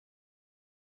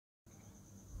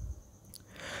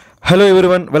Hello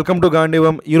everyone, welcome to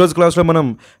గాంధీవం. ఈరోజు క్లాస్లో మనం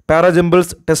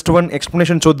పారాజంబుల్స్ టెస్ట్ 1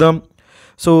 ఎక్స్ప్లెనేషన్ చూద్దాం.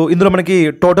 సో ఇందులో మనకి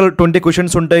టోటల్ 20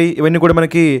 క్వశ్చన్స్ ఉంటాయి. ఇవన్నీ కూడా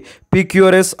మనకి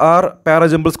PQRS ఆర్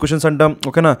పారాజంబుల్స్ క్వశ్చన్స్ అంటాం.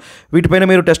 ఓకేనా, వీటిపైన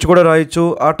మీరు టెస్ట్ కూడా రాయొచ్చు.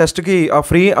 ఆ టెస్ట్కి, ఆ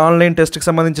ఫ్రీ ఆన్లైన్ టెస్ట్కి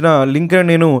సంబంధించిన లింక్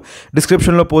నేను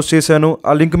డిస్క్రిప్షన్లో పోస్ట్ చేశాను.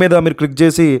 ఆ లింక్ మీద మీరు క్లిక్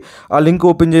చేసి ఆ లింక్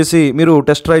ఓపెన్ చేసి మీరు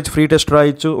టెస్ట్ రాయొచ్చు, ఫ్రీ టెస్ట్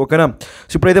రాయొచ్చు. ఓకేనా,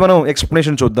 సో ఇప్పుడైతే మనం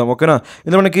ఎక్స్ప్లెనేషన్ చూద్దాం. ఓకేనా,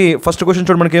 ఇందులో మనకి ఫస్ట్ క్వశ్చన్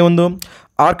చూడండి, మనకి ఏముందో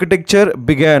ఆర్కిటెక్చర్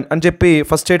బిగాన్ అని చెప్పి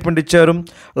ఫస్ట్ స్టేట్మెంట్ ఇచ్చారు.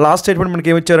 లాస్ట్ స్టేట్మెంట్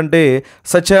మనకి ఏమిచ్చారంటే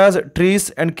such as trees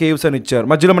and caves అని ఇచ్చారు.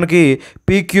 మధ్యలో మనకి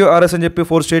PQRS అని చెప్పి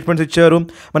 4 స్టేట్మెంట్స్ ఇచ్చారు.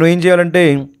 మనం ఏం చేయాలంటే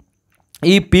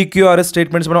ఈ PQRS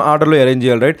స్టేట్మెంట్స్ మనం ఆర్డర్లో అరేంజ్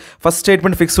చేయాలి. రైట్, ఫస్ట్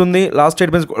స్టేట్మెంట్ ఫిక్స్ ఉంది, లాస్ట్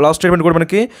స్టేట్మెంట్ కూడా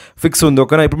మనకి ఫిక్స్ ఉంది.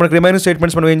 ఓకేనా, ఇప్పుడు మనకి రిమైనింగ్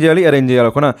స్టేట్మెంట్స్ మనం ఏం చేయాలి, అరేంజ్ చేయాలి.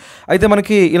 ఓకేనా, అయితే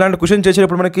మనకి ఇలాంటి క్వశ్చన్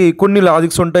చేసేటప్పుడు మనకి కొన్ని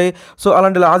లాజిక్స్ ఉంటాయి. సో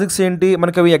అలాంటి లాజిక్స్ ఏంటి,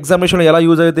 మనకి అవి ఎగ్జామినేషన్లో ఎలా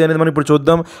యూజ్ అవుతాయి అనేది మనం ఇప్పుడు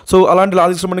చూద్దాం. సో అలాంటి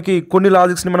లాజిక్స్ మనకి కొన్ని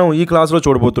లాజిక్స్ని మనం ఈ క్లాస్లో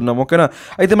చూడబోతున్నాం. ఓకేనా,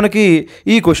 అయితే మనకి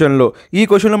ఈ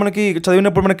క్వశ్చన్లో మనకి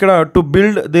చదివినప్పుడు మనకి ఇక్కడ to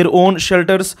build their own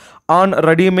shelters on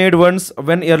readymade once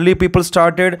when early people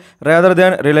started rather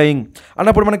than relying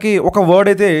అన్నప్పుడు మనకి ఒక వర్డ్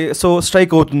అయితే సో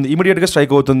స్ట్రైక్ అవుతుంది, ఇమీడియట్గా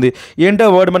స్ట్రైక్ అవుతుంది. ఏంటి ఆ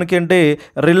వర్డ్ మనకి అంటే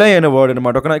రిలై అనే వర్డ్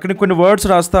అనమాట. ఓకేనా, ఇక్కడ కొన్ని వర్డ్స్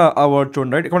రాస్తా, ఆ వర్డ్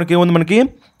చూడండి. రైట్, ఇక్కడ మనకి ఏముంది, మనకి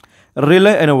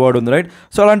రిలై అనే వర్డ్ ఉంది. రైట్,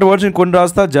 సో అలాంటి వర్డ్స్ నేను కొన్ని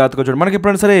రాస్తా, జాగ్రత్తగా చూడండి. మనకి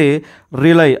ఎప్పుడైనా సరే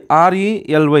రిలై,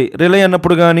 RELY రిలై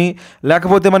అన్నప్పుడు కానీ,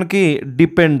 లేకపోతే మనకి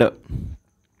డిపెండ్,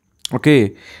 ఓకే,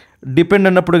 డిపెండ్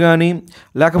అన్నప్పుడు కానీ,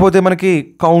 లేకపోతే మనకి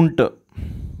కౌంట్,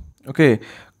 ఓకే,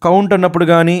 కౌంట్ అన్నప్పుడు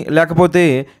కానీ, లేకపోతే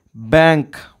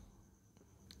బ్యాంక్,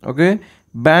 ఓకే,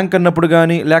 బ్యాంక్ అన్నప్పుడు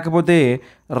కానీ, లేకపోతే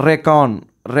రెకాన్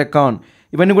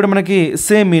ఇవన్నీ కూడా మనకి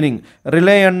సేమ్ మీనింగ్.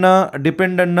 రిలై అన్నా,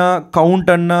 డిపెండ్ అన్నా,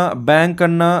 కౌంట్ అన్నా, బ్యాంక్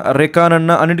అన్నా, రెకాన్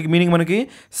అన్నా అన్నింటికి మీనింగ్ మనకి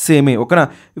సేమే. ఓకేనా,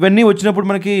 ఇవన్నీ వచ్చినప్పుడు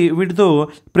మనకి వీటితో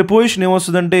ప్రిపోజిషన్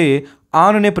ఏమొస్తుందంటే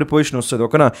ఆన్ అనే ప్రిపోజిషన్ వస్తుంది.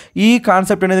 ఓకేనా, ఈ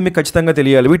కాన్సెప్ట్ అనేది మీకు ఖచ్చితంగా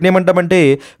తెలియాలి. వీటిని ఏమంటామంటే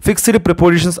ఫిక్స్డ్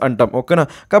ప్రిపోజిషన్స్ అంటాం. ఓకేనా,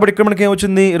 కాబట్టి ఇక్కడ మనకి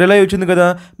ఏమొచ్చింది, రిలై వచ్చింది కదా.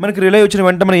 మనకి రిలై వచ్చిన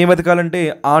వెంట మనం ఏం వెతకాలంటే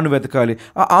ఆన్ వెతకాలి.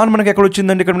 ఆ ఆన్ మనకి ఎక్కడ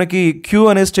వచ్చిందంటే ఇక్కడ మనకి క్యూ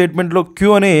అనే స్టేట్మెంట్లో,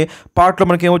 క్యూ అనే పార్ట్లో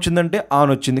మనకి ఏమొచ్చిందంటే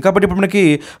ఆన్ వచ్చింది. కాబట్టి ఇప్పుడు మనకి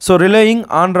సో రిలయింగ్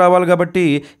ఆన్ రావాలి. కాబట్టి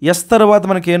ఎస్ తర్వాత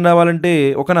మనకి ఏం రావాలంటే,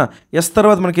 ఓకేనా, ఎస్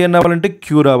తర్వాత మనకి ఏం రావాలంటే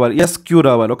క్యూ రావాలి, SQ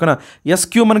రావాలి. ఓకేనా,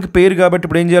 SQ మనకి పేరు కాబట్టి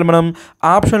ఇప్పుడు ఏం చేయాలి, మనం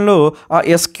ఆప్షన్లో ఆ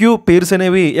SQ పేర్స్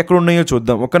అనేవి ఎక్కడ ఉన్నాయో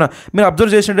చూద్దాం. ఓకేనా, మీరు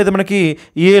అబ్జర్వ్ చేసినట్టయితే మనకి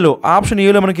ఆప్షన్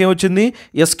ఏలో మనకి ఏమొచ్చింది,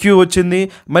 SQ వచ్చింది.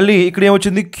 మళ్ళీ ఇక్కడ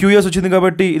ఏమొచ్చింది, QS వచ్చింది.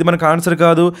 కాబట్టి ఇది మనకు ఆన్సర్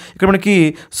కాదు. ఇక్కడ మనకి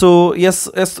సో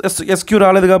SQ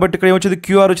రాలేదు కాబట్టి ఇక్కడ ఏమొచ్చింది,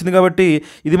 QR వచ్చింది. కాబట్టి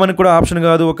ఇది మనకు కూడా ఆప్షన్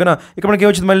కాదు. ఓకేనా, ఇక్కడ మనకి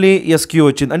ఏమొచ్చింది, మళ్ళీ SQ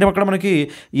వచ్చింది. అంటే అక్కడ మనకి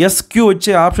SQ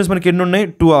వచ్చే ఆప్షన్స్ మనకి ఎన్ని ఉన్నాయి,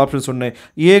 2 ఆప్షన్స్ ఉన్నాయి,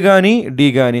 A కానీ D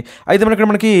కానీ. అయితే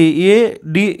మనకి A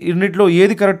D ఇన్నిట్లో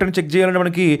ఏది కరెక్ట్ అని చెక్ చేయాలంటే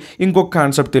మనకి ఇంకొక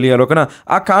కాన్సెప్ట్ తెలియాలి. ఓకేనా,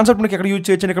 ఆ కాన్సెప్ట్ మనకి ఎక్కడ యూజ్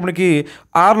చేయొచ్చు, ఇక్కడ మనకి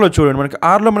ఆర్లో చూడండి. మనకి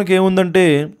ఆర్లో మనకి ఏముందంటే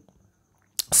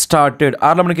స్టార్టెడ్,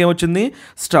 ఆర్లో మనకి ఏమొచ్చింది,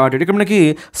 స్టార్టెడ్. ఇక్కడ మనకి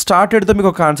స్టార్టెడ్తో మీకు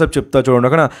ఒక కాన్సెప్ట్ చెప్తా చూడండి.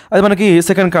 ఓకేనా, అది మనకి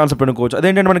సెకండ్ కాన్సెప్ట్ అనుకోవచ్చు.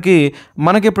 అదేంటంటే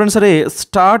మనకి ఎప్పుడైనా సరే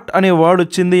స్టార్ట్ అనే వర్డ్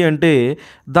వచ్చింది అంటే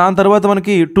దాని తర్వాత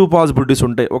మనకి 2 పాసిబిలిటీస్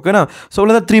ఉంటాయి. ఓకేనా, సో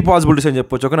లేదా 3 పాసిబిలిటీస్ అని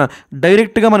చెప్పొచ్చు. ఓకేనా,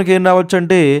 డైరెక్ట్గా మనకి ఏం రావచ్చు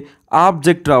అంటే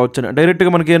ఆబ్జెక్ట్ రావచ్చు,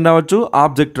 డైరెక్ట్గా మనకి ఏం రావచ్చు,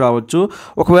 ఆబ్జెక్ట్ రావచ్చు.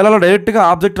 ఒకవేళ అలా డైరెక్ట్గా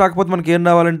ఆబ్జెక్ట్ రాకపోతే మనకి ఏం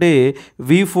రావాలంటే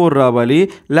V4 రావాలి,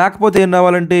 లేకపోతే ఏం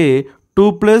రావాలంటే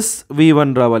 2+V1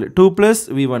 రావాలి,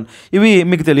 2+V1. ఇవి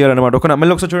మీకు తెలియాలన్నమాట. ఓకేనా,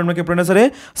 మళ్ళీ ఒకసారి చూడండి. మనకి ఎప్పుడైనా సరే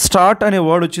స్టార్ట్ అనే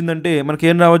వర్డ్ వచ్చిందంటే మనకి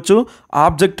ఏం రావచ్చు,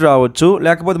 ఆబ్జెక్ట్ రావచ్చు,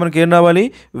 లేకపోతే మనకి ఏం రావాలి,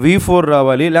 V4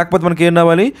 రావాలి, లేకపోతే మనకి ఏం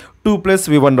రావాలి,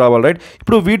 2+V1 రావాలి. రైట్,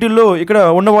 ఇప్పుడు వీటిల్లో ఇక్కడ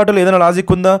ఉన్న వాటిలో ఏదైనా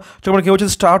లాజిక్ ఉందా? చూడండి, మనకి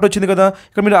ఏమొచ్చింది, స్టార్ట్ వచ్చింది కదా.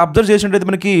 ఇక్కడ మీరు అబ్జర్వ్ చేసినట్టయితే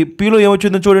మనకి Pలో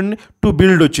ఏమొచ్చిందో చూడండి, టు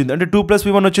బిల్డ్ వచ్చింది. అంటే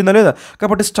 2+V1 వచ్చిందా లేదా?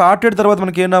 కాబట్టి స్టార్టెడ్ తర్వాత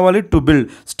మనకి ఏం రావాలి, to build,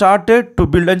 started to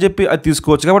build అని చెప్పి అది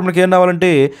తీసుకోవచ్చు. కాబట్టి మనకి ఏం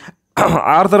రావాలంటే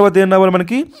ఆర్ తర్వాత ఏం రావాలి,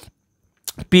 మనకి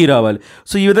P రావాలి.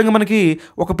 సో ఈ విధంగా మనకి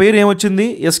ఒక పేరు ఏమొచ్చింది,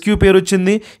 SQ పేరు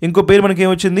వచ్చింది, ఇంకో పేరు మనకి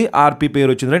ఏమొచ్చింది, RP పేరు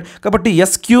వచ్చింది. రైట్, కాబట్టి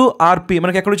SQRP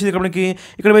మనకి ఎక్కడ వచ్చింది,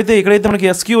 ఇక్కడైతే మనకి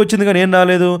SQ వచ్చింది కానీ ఏం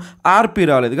రాలేదు, RP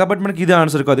రాలేదు. కాబట్టి మనకి ఇది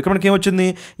ఆన్సర్ కాదు. ఇక్కడ మనకి ఏమొచ్చింది,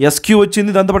 SQ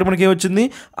వచ్చింది, దాంతోపాటు మనకి ఏమొచ్చింది,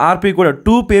 RP కూడా,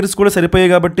 2 పేర్స్ కూడా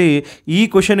సరిపోయాయి. కాబట్టి ఈ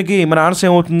క్వశ్చన్కి మన ఆన్సర్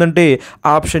ఏమవుతుందంటే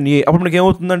ఆప్షన్ A. అప్పుడు మనకి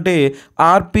ఏమవుతుందంటే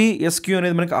RP SQ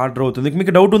అనేది మనకి ఆర్డర్ అవుతుంది.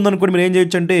 మీకు డౌట్ ఉందనుకోండి, మీరు ఏం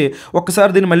చేయొచ్చు అంటే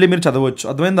ఒక్కసారి దీన్ని మళ్ళీ మీరు చదవచ్చు.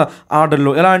 అర్థమైందా,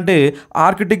 ఆర్డర్లో ఎలా అంటే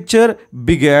architecture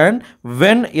began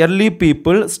when early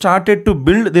people started to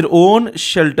build their own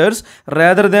shelters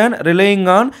rather than relying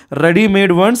on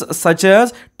ready-made ones such as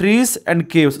trees and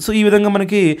caves. So ఈ విధంగా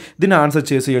మనకి దీన్ని ఆన్సర్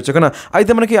చేసేయచ్చు. ఓకేనా,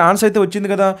 అయితే మనకి ఆన్సర్ అయితే వచ్చింది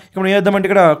కదా. ఇక్కడ మనం చేద్దామంటే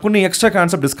ఇక్కడ కొన్ని ఎక్స్ట్రా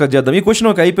కాన్సెప్ట్ డిస్కస్ చేద్దాం. ఈ క్వశ్చన్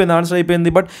ఒక అయిపోయింది, ఆన్సర్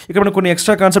అయిపోయింది. బట్ ఇక్కడ మనం కొన్ని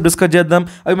ఎక్స్ట్రా కాన్సెప్ట్ డిస్కస్ చేద్దాం.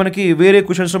 అవి మనకి వేరే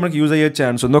క్వశ్చన్స్లో మనకి యూజ్ అయ్యే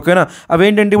ఛాన్స్ ఉంది. ఓకేనా,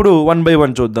 అవేంటంటే ఇప్పుడు 1 by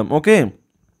 1 చూద్దాం. ఓకే,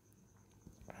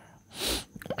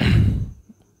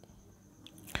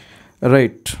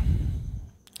 రైట్,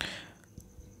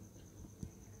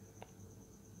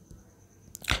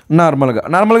 నార్మల్గా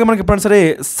మనకి ఎప్పుడైనా సరే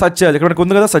సచ్ యాజ్ ఇక్కడ మనకు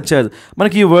ఉంది కదా సచ్ యాజ్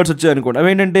మనకి ఈ వర్డ్స్ వచ్చాయి అనుకోండి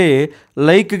అవి ఏంటంటే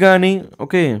లైక్ కానీ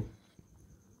ఓకే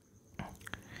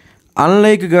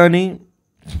అన్లైక్ కానీ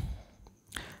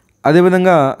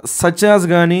అదేవిధంగా సచ్ యాజ్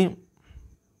కానీ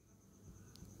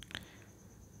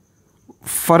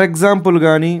ఫర్ ఎగ్జాంపుల్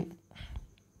కానీ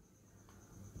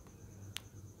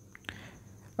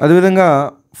అదేవిధంగా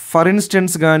ఫర్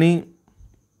ఇన్స్టెన్స్ కానీ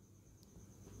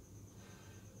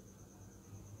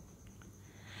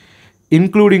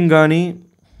ఇంక్లూడింగ్ కానీ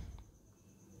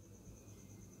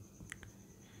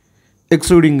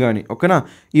ఎక్స్క్లూడింగ్ కానీ ఓకేనా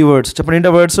ఈ వర్డ్స్ చెప్పండి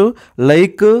ఏంటో words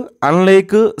like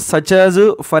unlike such as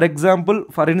for example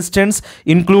for instance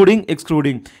including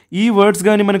excluding ఈ వర్డ్స్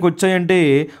కానీ మనకు వచ్చాయంటే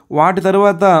వాటి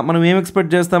తర్వాత మనం ఏం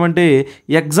ఎక్స్పెక్ట్ చేస్తామంటే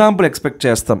ఎగ్జాంపుల్ ఎక్స్పెక్ట్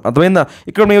చేస్తాం అర్థమైందా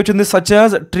ఇక్కడ మనం ఏమొచ్చింది such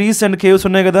as trees and caves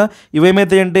ఉన్నాయి కదా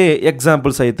ఇవేమైతాయి అంటే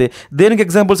ఎగ్జాంపుల్స్ అయితే దేనికి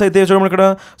ఎగ్జాంపుల్స్ అయితే చూడడం ఇక్కడ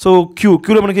సో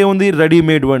క్యూలో మనకి ఏముంది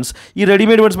రెడీమేడ్ వన్స్ ఈ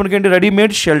రెడీమేడ్ వన్స్ మనకి ఏంటి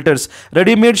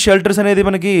రెడీమేడ్ షెల్టర్స్ అనేది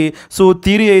మనకి సో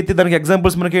థియరీ అయితే దానికి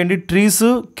ఎగ్జాంపుల్స్ మనకి ఏంటి ట్రీస్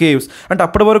కేవ్స్ అంటే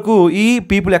అప్పటి వరకు ఈ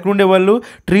పీపుల్ ఎక్కడ ఉండేవాళ్ళు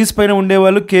ట్రీస్ పైన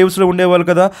ఉండేవాళ్ళు కేవ్స్లో ఉండేవాళ్ళు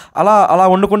కదా అలా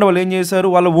ఉండకుండా వాళ్ళు ఏం చేశారు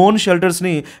వాళ్ళ ఓన్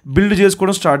షెల్టర్స్ని బిల్డ్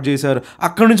చేసుకోవడం స్టార్ట్ చేశారు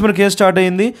అక్కడ నుంచి మనకి ఏం స్టార్ట్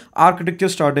అయింది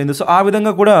ఆర్కిటెక్చర్ స్టార్ట్ అయింది సో ఆ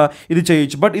విధంగా కూడా ఇది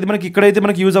చేయొచ్చు బట్ ఇది మనకి ఇక్కడైతే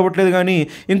మనకి యూజ్ అవ్వట్లేదు కానీ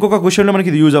ఇంకొక క్వశ్చన్లో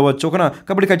మనకి ఇది యూజ్ అవ్వచ్చు ఓకేనా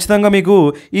కాబట్టి ఖచ్చితంగా మీకు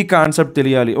ఈ కాన్సెప్ట్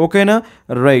తెలియాలి ఓకేనా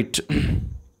రైట్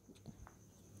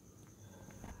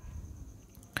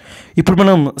ఇప్పుడు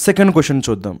మనం సెకండ్ క్వశ్చన్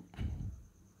చూద్దాం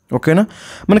ఓకేనా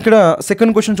మనకి ఇక్కడ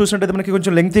సెకండ్ క్వశ్చన్ చూసినట్టయితే మనకి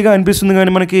కొంచెం లెంగ్తీగా అనిపిస్తుంది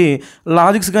కానీ మనకి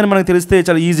లాజిక్స్ కానీ మనకి తెలిస్తే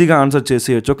చాలా ఈజీగా ఆన్సర్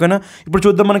చేసేయచ్చు ఓకేనా ఇప్పుడు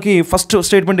చూద్దాం మనకి ఫస్ట్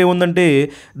స్టేట్మెంట్ ఏముందంటే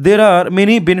there are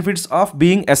many benefits of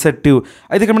being అసెర్టివ్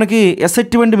అయితే ఇక్కడ మనకి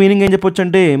అసెర్టివ్ అంటే మీనింగ్ ఏం చెప్పొచ్చు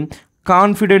అంటే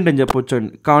కాన్ఫిడెంట్ అని చెప్పొచ్చు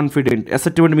అండి కాన్ఫిడెంట్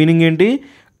అసెర్టివ్ అంటే మీనింగ్ ఏంటి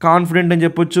కాన్ఫిడెంట్ అని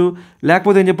చెప్పొచ్చు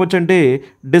లేకపోతే ఏం చెప్పొచ్చు అంటే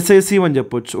డిసైసివ్ అని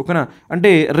చెప్పొచ్చు ఓకేనా అంటే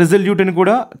రెజల్యూట్ అని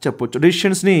కూడా చెప్పొచ్చు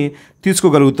డెసిషన్స్ని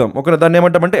తీసుకోగలుగుతాం ఓకేనా దాన్ని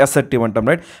ఏమంటామంటే అసెర్టివ్ అంటాం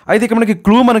రైట్ అయితే ఇక్కడ మనకి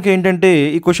క్లూ మనకి ఏంటంటే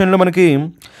ఈ క్వశ్చన్లో మనకి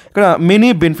ఇక్కడ మెనీ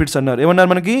బెనిఫిట్స్ అన్నారు ఏమన్నారు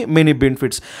మనకి మెనీ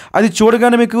బెనిఫిట్స్ అది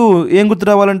చూడగానే మీకు ఏం గుర్తు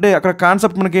రావాలంటే అక్కడ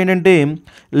కాన్సెప్ట్ మనకి ఏంటంటే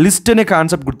లిస్ట్ అనే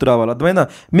కాన్సెప్ట్ గుర్తు రావాలి అర్థమైందా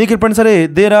మీకు ఎప్పుడైనా సరే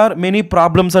దేర్ ఆర్ మెనీ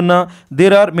ప్రాబ్లమ్స్ అన్నా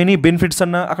దేర్ ఆర్ మెనీ బెనిఫిట్స్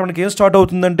అన్నా అక్కడ మనకి ఏం స్టార్ట్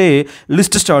అవుతుందంటే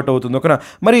లిస్ట్ స్టార్ట్ అవుతుంది ఓకేనా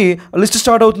మరి లిస్ట్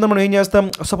స్టార్ట్ అవుతుంది మనం ఏం చేస్తాం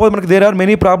సపోజ్ మనకి దేర్ ఆర్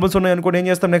మెనీ ప్రాబ్లమ్స్ ఉన్నాయి అనుకోండి ఏం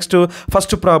చేస్తాం next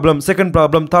first problem second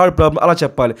problem third problem అలా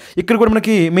చెప్పాలి ఇక్కడ కూడా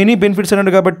మనకి మెనీ బెనిఫిట్స్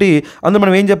అన్నాడు కాబట్టి అందులో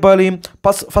మనం ఏం చెప్పాలి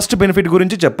ఫస్ట్ బెనిఫిట్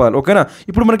గురించి చెప్పాలి ఓకేనా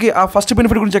ఇప్పుడు మనకి ఆ ఫస్ట్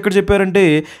బెనిఫిట్ గురించి ఎక్కడ చెప్పారంటే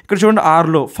ఇక్కడ చూడండి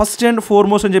ఆర్లో ఫస్ట్ అండ్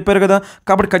ఫోర్మోస్ట్ అని చెప్పారు కదా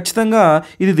కాబట్టి ఖచ్చితంగా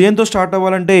ఇది దేంతో స్టార్ట్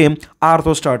అవ్వాలంటే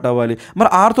ఆర్తో స్టార్ట్ అవ్వాలి మరి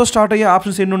ఆర్తో స్టార్ట్ అయ్యే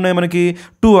ఆప్షన్స్ ఎన్ని ఉన్నాయి మనకి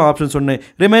 2 ఆప్షన్స్ ఉన్నాయి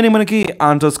రిమైనింగ్ మనకి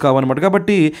ఆన్సర్స్ కావాలన్నమాట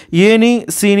కాబట్టి ఏని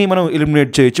సిని మనం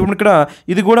ఎలిమినేట్ చేయొచ్చు ఇప్పుడు ఇక్కడ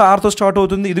ఇది కూడా ఆర్తో స్టార్ట్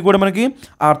అవుతుంది ఇది కూడా మనకి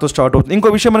ఆర్తో స్టార్ట్ అవుతుంది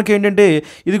ఇంకో విషయం మనకి ఏంటంటే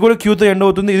ఇది కూడా క్యూతో ఎండ్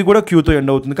అవుతుంది ఇది కూడా క్యూతో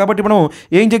ఎండ్ అవుతుంది కాబట్టి మనం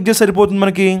ఏం చెక్ చేస్తే సరిపోతుంది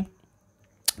మనకి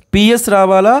పిఎస్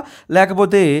రావాలా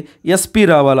లేకపోతే ఎస్పీ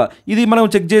రావాలా ఇది మనం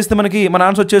చెక్ చేస్తే మనకి మన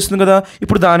ఆన్సర్ వచ్చేస్తుంది కదా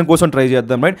ఇప్పుడు దానికోసం ట్రై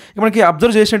చేద్దాం రైట్ మనకి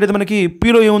అబ్జర్వ్ చేసినట్టయితే మనకి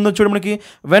పీలో ఏముందో చూడండి మనకి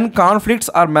when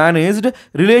conflicts are managed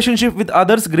relationship with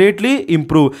others greatly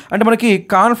improve అంటే మనకి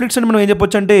కాన్ఫ్లిక్ట్స్ అని మనం ఏం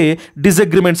చెప్పొచ్చు అంటే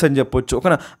డిసగ్రిమెంట్స్ అని చెప్పొచ్చు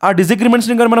ఓకేనా ఆ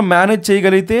డిసగ్రిమెంట్స్ని కానీ మనం మేనేజ్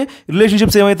చేయగలిగితే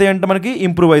రిలేషన్షిప్స్ ఏమవుతాయంట మనకి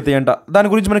ఇంప్రూవ్ అవుతాయంట దాని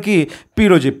గురించి మనకి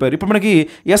పీలో చెప్పారు ఇప్పుడు మనకి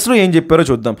ఎస్లో ఏం చెప్పారో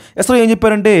చూద్దాం ఎస్లో ఏం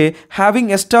చెప్పారంటే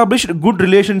having established good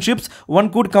relationships one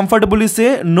could comfortably say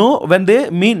no when they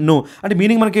mean no అంటే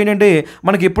మీనింగ్ మనకి ఏంటంటే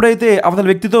మనకి ఎప్పుడైతే అవతల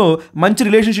వ్యక్తితో మంచి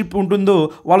రిలేషన్షిప్ ఉంటుందో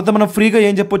వాళ్ళతో మనం ఫ్రీగా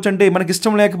ఏం చెప్పొచ్చు అంటే మనకి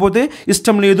ఇష్టం లేకపోతే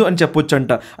ఇష్టం లేదు అని చెప్పొచ్చు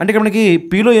అంట అంటే ఇక్కడ మనకి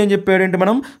పీలో ఏం చెప్పాడంటే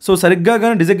మనం సో సరిగ్గా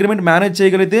కానీ డిసగ్రిమెంట్ మేనేజ్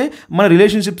చేయగలిగితే మన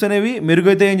రిలేషన్షిప్స్ అనేవి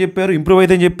మెరుగైతాయని చెప్పారు ఇంప్రూవ్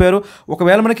అవుతాయని చెప్పారు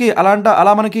ఒకవేళ మనకి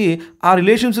అలా మనకి ఆ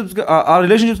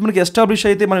రిలేషన్షిప్స్ మనకి ఎస్టాబ్లిష్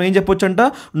అయితే మనం ఏం చెప్పొచ్చు అంట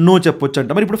నో చెప్పొచ్చు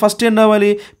అంట మరి ఇప్పుడు ఫస్ట్ ఏం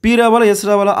రావాలి పీ రావాలా ఎస్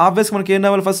రావాలా ఆబ్వియస్ మనకి ఏం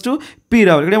రావాలి ఫస్ట్ పీ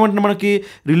రావాలి ఇక్కడ ఏమంటున్నాం మనకి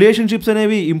రిలేషన్షిప్స్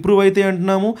అనేవి ఇంప్రూవ్ అయితే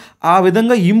అంటున్నాము ఆ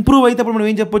విధంగా ఇంప్రూవ్ అయితే అప్పుడు మనం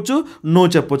ఏం చెప్పొచ్చు నో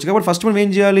చెప్పొచ్చు కాబట్టి ఫస్ట్ మనం ఏం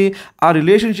చేయాలి ఆ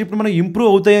రిలేషన్షిప్ని మనం ఇంప్రూవ్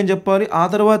అవుతాయని చెప్పాలి ఆ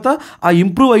తర్వాత ఆ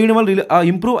ఇంప్రూవ్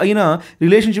అయిన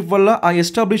రిలేషన్షిప్ వల్ల ఆ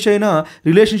ఎస్టాబ్లిష్ అయిన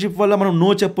రిలేషన్షిప్ వల్ల మనం నో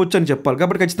చెప్పొచ్చు అని చెప్పాలి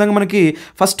కాబట్టి ఖచ్చితంగా మనకి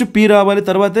ఫస్ట్ పీ రావాలి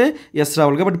తర్వాతే ఎస్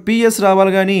రావాలి కాబట్టి పిఎస్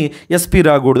రావాలి కానీ ఎస్పీ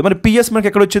రాకూడదు మరి పిఎస్ మనకి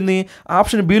ఎక్కడ వచ్చింది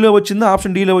ఆప్షన్ బిలో వచ్చిందా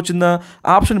ఆప్షన్ డీలో వచ్చిందా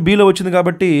ఆప్షన్ బిలో వచ్చింది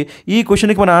కాబట్టి ఈ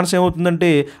క్వశ్చన్కి మన ఆన్సర్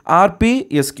ఏమవుతుందంటే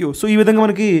ఆర్పిఎస్క్యూ సో ఈ విధంగా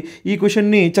మనకి ఈ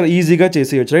క్వశ్చన్ని చాలా ఈజీగా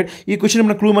చేసేయచ్చు రైట్ ఈ క్వశ్చన్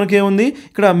మన క్లూ మనకి ఏముంది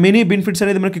ఇక్కడ మెనీ బెనిఫిట్స్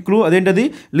అనేది మనకి క్లూ అదేంటది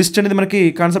లిస్ట్ అనేది మనకి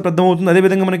కాన్సెప్ట్ అర్థమవుతుంది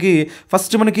అదేవిధంగా మనకి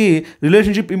ఫస్ట్ మనకి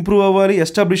రిలేషన్షిప్ ఇంప్రూవ్ అవ్వాలి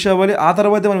ఎస్టాబ్లిష్ అవ్వాలి ఆ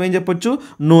తర్వాత మనం ఏం చెప్పొచ్చు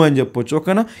నో అని చెప్పొచ్చు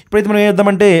ఓకేనా ఇప్పుడైతే మనం ఏం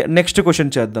చేద్దామంటే నెక్స్ట్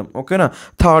క్వశ్చన్ చేద్దాం ఓకేనా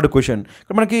థర్డ్ క్వశ్చన్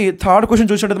ఇక్కడ మనకి థర్డ్ క్వశ్చన్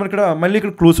చూసినట్టు మనకి ఇక్కడ మళ్ళీ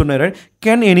ఇక్కడ క్లూస్ ఉన్నాయి రైట్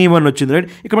కెన్ ఎనీ వన్ వచ్చింది రైట్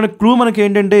ఇక్కడ మనకి క్లూ మనకి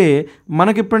ఏంటంటే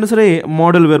మనకి ఎప్పుడైనా సరే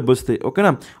మోడల్ వెర్బ్ వస్తాయి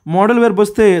ఓకేనా మోడల్ వెర్బ్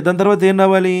వస్తే దాని తర్వాత ఏం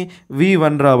రావాలి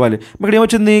V1 రావాలి. ఇక్కడ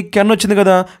ఏమొచ్చింది కెన్ వచ్చింది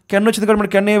కదా, కెన్ వచ్చింది కదా,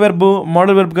 మనకి can A verb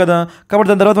modal verb కదా, కాబట్టి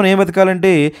దాని తర్వాత మనం ఏం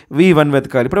వెతకాలంటే V1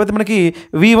 వెతకాలి. ఇప్పుడైతే మనకి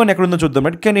V1 ఎక్కడ ఉందో చూద్దాం.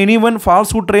 Right, can anyone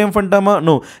falls hood Triumph అంటామా?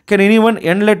 No. Can anyone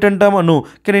end let అంటామా? No.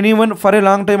 Can anyone for a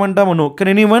long time అంటామా? నో.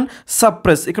 కెన్ ఎనీవన్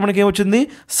సప్రెస్, ఇక్కడ మనకి ఏమొచ్చింది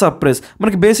సప్రెస్.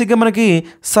 మనకి బేసిక్గా మనకి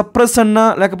సప్రెస్ అన్నా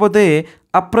లేకపోతే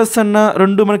అప్రెస్ అన్న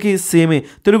రెండు మనకి సేమే,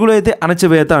 తెలుగులో అయితే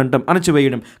అణచివేత అంటాం,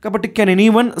 అణచివేయడం. కాబట్టి కెన్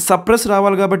ఎనీవన్ సప్రెస్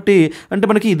రావాలి కాబట్టి అంటే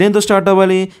మనకి దేంతో స్టార్ట్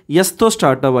అవ్వాలి? ఎస్తో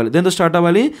స్టార్ట్ అవ్వాలి. దేంతో స్టార్ట్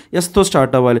అవ్వాలి? ఎస్తో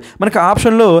స్టార్ట్ అవ్వాలి. మనకి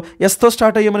ఆప్షన్లో ఎస్తో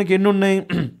స్టార్ట్ అయ్యే మనకి ఎన్ని ఉన్నాయి?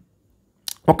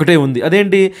 ఒకటే ఉంది,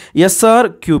 అదేంటి?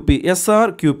 SRQP,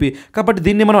 SRQP. కాబట్టి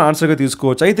దీన్ని మనం ఆన్సర్గా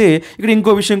తీసుకోవచ్చు. అయితే ఇక్కడ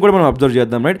ఇంకో విషయం కూడా మనం అబ్జర్వ్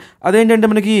చేద్దాం. రైట్, అదేంటంటే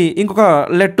మనకి ఇంకొక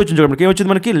లెట్ వచ్చింది చూడండి. మనకి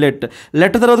ఏమొచ్చింది? మనకి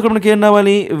లెట్ తర్వాత కూడా మనకి ఏం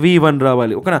రావాలి? V1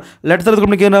 రావాలి. ఓకేనా, లెట్ తర్వాత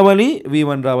కూడా మనకి ఏం రావాలి?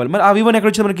 V1 రావాలి. మరి ఆ V1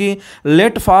 ఎక్కడ వచ్చింది మనకి?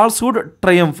 Let falsehood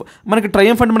Triumph. మనకి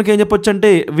ట్రయంఫ్ అంటే మనకి ఏం చెప్పొచ్చు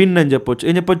అంటే విన్ అని చెప్పొచ్చు.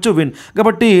 ఏం చెప్పొచ్చు? విన్.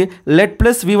 కాబట్టి లెట్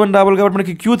ప్లస్ V1 రావాలి కాబట్టి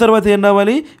మనకి Q తర్వాత ఏం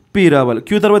రావాలి? P రావాలి.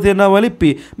 Q తర్వాత ఏం రావాలి? P.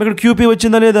 ఇక్కడ QP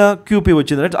వచ్చిందా లేదా? QP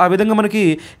వచ్చింది. రైట్, ఆ విధంగా మనకి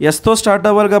ఎస్తో స్టార్ట్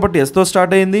అవ్వాలి కాబట్టి ఎస్తో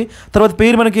స్టార్ట్ అయింది. తర్వాత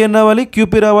పేరు మనకి ఏం రావాలి?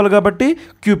 QP రావాలి కాబట్టి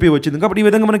QP వచ్చింది. కాబట్టి ఈ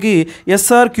విధంగా మనకి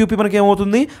SRQP మనకి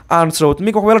ఏమవుతుంది? ఆన్సర్ అవుతుంది.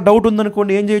 మీకు ఒకవేళ డౌట్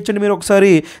ఉందనుకోండి ఏం చేయొచ్చండి, మీరు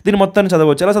ఒకసారి దీన్ని మొత్తాన్ని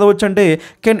చదవచ్చు. ఎలా చదవచ్చు అంటే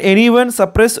కెన్ ఎనీవన్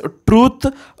సప్రెస్ ట్రూత్,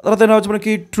 తర్వాత ఏం రావచ్చు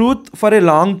మనకి? Truth for a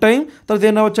long time, తర్వాత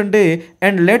ఏం రావచ్చు అంటే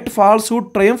and let falsehood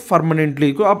Triumph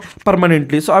permanently.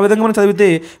 So ఆ విధంగా మనం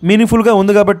చదివితే మీనింగ్ఫుల్గా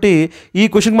ఉంది కాబట్టి ఈ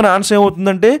క్వశ్చన్ మన ఆన్సర్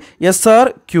ఏమవుతుందంటే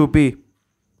SRQP.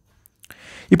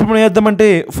 ఇప్పుడు మనం చేద్దామంటే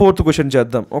ఫోర్త్ క్వశ్చన్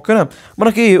చేద్దాం. ఓకేనా,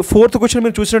 మనకి ఫోర్త్ క్వశ్చన్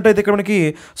మీరు చూసినట్టయితే ఇక్కడ మనకి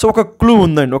ఒక క్లూ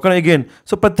ఉందండి. ఓకేనా, అగైన్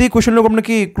ప్రతి క్వశ్చన్లో కూడా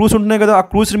మనకి క్లూస్ ఉంటున్నాయి కదా, ఆ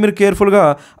క్లూస్ని మీరు కేర్ఫుల్గా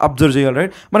అబ్జర్వ్ చేయాలి.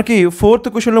 రైట్, మనకి ఫోర్త్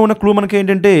క్వశ్చన్లో ఉన్న క్లూ మనకి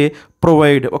ఏంటంటే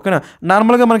ప్రొవైడ్. ఓకేనా,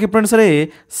 నార్మల్గా మనకి ఎప్పుడైనా సరే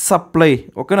సప్లై,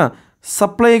 ఓకేనా,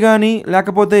 సప్లై కానీ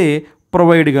లేకపోతే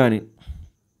ప్రొవైడ్ కానీ,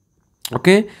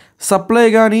 ఓకే, సప్లై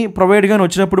కానీ ప్రొవైడ్ కానీ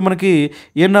వచ్చినప్పుడు మనకి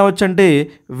ఏం రావచ్చు అంటే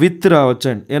విత్ రావచ్చు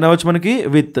అండి. ఏం రావచ్చు మనకి?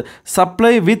 విత్.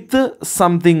 సప్లై విత్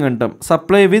సంథింగ్ అంటాం,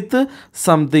 supply with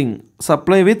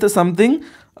something.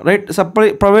 Right, supply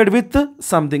provide with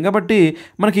something. కాబట్టి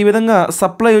మనకి ఈ విధంగా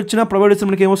సప్లై వచ్చినా ప్రొవైడ్ వచ్చిన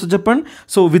మనకి ఏమొస్తుంది చెప్పండి?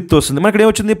 సో విత్ వస్తుంది. మనకి ఇక్కడ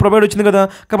ఏమొచ్చింది? ప్రొవైడ్ వచ్చింది కదా,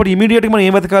 కాబట్టి ఇమీడియట్గా మనం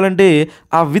ఏం వెతకాలంటే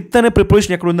ఆ విత్ అనే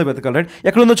ప్రిపరేషన్ ఎక్కడ ఉందో వెతకాలి. రైట్,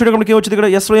 ఎక్కడ ఉందో చూడండి, మనకి ఏమొచ్చింది? ఇక్కడ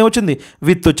ఎస్లో ఏమొచ్చింది?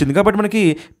 విత్ వచ్చింది. కాబట్టి మనకి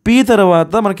P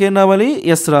తర్వాత మనకి ఏం రావాలి?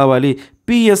 ఎస్ రావాలి,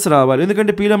 PS రావాలి.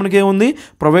 ఎందుకంటే Pలో మనకి ఏముంది?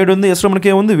 ప్రొవైడ్ ఉంది, Sలో మనకి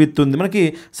ఏముంది? విత్ ఉంది. మనకి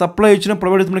సప్లై ఇచ్చిన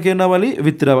ప్రొవైడ్ మనకి ఏం రావాలి?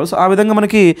 విత్ రావాలి. సో ఆ విధంగా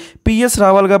మనకి PS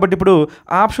రావాలి. కాబట్టి ఇప్పుడు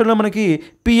ఆప్షన్లో మనకి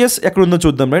PS ఎక్కడ ఉందో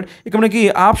చూద్దాం. రైట్, ఇక్కడ మనకి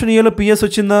ఆప్షన్ ఏలో PS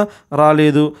వచ్చిందా?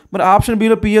 రాలేదు. మరి ఆప్షన్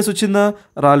Bలో PS వచ్చిందా?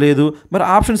 రాలేదు. మరి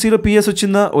ఆప్షన్ Cలో PS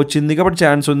వచ్చిందా? వచ్చింది. కాబట్టి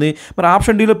ఛాన్స్ ఉంది. మరి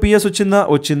ఆప్షన్ Dలో PS వచ్చిందా?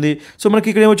 వచ్చింది. సో మనకి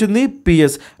ఇక్కడ ఏమొచ్చింది?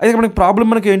 PS. అయితే మనకి ప్రాబ్లం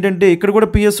మనకి ఏంటంటే ఇక్కడ కూడా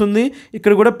PS ఉంది,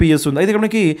 ఇక్కడ కూడా PS ఉంది. అయితే ఇక్కడ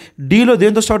మనకి Dలో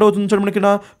దేంతో స్టార్ట్ అవుతుంది చూడండి, మనకి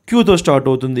Qతో స్టార్ట్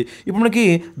అవుతుంది. ఇప్పుడు మనకి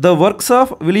the works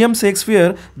of William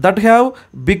Shakespeare that have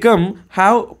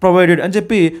provided అని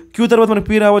చెప్పి Q తర్వాత మనకి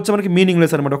P రావచ్చు, మనకి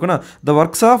మీనింగ్లెస్ అనమాట. ఓకేనా, the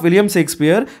works of William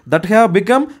Shakespeare that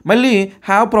మళ్ళీ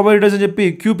హ్యావ్ ప్రొవైడెడ్ అని చెప్పి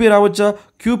QP రావచ్చా?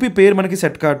 QP పేరు మనకి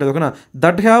సెట్ కావట్లేదు. ఓకేనా,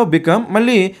 దట్ హ్యావ్ బికమ్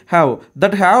మళ్ళీ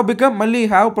మళ్ళీ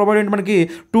హ్యావ్ ప్రొవైడెడ్ మనకి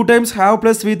 2 times హ్యావ్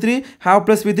ప్లస్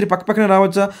V3 పక్కనే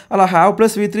రావచ్చా? అలా హ్యావ్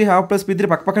ప్లస్ V3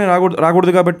 పక్కనే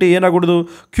రాకూడదు కాబట్టి ఏం రాకూడదు?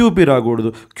 QP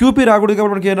రాకూడదు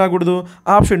కాబట్టి మనకి ఏం రాకూడదు?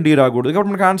 ఆప్షన్ D రాకూడదు.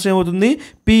 కాబట్టి మనకి ఆన్సర్ ఏమవుతుంది?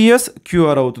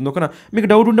 PSQR అవుతుంది. ఓకేనా, మీకు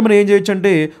డౌట్ ఉంటే మనం ఏం చేయొచ్చు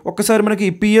అంటే ఒక్కసారి మనకి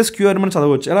PSQR మనం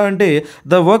చదవచ్చు. ఎలా అంటే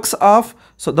the works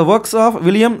of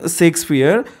William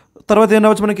Shakespeare తర్వాత ఏం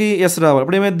రావచ్చు? మనకి ఎస్ రావాలి.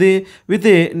 ఇప్పుడు ఏమైంది? విత్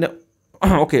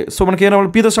ఓకే, సో మనకి ఏం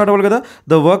రావాలి? Pతో స్టార్ట్ అవ్వాలి కదా,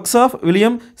 the works of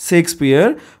William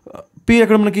Shakespeare. P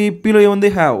ఎక్కడ మనకి? Pలో ఏముంది?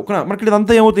 హ్యావ్. ఓకేనా, మనకి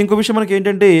ఇదంతా ఏమవుతుంది? ఇంకో విషయం మనకి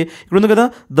ఏంటంటే ఇక్కడ ఉంది కదా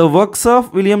the works of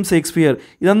William Shakespeare,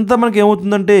 ఇదంతా మనకి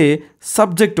ఏమవుతుందంటే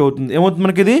సబ్జెక్ట్ అవుతుంది. ఏమవుతుంది?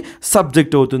 మనకి ఇది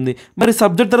సబ్జెక్ట్ అవుతుంది. మరి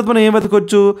సబ్జెక్ట్ తర్వాత మనం ఏం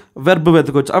వెతకొచ్చు? వెర్బ్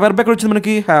వెతకొచ్చు. ఆ వెర్బ్ ఎక్కడ వచ్చింది?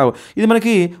 మనకి హ్యావ్. ఇది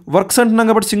మనకి వర్క్స్ అంటున్నాం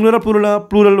కాబట్టి సింగులర్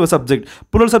ప్లూరల్ సబ్జెక్ట్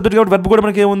కాబట్టి వెర్బ్ కూడా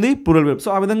మనకి ఏముంది? Plural verb.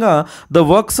 సో ఆ విధంగా the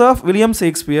works of William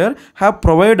Shakespeare have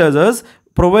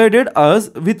provided us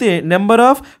with a number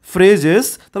of phrases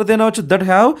తర్వాత ఏమవచ్చు? that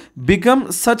have become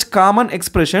such common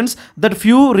expressions that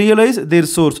few realize their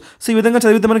source. So ఈ విధంగా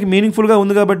చదివితే మనకి మీనింగ్ఫుల్గా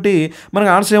ఉంది కాబట్టి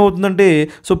మనకి ఆన్సర్ ఏమవుతుందంటే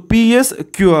సో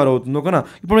PSQR అవుతుంది. ఓకేనా,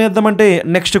 ఇప్పుడు ఏం చేద్దామంటే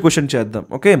నెక్స్ట్ క్వశ్చన్ చేద్దాం.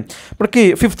 ఓకే, మనకి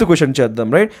 5th క్వశ్చన్ చేద్దాం.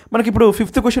 రైట్, మనకి ఇప్పుడు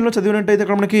 5th క్వశ్చన్లో చదివినట్టయితే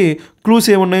ఇక్కడ మనకి క్లూస్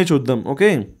ఏమున్నాయో చూద్దాం. ఓకే,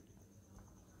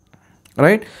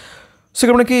 రైట్, సో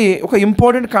ఇక్కడ మనకి ఒక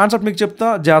ఇంపార్టెంట్ కాన్సెప్ట్ మీకు చెప్తా,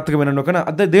 జాగ్రత్తగా వినండి. ఓకేనా,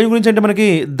 అదే దేని గురించి అంటే మనకి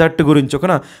దట్ గురించి.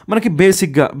 ఓకేనా, మనకి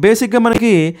బేసిక్గా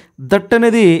మనకి దట్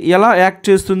అనేది ఎలా యాక్ట్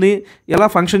చేస్తుంది, ఎలా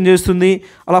ఫంక్షన్ చేస్తుంది,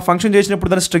 అలా ఫంక్షన్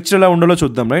చేసినప్పుడు దాని స్ట్రక్చర్ ఎలా ఉండాలో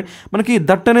చూద్దాం. రైట్, మనకి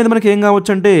దట్ అనేది మనకి ఏం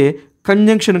కావచ్చు అంటే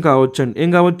కంజంక్షన్ కావచ్చు అండి.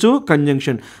 ఏం కావచ్చు?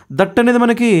 కంజంక్షన్. దట్ అనేది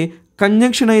మనకి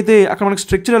కంజంక్షన్ అయితే అక్కడ మనకి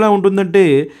స్ట్రక్చర్ ఎలా ఉంటుందంటే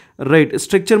రైట్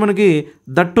స్ట్రక్చర్ మనకి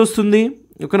దట్ వస్తుంది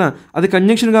ఓకేనా. అది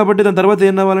కంజంక్షన్ కాబట్టి దాని తర్వాత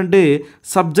ఏం రావాలంటే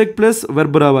సబ్జెక్ట్ ప్లస్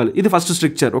వెర్బ్ రావాలి. ఇది ఫస్ట్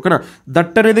స్ట్రక్చర్ ఓకేనా.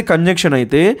 దట్ అనేది కంజంక్షన్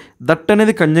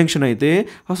అయితే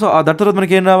సో ఆ దట్ తర్వాత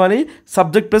మనకి ఏం రావాలి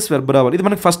సబ్జెక్ట్ ప్లస్ వెర్బ్ రావాలి. ఇది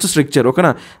మనకి ఫస్ట్ స్ట్రక్చర్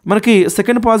ఓకేనా. మనకి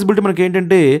సెకండ్ పాసిబిలిటీ మనకి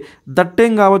ఏంటంటే దట్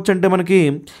ఏం కావచ్చు అంటే మనకి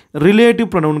రిలేటివ్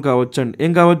ప్రొనౌన్ కావచ్చు అండి.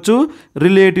 ఏం కావచ్చు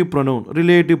రిలేటివ్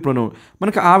ప్రొనౌన్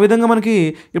మనకి ఆ విధంగా మనకి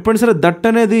ఎప్పుడైనా సరే దట్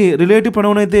అనేది రిలేటివ్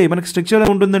ప్రొనౌన్ అయితే మనకి స్ట్రక్చర్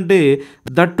ఎలా ఉంటుందంటే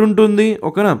దట్ ఉంటుంది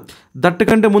ఓకేనా. దట్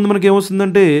కంటే ముందు మనకి ఏమొస్తుందంటే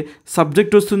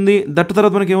సబ్జెక్ట్ వస్తుంది, దట్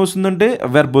తర్వాత మనకి ఏమొస్తుందంటే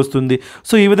వెర్బ్ వస్తుంది.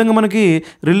 సో ఈ విధంగా మనకి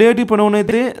రిలేటివ్ ప్రొనౌన్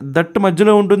అయితే దట్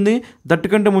మధ్యలో ఉంటుంది, దట్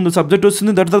కంటే ముందు సబ్జెక్ట్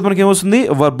వస్తుంది, దట్ తర్వాత మనకి ఏమొస్తుంది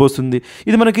వర్బ్ వస్తుంది.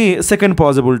 ఇది మనకి సెకండ్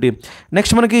పాసిబిలిటీ.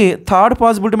 నెక్స్ట్ మనకి థర్డ్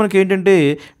పాసిబిలిటీ మనకి ఏంటంటే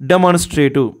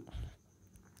డెమాన్స్ట్రేటివ్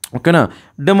ఓకేనా.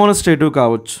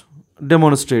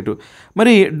 డెమాన్స్ట్రేటివ్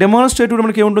మరి డెమాన్స్ట్రేటివ్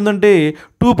మనకి ఏముంటుందంటే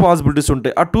 2 పాసిబిలిటీస్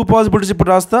ఉంటాయి. ఆ 2 పాసిబిలిటీస్ ఇప్పుడు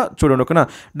రాస్తా చూడండి ఓకేనా.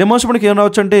 డెమాన్స్ట్రేటివ్ మనకి ఏం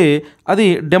రావచ్చు అంటే అది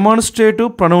డెమాన్స్ట్రేటివ్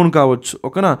ప్రొనౌన్ కావచ్చు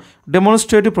ఓకేనా.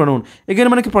 డెమాన్స్ట్రేటివ్ ప్రొనౌన్ అగైన్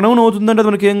మనకి ప్రొనౌన్ అవుతుందంటే అది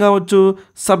మనకి ఏం కావచ్చు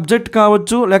సబ్జెక్ట్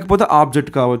కావచ్చు లేకపోతే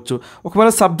ఆబ్జెక్ట్ కావచ్చు. ఒకవేళ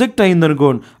సబ్జెక్ట్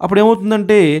అయిందనుకోండి అప్పుడు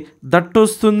ఏమవుతుందంటే దట్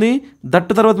వస్తుంది,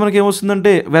 దట్ తర్వాత మనకి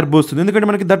ఏమొస్తుందంటే వెర్బ్ వస్తుంది. ఎందుకంటే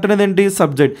మనకి దట్ అనేది ఏంటి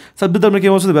సబ్జెక్ట్ తర్వాత మనకి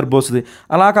ఏమొస్తుంది వెర్బ్ వస్తుంది.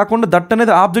 అలా కాకుండా దట్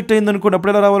అనేది ఆబ్జెక్ట్ అయిందనుకోండి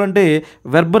అప్పుడు ఎలా రావాలంటే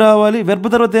వెర్బ్ రావాలి, వెర్బ్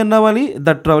తర్వాత ఏం రావాలి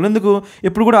దట్ రావాలి. ఎందుకు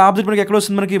ఎప్పుడు కూడా ఆబ్జెక్ట్ మనకి ఎక్కడ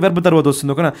వస్తుంది మనకి వెర్బ్ తర్వాత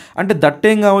వస్తుంది ఓకేనా. అంటే దట్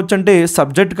ఏం కావచ్చు అంటే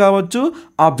సబ్జెక్ట్ కావచ్చు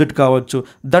ఆబ్జెక్ట్ కావచ్చు.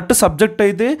 దట్ సబ్జెక్ట్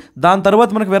అయితే దాని తర్వాత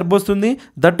మనకి వెర్బ్ వస్తుంది,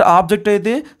 దట్ ఆబ్జెక్ట్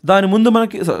అయితే దాని ముందు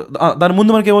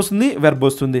మనకి ఏమొస్తుంది వెర్బ్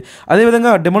వస్తుంది.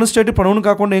 అదేవిధంగా డెమాన్స్ట్రేటివ్ ప్రొనౌన్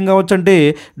కాకుండా ఏం కావచ్చు అంటే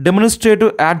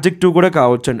డెమాన్స్ట్రేటివ్ యాడ్జెక్టివ్ కూడా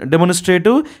కావచ్చు అండి.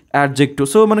 Demonstrative adjective.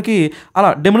 సో మనకి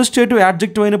అలా డెమాన్స్ట్రేటివ్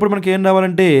యాడ్జెక్టివ్ అయినప్పుడు మనకి ఏం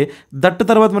రావాలంటే దట్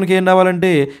తర్వాత మనకి ఏం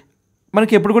రావాలంటే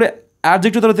మనకి ఎప్పుడు కూడా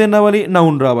యాడ్జెక్టివ్ తర్వాత ఏం రావాలి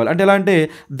నౌన్ రావాలి. అంటే ఎలా అంటే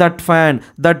that fan,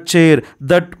 that chair,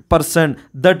 that person,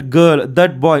 that girl,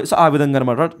 that boy. So ఆ విధంగా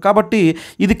అనమాట. కాబట్టి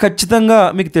ఇది ఖచ్చితంగా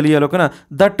మీకు తెలియాలి ఓకేనా.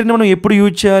 దట్ని మనం ఎప్పుడు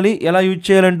యూజ్ చేయాలి, ఎలా యూజ్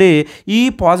చేయాలంటే ఈ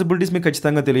పాసిబిలిటీస్ మీకు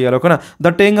ఖచ్చితంగా తెలియాలి ఓకేనా.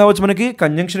 దట్ ఏం కావచ్చు మనకి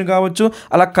కంజంక్షన్ కావచ్చు.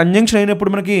 అలా కంజంక్షన్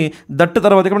అయినప్పుడు మనకి దట్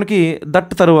తర్వాత ఇక్కడ మనకి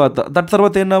దట్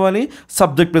తర్వాత ఏం రావాలి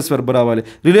సబ్జెక్ట్ ప్లస్ వెర్బ్ రావాలి.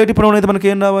 రిలేటివ్ ప్రొనౌన్ అయితే మనకి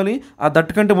ఏం రావాలి ఆ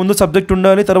దట్ కంటే ముందు సబ్జెక్ట్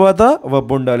ఉండాలి, తర్వాత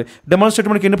వెర్బ్ ఉండాలి.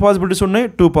 డెమాన్స్ట్రేటివ్ మనకి ఎన్ని పాసిబిలిటీస్ ఉన్నాయి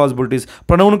 2 పాసిబిలిటీస్.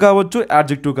 ప్రొనౌన్ కావచ్చు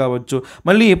యాడ్జెక్టివ్ కావచ్చు.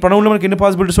 మళ్ళీ ప్రొనౌన్లో మనకి ఎన్ని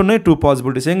పాసిబిలిటీస్ ఉన్నాయి 2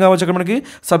 పాసిబిలిటీస్. ఏం కావచ్చు అక్కడ మనకి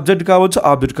సబ్జెక్ట్ కావచ్చు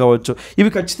ఆబ్జెక్ట్ కావచ్చు. ఇవి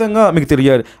ఖచ్చితంగా మీకు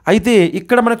తెలియాలి. అయితే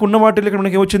ఇక్కడ మనకు ఉన్న వాటిలో ఇక్కడ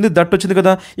మనకి ఏమొచ్చింది దట్ వచ్చింది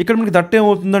కదా. ఇక్కడ మనకి దట్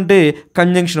ఏమవుతుందంటే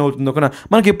కంజంక్షన్ అవుతుంది ఓకేనా.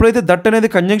 మనకి ఎప్పుడైతే దట్ అనేది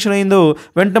కంజంక్షన్ అయిందో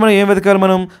వెంటనే మనం ఏం వెతకాలి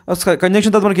మనం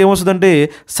కంజంక్షన్ తర్వాత మనకి ఏమొస్తుందంటే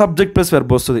సబ్జెక్ట్ ప్లస్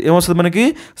వెర్బ్ వస్తుంది. ఏమొస్తుంది మనకి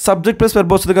సబ్జెక్ట్ ప్లస్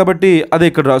వెర్బ్ వస్తుంది కాబట్టి అదే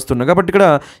ఇక్కడ రాస్తున్నాం. కాబట్టి ఇక్కడ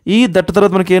ఈ దట్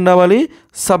తర్వాత మనకి ఏం రావాలి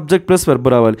సబ్జెక్ట్ ప్లస్ వెర్బ్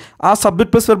రావాలి. ఆ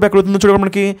సబ్జెక్ట్ ప్లస్ వెర్బ్ ఎక్కడ అవుతుందో చూడండి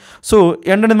మనకి. సో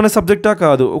ఎండ్ అనేది మన సబ్జెక్టా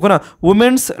కాదు ఓకేనా.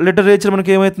 ఉమెన్స్ లిటరేచర్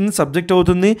మనకి ఏమవుతుంది సబ్జెక్ట్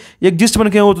అవుతుంది, ఎగ్జిస్ట్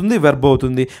మనకి ఏమవుతుంది వెర్బ్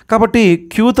అవుతుంది. కాబట్టి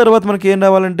క్యూ తర్వాత మనకి ఏం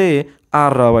రావాలంటే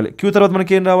ఆర్ రావాలి. క్యూ తర్వాత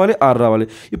మనకి ఏం రావాలి ఆర్ రావాలి.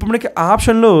 ఇప్పుడు మనకి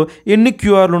ఆప్షన్లో ఎన్ని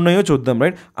క్యూఆర్లు ఉన్నాయో చూద్దాం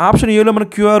రైట్. ఆప్షన్ ఏలో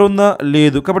మనకి క్యూఆర్ ఉందా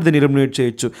లేదు కాబట్టి దీన్ని ఎలిమినేట్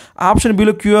చేయొచ్చు. ఆప్షన్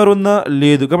బిలో క్యూఆర్ ఉందా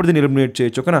లేదు కాబట్టి దీన్ని ఎలిమినేట్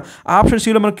చేయొచ్చు ఓకేనా. ఆప్షన్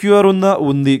సిలో మనకి క్యూఆర్ ఉందా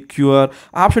ఉంది క్యూఆర్.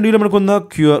 ఆప్షన్ డీలో మనకు ఉందా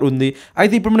క్యూఆర్ ఉంది.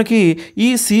 అయితే ఇప్పుడు మనకి ఈ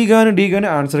సి కానీ డి కానీ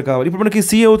ఆన్సర్ కావాలి. ఇప్పుడు మనకి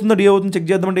సి అవుతుందా డి అవుతుందో చెక్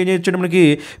చేద్దామంటే ఏం చేయొచ్చు మనకి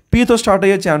పీతో స్టార్ట్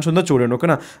అయ్యే ఛాన్స్ ఉందో చూడండి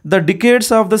ఓకేనా. The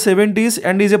decades of the 70s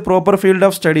and is a proper field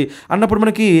of study అన్నప్పుడు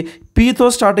మనకి పీతో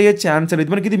స్టార్ట్ అయ్యే ఛాన్స్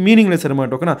అనేది మనకి ఇది మీనింగ్లెస్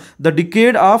అనమాట ఓకేనా. The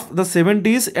decade of the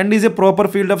 70s and is a proper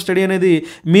field of study అనేది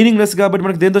మీనింగ్లెస్ కాబట్టి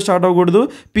మనకి దేంతో స్టార్ట్ అవ్వకూడదు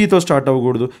పీతో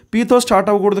స్టార్ట్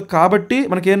అవ్వకూడదు కాబట్టి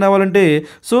మనకి ఏం రావాలంటే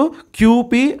సో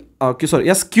క్యూపీ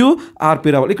ఎస్క్యూఆర్పి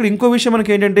రావాలి. ఇక్కడ ఇంకో విషయం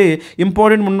మనకి ఏంటంటే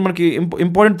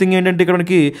ఇంపార్టెంట్ థింగ్ ఏంటంటే ఇక్కడ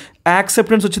మనకి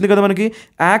యాక్సెప్టెన్స్ వచ్చింది కదా. మనకి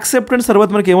యాక్సెప్టెన్స్ తర్వాత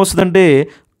మనకి ఏమొస్తుందంటే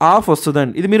ఆఫ్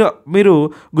వస్తుందండి. ఇది మీరు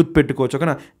గుర్తుపెట్టుకోవచ్చు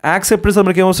ఓకేనా. యాక్సెప్టెన్స్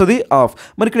మనకి ఏమొస్తుంది ఆఫ్.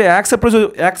 మరి ఇక్కడ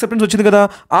యాక్సెప్టెన్స్ వచ్చింది కదా,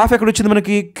 ఆఫ్ ఎక్కడ వచ్చింది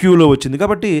మనకి క్యూలో వచ్చింది.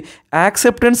 కాబట్టి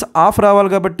యాక్సెప్టెన్స్ ఆఫ్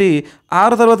రావాలి కాబట్టి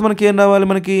ఆర్ తర్వాత మనకి ఏం రావాలి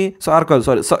మనకి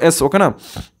ఎస్ ఓకేనా.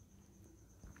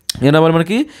 ఏం రావాలి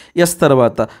మనకి ఎస్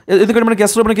తర్వాత. ఎందుకంటే మనకి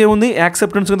ఎస్లో మనకి ఏముంది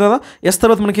యాక్సెప్టెన్స్ ఉంది కదా. ఎస్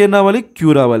తర్వాత మనకి ఏం రావాలి క్యూ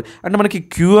రావాలి. అంటే మనకి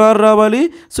క్యూఆర్ రావాలి.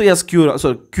 సో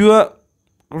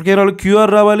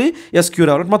క్యూఆర్ రావాలి ఎస్క్యూ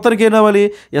రావాలి. మొత్తానికి ఏం రావాలి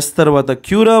ఎస్ తర్వాత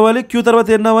క్యూ రావాలి, క్యూ తర్వాత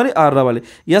ఏం రావాలి ఆర్ రావాలి.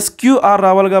 ఎస్క్యూఆర్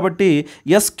రావాలి కాబట్టి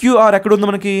ఎస్క్యూఆర్ ఎక్కడ ఉంది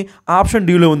మనకి ఆప్షన్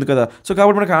డీలో ఉంది కదా. సో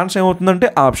కాబట్టి మనకి ఆన్సర్ ఏమవుతుందంటే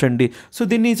ఆప్షన్ డి. సో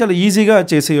దీన్ని చాలా ఈజీగా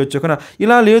చేసేయచ్చు ఓకేనా.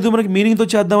 ఇలా లేదు మనకి మీనింగ్తో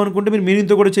చేద్దాం అనుకుంటే మీరు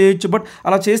మీనింగ్తో కూడా చేయొచ్చు. బట్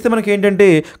అలా చేస్తే మనకి ఏంటంటే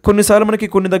కొన్నిసార్లు మనకి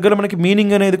కొన్ని దగ్గర మనకి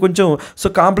మీనింగ్ అనేది కొంచెం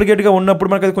కాంప్లికేట్గా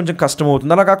ఉన్నప్పుడు మనకి అది కొంచెం కష్టం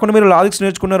అవుతుంది. అలా కాకుండా మీరు లాజిక్స్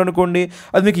నేర్చుకున్నారనుకోండి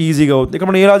అది మీకు ఈజీగా అవుతుంది. ఇక్కడ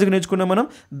మనం ఏ లాజిక్ నేర్చుకున్నాం మనం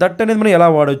దట్ అనేది మనం ఎలా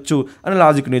వాడచ్చు అని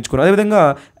లాజిక్ లాజిక్ నేర్చుకున్నాం. అదేవిధంగా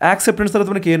యాక్సెప్టెన్స్ తర్వాత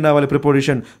మనకి ఏం రావాలి,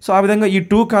 ప్రిపోజిషన్. సో ఆ విధంగా ఈ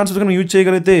 2 కాన్సెప్ట్స్ మనం యూజ్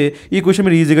చేయగలిగితే ఈ క్వశ్చన్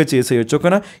మీరు ఈజీగా చేసేయచ్చు.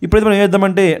 ఓకేనా. ఇప్పుడైతే మనం ఏం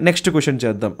చేద్దామంటే నెక్స్ట్ క్వశ్చన్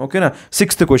చేద్దాం. ఓకేనా.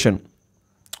 6th question.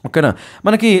 ఓకేనా.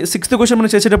 మనకి 6th క్వశ్చన్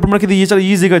మనం చేసేటప్పుడు మనకి ఇది చాలా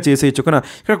ఈజీగా చేసేయచ్చు. ఓకేనా.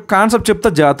 ఇక్కడ కాన్సెప్ట్ చెప్తా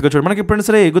జాగ్రత్తగా చూడండి. మనకి ఎప్పుడైనా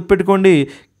సరే గుర్తుపెట్టుకోండి,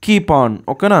 కీప్ ఆన్.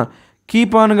 ఓకేనా.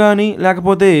 కీప్ ఆన్ కానీ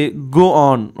లేకపోతే గో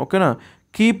ఆన్. ఓకేనా.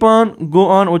 కీప్ ఆన్, గో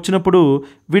ఆన్ వచ్చినప్పుడు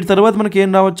వీటి తర్వాత మనకి ఏం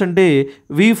రావచ్చు అంటే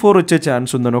V4 వచ్చే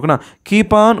ఛాన్స్ ఉందండి. ఓకేనా.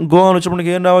 కీప్ ఆన్, గో ఆన్ వచ్చినప్పుడు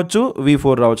మనకి ఏం రావచ్చు,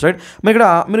 V4 రావచ్చు. రైట్. మరి ఇక్కడ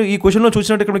మీరు ఈ క్వశ్చన్లో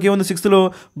చూసినట్టు ఇక్కడ మనకి ఏముంది, 6thలో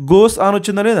గోస్ ఆన్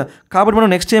వచ్చిందా లేదా. కాబట్టి మనం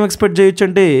నెక్స్ట్ ఏం ఎక్స్పెక్ట్ చేయొచ్చు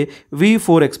అంటే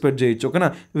V4 ఎక్స్పెక్ట్ చేయొచ్చు.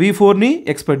 ఓకేనా. V4ని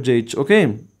ఎక్స్పెక్ట్ చేయొచ్చు. ఓకే.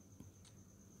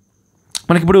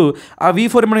 మనకి ఇప్పుడు ఆ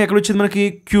V4 మనకి ఎక్కడ వచ్చింది, మనకి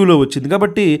క్యూలో వచ్చింది.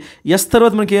 కాబట్టి ఎస్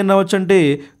తర్వాత మనకి ఏం రావచ్చు అంటే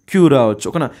క్యూ రావచ్చు.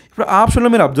 ఓకేనా. ఇప్పుడు ఆప్షన్లో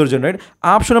మీరు అబ్జర్వ్ చేయండి. రైట్.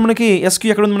 ఆప్షన్లో మనకి ఎస్క్యూ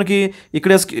ఎక్కడ ఉంది, మనకి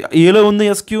ఇక్కడ ఎస్క్యూ, ఏలో ఉంది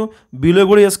ఎస్క్యూ, బీలో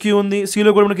కూడా ఎస్క్యూ ఉంది,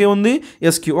 సిలో కూడా మనకి ఏముంది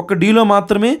ఎస్క్యూ, ఒక్క డీలో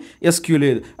మాత్రమే ఎస్క్యూ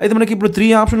లేదు. అయితే మనకి ఇప్పుడు 3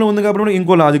 ఆప్షన్లో ఉంది కాబట్టి మనం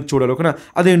ఇంకో లాజిక్ చూడాలి. ఓకేనా.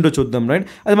 అదేంటో చూద్దాం. రైట్.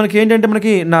 అది మనకి ఏంటంటే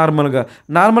మనకి నార్మల్గా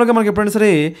మనకి ఎప్పుడైనా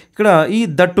సరే ఇక్కడ ఈ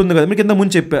దట్ ఉంది కదా, మీకు ఇంత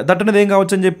ముందు చెప్పా, దట్ అనేది ఏం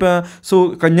కావచ్చు అని చెప్పా. సో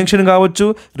కంజంక్షన్ కావచ్చు,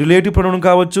 రిలేటివ్ ప్రొనౌన్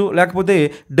కావచ్చు, లేకపోతే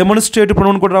డెమోన్స్ట్రేటివ్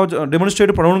ప్రొనౌన్ కూడా రావచ్చు,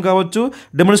 డెమోన్స్ట్రేటివ్ ప్రొనౌన్ కావచ్చు,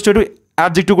 డెమోన్స్ట్రేటివ్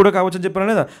యాడ్జెక్టివ్ కూడా కావచ్చు అని చెప్పాను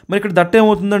లేదా. మరి ఇక్కడ దట్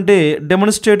ఏమవుతుందంటే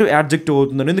డెమోన్స్ట్రేటివ్ యాడ్జెక్టివ్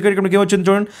అవుతుందండి. ఎందుకంటే ఇక్కడ మనకి ఏమొచ్చింది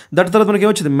చూడండి, దట్ తర్వాత మనకి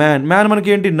ఏమొచ్చింది, మ్యాన్ మనకి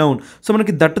ఏంటి, నౌన్. సో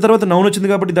మనకి దట్ తర్వాత నౌన్ వచ్చింది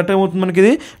కాబట్టి దట్ ఏమవుతుంది, మనకి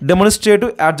ఇది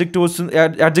డెమోన్స్ట్రేటివ్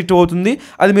యాడ్జెక్టివ్ అవుతుంది.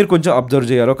 అది మీరు కొంచెం అబ్జర్వ్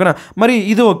చేయాలి. ఓకేనా. మరి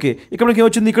ఇది ఓకే. ఇక్కడ మనకి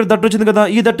ఏమొచ్చింది, ఇక్కడ దట్ వచ్చింది కదా,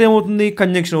 ఈ దట్ ఏమవుతుంది,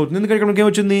 కంజంక్షన్ అవుతుంది. ఎందుకంటే ఇక్కడ మనకి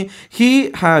ఏమొచ్చింది, he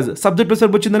has, subject plus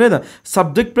verb వచ్చిందా లేదా,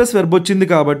 సబ్జెక్ట్ ప్లస్ వెర్బ్ వచ్చింది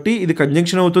కాబట్టి ఇది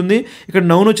కంజంక్షన్ అవుతుంది. ఇక్కడ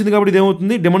నౌన్ వచ్చింది కాబట్టి ఇది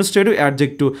ఏమవుతుంది, డెమోన్స్ట్రేటివ్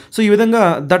యాడ్జెక్టివ్. సో ఈ విధంగా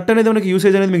దట్ అనేది మనకి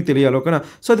యూసేజ్ అనేది మీకు తెలియాలి. ఓకేనా.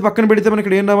 సో అది పక్కన పెడితే మనకి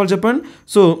ఇక్కడ ఏం రావాలి చెప్పండి,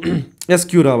 సో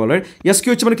ఎస్క్యూ రావాలి. రైట్.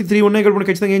 ఎస్క్యూ వచ్చి మనకి 3 ఉన్నాయి కాబట్టి మనకి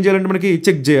ఖచ్చితంగా ఏం చేయాలంటే మనకి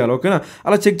చెక్ చేయాలి. ఓకేనా.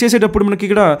 అలా చెక్ చేసేటప్పుడు మనకి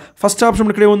ఇక్కడ ఫస్ట్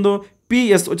ఆప్షన్ ఇక్కడ ఏముందో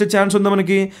PS వచ్చే ఛాన్స్ ఉందా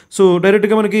మనకి. సో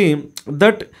డైరెక్ట్గా మనకి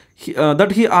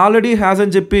దట్ హీ ఆల్రెడీ హ్యాస్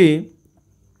అని చెప్పి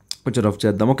కొంచెం రఫ్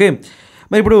చేద్దాం. ఓకే.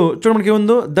 మరి ఇప్పుడు చూడండి మనకి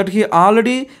ఏముందో, that he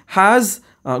already has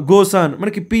goes on,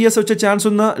 మనకి PS వచ్చే ఛాన్స్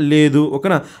ఉందా, లేదు.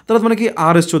 ఓకేనా. తర్వాత మనకి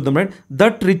RS చూద్దాం. రైట్.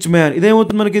 దట్ రిచ్ మ్యాన్,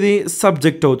 ఇదేమవుతుంది మనకి, ఇది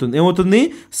సబ్జెక్ట్ అవుతుంది. ఏమవుతుంది,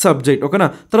 సబ్జెక్ట్. ఓకేనా.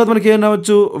 తర్వాత మనకి ఏం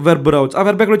రావచ్చు, వెర్బ్ రావచ్చు. ఆ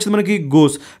వెర్బ్ ఎక్కడ వచ్చింది మనకి,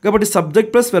 గోస్. కాబట్టి సబ్జెక్ట్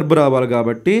ప్లస్ వెర్బ్ రావాలి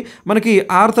కాబట్టి మనకి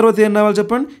ఆర్ తర్వాత ఏం రావాలి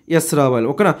చెప్పండి, ఎస్ రావాలి.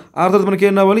 ఓకేనా. ఆర్ తర్వాత మనకి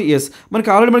ఏం రావాలి, ఎస్.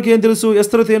 మనకి ఆల్రెడీ మనకి ఏం తెలుసు,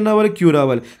 ఎస్ తర్వాత ఏం రావాలి, క్యూ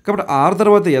రావాలి. కాబట్టి ఆర్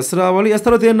తర్వాత ఎస్ రావాలి, ఎస్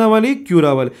తర్వాత ఏం రావాలి, క్యూ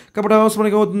రావాలి. కాబట్టి అవసరం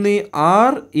మనకి అవుతుంది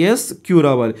RSQ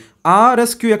రావాలి.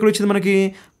 RSQ ఎక్కడ వచ్చింది మనకి,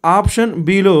 ఆప్షన్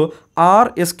బిలో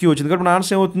RSQ వచ్చింది. కాబట్టి మన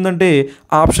ఆన్సర్ ఏమవుతుందంటే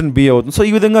ఆప్షన్ బి అవుతుంది. సో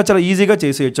ఈ విధంగా చాలా ఈజీగా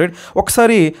చేసేయచ్చు. రైట్.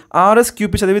 ఒకసారి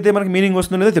RSQP చదివితే మనకి మీనింగ్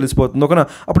వస్తుందో లేదో తెలిసిపోతుంది. ఓకేనా.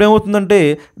 అప్పుడు ఏమవుతుందంటే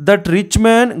that rich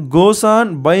man goes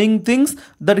on buying things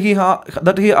that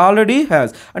he already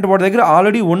has, అంటే వాడి దగ్గర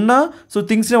ఆల్రెడీ ఉన్న సో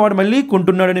థింగ్స్ని వాడు మళ్ళీ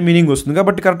కొంటున్నాడనే మీనింగ్ వస్తుంది.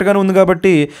 కాబట్టి కరెక్ట్గానే ఉంది.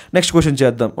 కాబట్టి నెక్స్ట్ క్వశ్చన్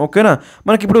చేద్దాం. ఓకేనా.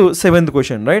 మనకి ఇప్పుడు 7th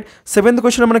question. Right. 7th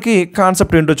question మనకి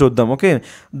కాన్సెప్ట్ ఏంటో చూద్దాం. ఓకే.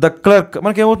 ద క్లర్క్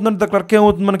మనకి ఏమవుతుందంటే, ద క్లర్క్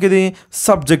ఏమవుతుంది మనకి, ఇది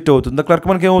సబ్జెక్ట్ అవుతుంది. ద క్లర్క్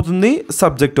మనకి ఏమవుతుంది,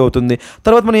 సబ్జెక్ట్ అవుతుంది.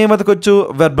 తర్వాత మనం ఏం వెతకొచ్చు,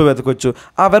 వెర్బ్ వెతకొచ్చు.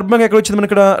 ఆ వెర్బ్ మనకి ఎక్కడ వచ్చింది, మనకి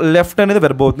ఇక్కడ లెఫ్ట్ అనేది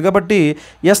వెర్బ్ అవుతుంది. కాబట్టి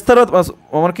ఎస్ తర్వాత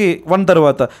మనకి 1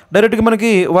 తర్వాత డైరెక్ట్గా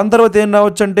మనకి 1 తర్వాత ఏం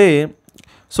రావచ్చు అంటే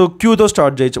సో క్యూతో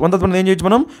స్టార్ట్ చేయొచ్చు. 1 తర్వాత మనం ఏం చేయొచ్చు,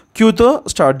 మనం క్యూతో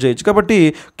స్టార్ట్ చేయొచ్చు. కాబట్టి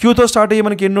క్యూతో స్టార్ట్ అయ్యి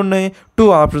మనకి ఎన్ని ఉన్నాయి, 2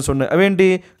 ఆప్షన్స్ ఉన్నాయి. అవేంటి,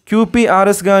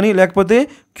 QPRS కానీ లేకపోతే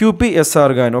QPSR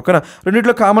కానీ. ఓకేనా.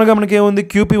 రెండింటిలో కామన్గా మనకి ఏముంది,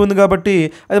 QP ఉంది కాబట్టి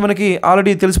అది మనకి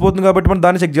ఆల్రెడీ తెలిసిపోతుంది కాబట్టి మనం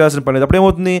దాన్ని చెక్ చేయాల్సిన పని లేదు. అప్పుడు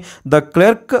ఏమవుతుంది, the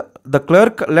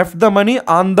clerk left the money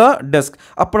on the desk.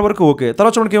 అప్పటి వరకు ఓకే.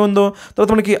 తర్వాత మనకి ఏముందో,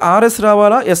 తర్వాత మనకి RS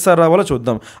రావాలా SR రావాలా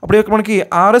చూద్దాం. అప్పుడు మనకి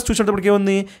RS చూసినప్పటికి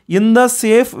ఏముంది, in the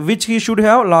safe which he should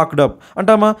have locked up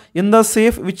అంటామా, in the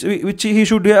safe which he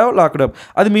should have locked up.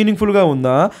 అది మీనింగ్ఫుల్గా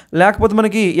ఉందా, లేకపోతే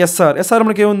మనకి SR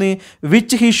మనకి ఏముంది,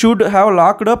 which he should have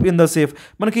locked up in the safe.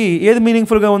 మనకి ఏది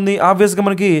మీనింగ్ఫుల్గా ఉంది, ఆబ్వియస్గా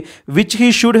మనకి which he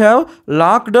should have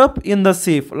locked up in the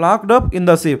safe, locked up in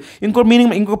the safe.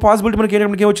 ఇంకో పాసిబిలిటీ మనకి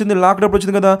ఏంటంటే వచ్చింది, లాక్డ్ అప్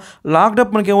వచ్చింది కదా, లాక్డ్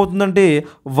అప్ మనకి ఏమవుతుందంటే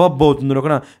వర్బ్ అవుతుంది.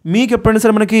 ఓకేనా. మీకు ఎప్పుడైనా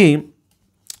సరే మనకి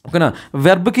ఓకేనా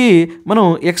వెర్బ్కి మనం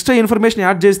ఎక్స్ట్రా ఇన్ఫర్మేషన్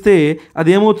యాడ్ చేస్తే అది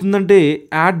ఏమవుతుందంటే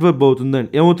యాడ్వర్బ్ అవుతుందండి.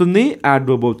 ఏమవుతుంది,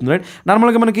 యాడ్వర్బ్ అవుతుంది. రైట్.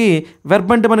 నార్మల్గా మనకి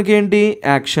వెర్బ్ అంటే మనకి ఏంటి,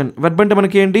 యాక్షన్. వెర్బ్ అంటే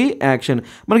మనకి ఏంటి, యాక్షన్.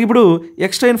 మనకి ఇప్పుడు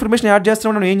ఎక్స్ట్రా ఇన్ఫర్మేషన్ యాడ్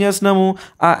చేస్తున్నాం, మనం ఏం చేస్తున్నాము,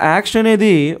 ఆ యాక్షన్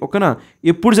అనేది ఓకేనా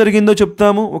ఎప్పుడు జరిగిందో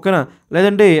చెప్తాము. ఓకేనా.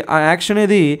 లేదంటే ఆ యాక్షన్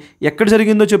అనేది ఎక్కడ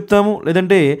జరిగిందో చెప్తాము.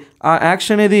 లేదంటే ఆ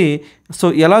యాక్షన్ అనేది సో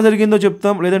ఎలా జరిగిందో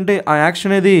చెప్తాం, లేదంటే ఆ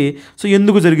యాక్షన్ అనేది సో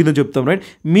ఎందుకు జరిగిందో చెప్తాం, రైట్.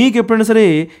 మీకు ఎప్పుడైనా సరే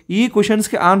ఈ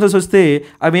క్వశ్చన్స్కి ఆన్సర్స్ వస్తే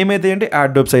అవి ఏమవుతాయి అంటే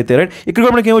యాడ్వర్బ్స్ అవుతాయి, రైట్. ఇక్కడ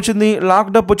కూడా మనకి ఏమొచ్చింది,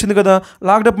 లాక్డ్ అప్ వచ్చింది కదా,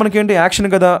 లాక్డ్ అప్ మనకి ఏంటి యాక్షన్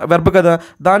కదా, వెర్బ్ కదా,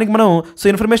 దానికి మనం సో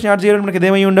ఇన్ఫర్మేషన్ యాడ్ చేయడానికి మనకి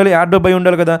ఏమై ఉండాలి, యాడ్వర్బ్ అయి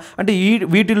ఉండాలి కదా, అంటే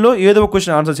వీటిల్లో ఏదో ఒక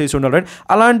క్వశ్చన్ ఆన్సర్ చేసి ఉండాలి, రైట్.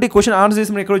 అలాంటి క్వశ్చన్ ఆన్సర్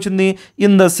చేసి మనకి ఎక్కడ వచ్చింది,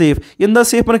 in the safe. In the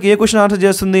safe మనకి ఏ క్వశ్చన్ ఆన్సర్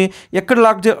చేస్తుంది, ఎక్కడ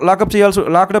లాకప్ చేయాల్సి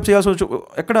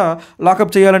ఎక్కడ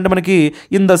లాకప్ చేయాలంటే మనకి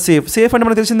ఇన్ ద సేఫ్. సేఫ్ అంటే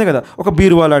మనకు తెలిసిందే కదా, ఒక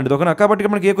బీరువా లాంటిది, ఓకేనా.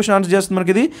 కాబట్టి మనకి ఏ క్వశ్చన్ ఆన్సర్ చేస్తుంది,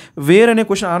 మనకి ఇది వేర్ అనే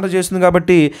క్వశ్చన్ ఆన్సర్ చేస్తుంది,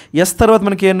 కాబట్టి ఎస్ తర్వాత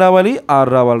మనకి ఏం రావాలి,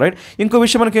 ఆర్ రావాలి, రైట్. ఇంకో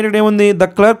విషయం మనకి ఏంటంటే ఏముంది, the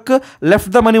clerk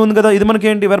left the money ఉంది కదా, ఇది మనకి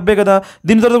ఏంటి వెర్బే కదా,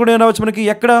 దీని తర్వాత కూడా ఏం రావచ్చు మనకి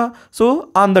ఎక్కడ, సో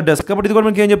ఆన్ ద డెస్క్. కాబట్టి ఇది కూడా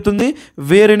మనకి ఏం చెప్తుంది,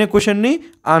 వేర్ అనే క్వశ్చన్ని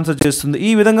ఆన్సర్ చేస్తుంది.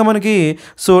 ఈ విధంగా మనకి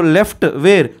so left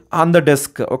were on the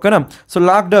desk, ఓకేనా. So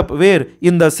locked up wear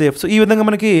in the safe. So ఈ విధంగా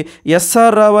మనకి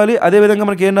ఎస్ఆర్ రావాలి, అదేవిధంగా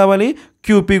మనకి ఏం రావాలి,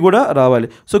 క్యూపీ కూడా రావాలి.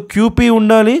 సో క్యూపీ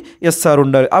ఉండాలి, ఎస్ఆర్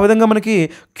ఉండాలి. ఆ విధంగా మనకి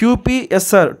క్యూపీ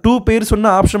ఎస్ఆర్ 2 పేర్స్ ఉన్న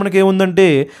ఆప్షన్ మనకి ఏముందంటే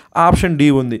ఆప్షన్ డి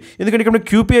ఉంది. ఎందుకంటే ఇక్కడ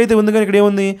క్యూపీ అయితే ఉంది, కానీ ఇక్కడ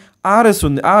ఏముంది, ఆర్ఎస్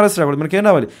ఉంది. ఆర్ఎస్ రావాలి, మనకి ఏం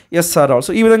రావాలి, ఎస్ఆర్ రావాలి.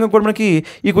 సో ఈ విధంగా కూడా మనకి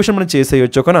ఈ క్వశ్చన్ మనం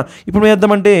చేసేయచ్చు, ఓకేనా. ఇప్పుడు మేము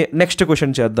చేద్దామంటే నెక్స్ట్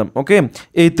క్వశ్చన్ చేద్దాం, ఓకే.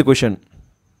 8th question,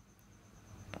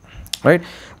 right.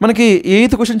 మనకి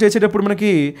 8th క్వశ్చన్ చేసేటప్పుడు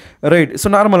మనకి రైట్ సో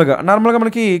నార్మల్గా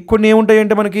మనకి కొన్ని ఏముంటాయి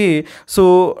అంటే మనకి సో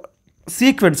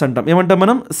సీక్వెన్స్ అంటాం, ఏమంటాం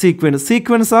మనం,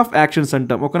 సీక్వెన్స్ ఆఫ్ యాక్షన్స్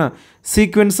అంటాం, ఓకేనా.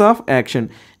 Sequence of action.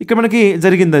 ఇక్కడ మనకి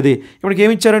జరిగింది అది, మనకి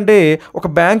ఏమి ఇచ్చారంటే ఒక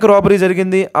బ్యాంక్ రాబరీ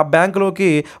జరిగింది, ఆ బ్యాంకులోకి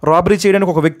రాబరీ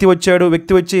చేయడానికి ఒక వ్యక్తి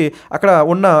వచ్చి అక్కడ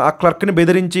ఉన్న ఆ క్లర్క్ని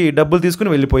బెదిరించి డబ్బులు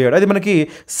తీసుకుని వెళ్ళిపోయాడు. అది మనకి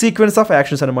సీక్వెన్స్ ఆఫ్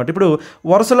యాక్షన్స్ అనమాట. ఇప్పుడు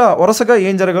వరుసగా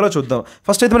ఏం జరగాలో చూద్దాం.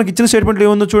 ఫస్ట్ అయితే మనకి ఇచ్చిన స్టేట్మెంట్లో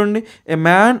ఏముందో చూడండి, ఏ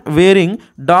man wearing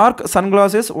dark sun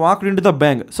glasses walked into the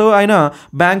bank. So ఆయన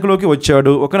బ్యాంకులోకి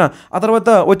వచ్చాడు, ఓకేనా. ఆ తర్వాత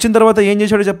వచ్చిన తర్వాత ఏం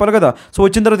చేశాడో చెప్పాలి కదా. సో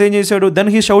వచ్చిన తర్వాత ఏం చేశాడు, దెన్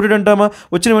హీ షౌటెడ్ అంటామా,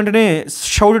 వచ్చిన వెంటనే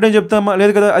షౌటెడ్ అని చెప్తామా,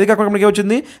 లేదు కదా. అది కాకుండా మనకి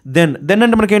వచ్చింది దెన్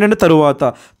అంటే మనకి ఏంటంటే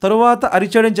తరువాత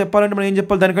అరిచాడని చెప్పాలంటే మనం ఏం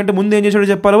చెప్పాలి, దానికంటే ముందు ఏం చేశాడో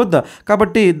చెప్పాలి వద్దా.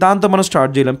 కాబట్టి దాంతో మనం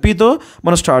స్టార్ట్ చేయలేం, పీతో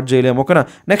మనం స్టార్ట్ చేయలేం, ఓకేనా.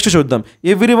 నెక్స్ట్ చూద్దాం,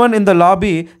 everyone in the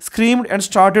lobby screamed and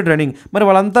started running. మరి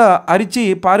వాళ్ళంతా అరిచి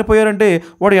పారిపోయారంటే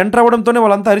వాడు ఎంటర్ అవ్వడంతోనే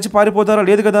వాళ్ళంతా అరిచి పారిపోతారా,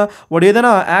 లేదు కదా. వాడు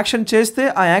ఏదైనా యాక్షన్ చేస్తే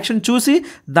ఆ యాక్షన్ చూసి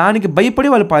దానికి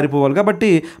భయపడి వాళ్ళు పారిపోవాలి,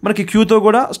 కాబట్టి మనకి క్యూతో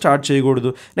కూడా స్టార్ట్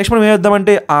చేయకూడదు. నెక్స్ట్ మనం ఏం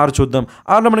చేద్దామంటే ఆర్ చూద్దాం.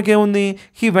 ఆర్లో మనకి ఏముంది,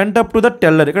 he went up to the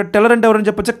teller. ఇక్కడ టెల్లర్ అంటే ఎవరని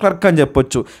చెప్పొచ్చు, క్లర్క్ అని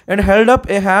చెప్పొచ్చు. And held up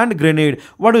A hand grenade.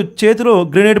 వాడు చేతిలో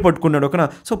గ్రెనేడ్ పట్టుకున్నాడు, ఓకేనా.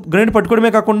 సో గ్రెనేడ్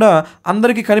పట్టుకోవడమే కాకుండా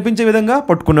అందరికీ కనిపించే విధంగా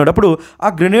పట్టుకున్నాడు. అప్పుడు ఆ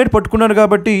గ్రెనేడ్ పట్టుకున్నాడు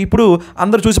కాబట్టి ఇప్పుడు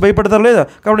అందరూ చూసి భయపడతారు లేదా,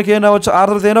 కాబట్టి ఏం రావచ్చు, ఆర్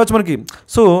తర్వాత ఏం రావచ్చు మనకి.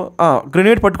 సో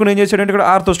గ్రెనేడ్ పట్టుకుని ఏం చేశాడంటే ఇక్కడ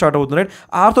ఆర్తో స్టార్ట్ అవుతుంది, రైట్.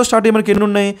 ఆర్తో స్టార్ట్ అయ్యి మనకి ఎన్ని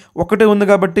ఉన్నాయి, ఒకటే ఉంది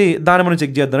కాబట్టి దాన్ని మనం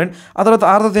చెక్ చేద్దాం, రైట్. ఆ తర్వాత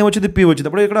ఆర్ తర్వాత ఏమొచ్చింది, పీ వచ్చింది.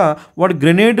 అప్పుడు ఇక్కడ వాడు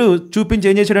గ్రెనేడ్ చూపించి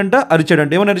ఏం చేశాడంట,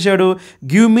 అరిచాడంట. ఏమని అరిచాడు,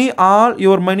 give me all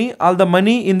your money all the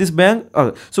money in this bank.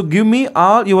 So give me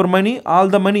all your money all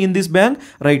the money in this bank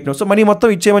right now. So money మొత్తం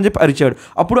ఇచ్చేయమని చెప్పి అరిచాడు.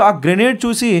 అప్పుడు ఆ గ్రెనేడ్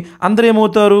చూసి అందరూ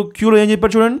ఏమవుతారు, క్యూలో ఏం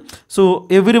చెప్పారు చూడండి. So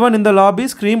everyone in the lobby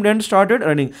screamed and started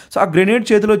running. So ఆ గ్రెనేడ్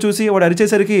చేతిలో చూసి వాడు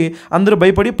అరిచేసరికి అందరూ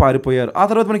భయపడి పారిపోయారు. ఆ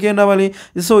తర్వాత మనకి ఏం రావాలి,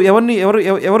 సో ఎవరిని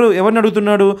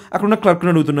అడుగుతున్నాడు, అక్కడ ఉన్న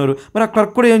క్లర్క్ని అడుగుతున్నారు. మరి ఆ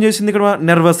క్లర్క్ కూడా ఏం చేసింది ఇక్కడ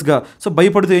నర్వస్గా, సో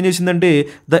భయపడుతూ ఏం చేసిందంటే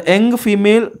the young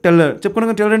female teller,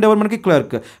 చెప్పుకున్నాక teller అంటే ఎవరు మనకి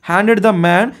clerk, handed the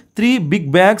man 3 big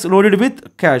bags loaded with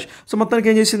cash. So మొత్తానికి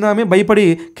ఏం చేసింది, ఆమె భయపడి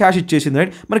క్యాష్ ఇచ్చేసింది,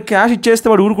 రైట్. మరి క్యాష్ ఇచ్చేస్తే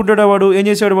వాడు ఊరుకుంటాడు, వాడు ఏం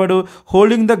చేశాడు, వాడు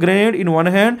holding the grenade in one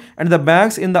hand and the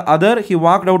bags in the other he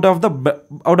walked out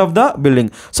of the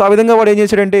building. So ఆ విధంగా వాడు ఏం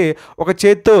చేశాడంటే ఒక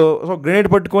చేత్తో సో గ్రెనేడ్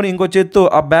పట్టుకొని ఇంకో చేత్తో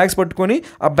ఆ బ్యాగ్స్ పట్టుకొని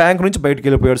ఆ బ్యాంక్ నుంచి బయటకు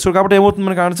వెళ్ళిపోయాడు. సో కాబట్టి ఏమవుతుంది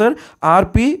మనకి ఆన్సర్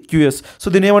ఆర్పిక్యూఎస్. సో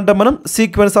దీన్ని ఏమంటాం మనం,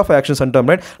 సీక్వెన్స్ ఆఫ్ యాక్షన్స్ అంటాం,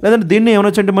 రైట్. లేదంటే దీన్ని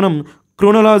ఏమనొచ్చు అంటే మనం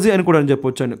క్రోనాలజీ అని కూడా అని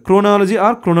చెప్పొచ్చు అండి. క్రోనాలజీ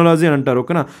అని అంటారు,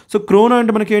 ఓకేనా. సో క్రోనా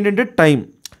అంటే మనకి ఏంటంటే టైం,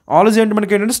 ఆలజీ అంటే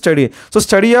మనకి ఏంటంటే study. So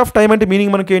study of time అంటే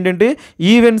మీనింగ్ మనకి ఏంటంటే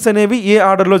ఈవెంట్స్ అనేవి ఏ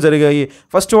ఆర్డర్లో జరిగాయి.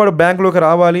 ఫస్ట్ వాడు బ్యాంక్లోకి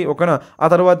రావాలి, ఓకేనా. ఆ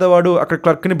తర్వాత వాడు అక్కడ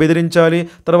క్లర్క్ని బెదిరించాలి,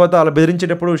 తర్వాత అలా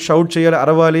బెదిరించేటప్పుడు షౌట్ చేయాలి,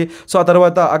 అరవాలి. సో ఆ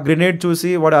తర్వాత ఆ గ్రెనేడ్ చూసి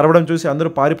వాడు అరవడం చూసి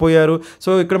అందరూ పారిపోయారు.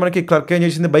 సో ఇక్కడ మనకి క్లర్క్ ఏం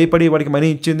చేసింది, భయపడి వాడికి మనీ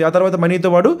ఇచ్చింది. ఆ తర్వాత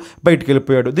మనీతో వాడు బయటికి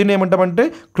వెళ్ళిపోయాడు. దీన్ని ఏమంటామంటే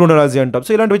క్రోనాలజీ అంటాం.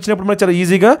 సో ఇలాంటి వచ్చినప్పుడు మనకి చాలా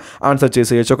ఈజీగా ఆన్సర్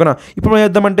చేసేయచ్చు, ఓకేనా. ఇప్పుడు మనం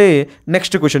చేద్దామంటే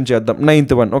నెక్స్ట్ క్వశ్చన్ చేద్దాం,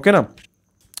 9th one, ఓకేనా.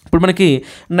 ఇప్పుడు మనకి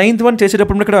 9th one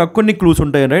చేసేటప్పుడు ఇక్కడ కొన్ని క్లూస్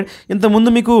ఉంటాయి, రైట్. ఇంతకుముందు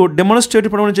మీకు డెమోన్స్ట్రేట్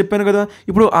ఇవ్వడం చెప్పాను కదా,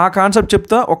 ఇప్పుడు ఆ కాన్సెప్ట్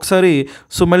చెప్తా ఒకసారి.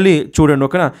 సో మళ్ళీ చూడండి,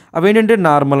 ఓకేనా. అవి ఏంటంటే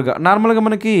నార్మల్గా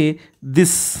మనకి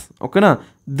దిస్, ఓకేనా,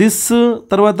 దిస్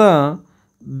తర్వాత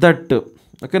దట్,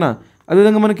 ఓకేనా.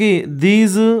 అదేవిధంగా మనకి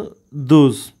దీస్,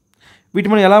 దోస్, వీటి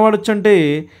మనం ఎలా వాడచ్చు అంటే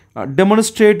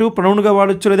డెమోన్స్ట్రేటివ్ ప్రొనౌన్గా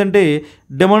వాడచ్చు, లేదంటే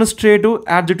డెమోన్స్ట్రేటివ్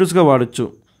యాడ్జెక్టివ్స్గా వాడచ్చు,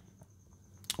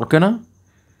 ఓకేనా.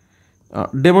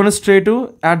 డెమోన్స్ట్రేటివ్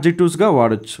యాడ్జెక్టివ్స్గా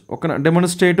వాడచ్చు, ఓకేనా.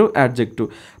 Demonstrative adjective.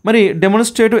 మరి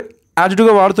డెమోన్స్ట్రేటివ్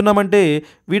యాడ్జెక్టివ్గా వాడుతున్నామంటే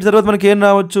వీటి తర్వాత మనకి ఏం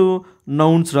రావచ్చు,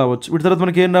 నౌన్స్ రావచ్చు. వీటి తర్వాత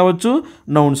మనకి ఏం రావచ్చు,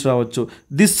 నౌన్స్ రావచ్చు.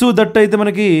 దిస్ దట్ అయితే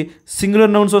మనకి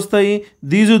సింగులర్ నౌన్స్ వస్తాయి,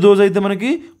 దీజు దోస్ అయితే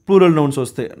మనకి ప్లూరల్ నౌన్స్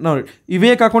వస్తాయి.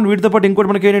 ఇవే కాకుండా వీటితో పాటు ఇంకోటి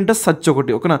మనకి ఏంటంటే సచ్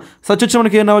ఒకటి, ఓకేనా. సచ్ వచ్చి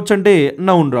మనకి ఏం రావచ్చు అంటే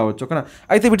నౌన్ రావచ్చు, ఓకేనా.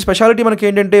 అయితే వీటి స్పెషాలిటీ మనకి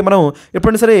ఏంటంటే మనం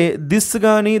ఎప్పుడైనా సరే దిస్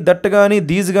కానీ దట్ కానీ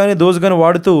దీస్ కానీ దోస్ కానీ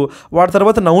వాడుతూ వాటి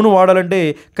తర్వాత నౌన్ వాడాలంటే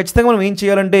ఖచ్చితంగా మనం ఏం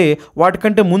చేయాలంటే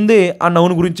వాటికంటే ముందే ఆ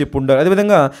నౌన్ గురించి చెప్పి ఉండాలి.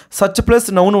 అదేవిధంగా సచ్ ప్లస్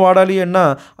నౌన్ వాడాలి అన్నా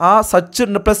ఆ సచ్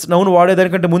ప్లస్ నౌన్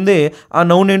వాడేదానికంటే ముందే ఆ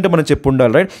నౌన్ ఏంటో మనం చెప్పి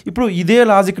ఉండాలి, రైట్. ఇప్పుడు ఇదే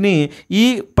లాజిక్ని ఈ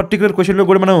పర్టికులర్ క్వశ్చన్లో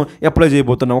కూడా మనం అప్లై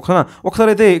చేయబోతున్నాం, ఓకేనా.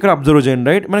 ఒకసారి అయితే ఇక్కడ అబ్జర్వ్ చేయండి,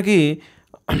 రైట్. మనకి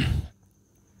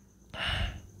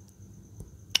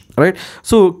రైట్.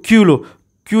 సో క్యూలో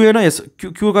క్యూ అయినా ఎస్,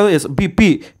 క్యూ కాదు ఎస్,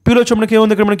 పీలో వచ్చి మనకి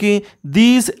ఏముంది ఇక్కడ మనకి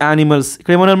దీస్ యానిమల్స్.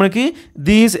 ఇక్కడ ఏమన్నారు మనకి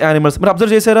దీస్ యానిమల్స్. మరి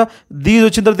అబ్జర్వ్ చేశారా, దీస్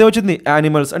వచ్చిన తర్వాత ఏమొచ్చింది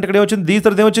యానిమల్స్, అంటే ఇక్కడ ఏమొచ్చింది దీస్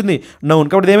తర్వాత ఏమొచ్చింది నౌన్.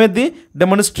 కాబట్టి ఏమైంది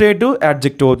డెమాన్స్ట్రేటివ్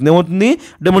యాడ్జెక్టివ్ అవుతుంది. ఏమవుతుంది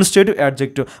డెమాన్స్ట్రేటివ్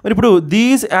యాడ్జెక్టివ్. మరి ఇప్పుడు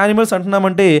దీస్ యానిమల్స్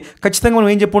అంటున్నామంటే ఖచ్చితంగా మనం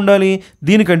ఏం చెప్పి ఉండాలి,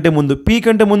 దీనికంటే ముందు పీ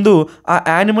కంటే ముందు ఆ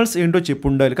యానిమల్స్ ఏంటో చెప్పి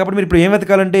ఉండాలి. కాబట్టి మీరు ఇప్పుడు ఏం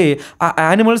వెతకాలంటే ఆ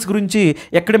యానిమల్స్ గురించి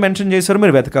ఎక్కడ మెన్షన్ చేశారో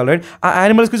మీరు వెతకాలి, రైట్. ఆ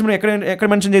యానిమల్స్ గురించి మనం ఎక్కడ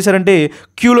మెన్షన్ చేశారంటే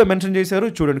క్యూలో మెన్షన్ చేశారు.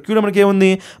 చూడండి క్యూలో మనకి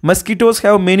ఏముంది, mosquitoes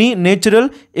have many natural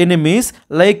enemies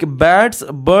like bats,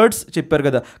 birds చెప్పారు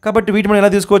కదా. కాబట్టి వీటి మనం ఎలా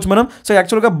తీసుకోవచ్చు మనం. సో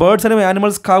యాక్చువల్గా బర్డ్స్ అనేవి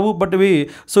యానిమల్స్ కావు, బట్ ఇవి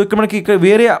సో ఇక్కడ మనకి ఇక్కడ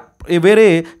వేరే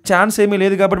ఛాన్స్ ఏమీ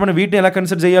లేదు. కాబట్టి మనం వీటిని ఎలా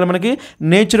కన్సిడర్ చేయాలి, మనకి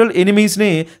నేచురల్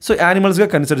ఎనిమీస్ని సో యానిమల్స్గా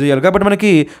కన్సిడర్ చేయాలి. కాబట్టి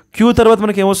మనకి క్యూ తర్వాత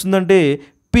మనకి ఏమొస్తుందంటే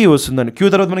పీ వస్తుందండి. క్యూ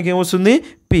తర్వాత మనకి ఏమొస్తుంది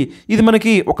పీ. ఇది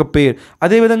మనకి ఒక పేర్.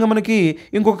 అదేవిధంగా మనకి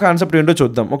ఇంకొక కాన్సెప్ట్ ఏంటో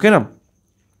చూద్దాం, ఓకేనా.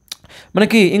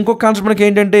 మనకి ఇంకొక కాన్సెప్ట్ మనకి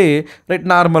ఏంటంటే రైట్,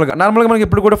 నార్మల్గా మనకి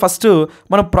ఎప్పుడు కూడా ఫస్ట్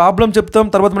మనం ప్రాబ్లం చెప్తాం,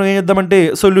 తర్వాత మనం ఏం చేద్దామంటే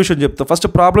సొల్యూషన్ చెప్తాం. ఫస్ట్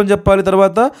ప్రాబ్లం చెప్పాలి,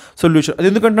 తర్వాత సొల్యూషన్. అది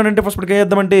ఎందుకంటానంటే ఫస్ట్ మనకి ఏం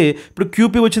చేద్దామంటే ఇప్పుడు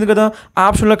క్యూపీ వచ్చింది కదా,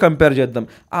 ఆప్షన్లో కంపేర్ చేద్దాం.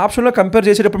 ఆప్షన్లో కంపేర్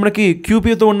చేసేటప్పుడు మనకి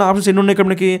క్యూపీతో ఉన్న ఆప్షన్స్ ఎన్ని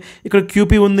ఉన్నాయి, ఇక్కడ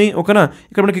క్యూపీ ఉంది, ఓకేనా.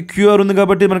 ఇక్కడ మనకి క్యూఆర్ ఉంది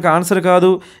కాబట్టి మనకి ఆన్సర్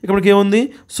కాదు. ఇక్కడ మనకి ఏముంది,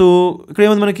 సో ఇక్కడ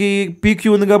ఏముంది మనకి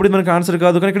పీక్యూ ఉంది కాబట్టి మనకి ఆన్సర్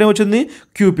కాదు, కానీ ఇక్కడ ఏమొచ్చింది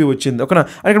క్యూపీ వచ్చింది, ఓకేనా.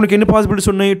 అంటే ఇక్కడ మనకి ఎన్ని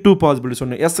పాసిబిలిటీస్ ఉన్నాయి, 2 పాసిబిలిటీస్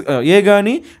ఉన్నాయి, ఎస్ ఏ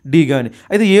కానీ డి కానీ.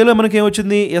 అయితే ఏలో మనకి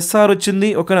ఏమొచ్చింది ఎస్ఆర్ వచ్చింది,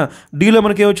 ఓకేనా. డీలో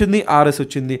మనకి ఏమొచ్చింది ఆర్ఎస్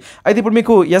వచ్చింది. అయితే ఇప్పుడు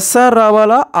మీకు ఎస్ఆర్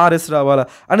రావాలా ఆర్ఎస్ రావాలా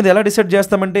అనేది ఎలా డిసైడ్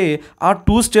చేస్తామంటే ఆ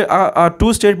టూ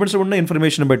స్టేట్మెంట్స్లో ఉన్న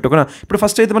ఇన్ఫర్మేషన్ బట్టి, ఓకేనా. ఇప్పుడు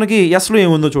ఫస్ట్ అయితే మనకి ఎస్లో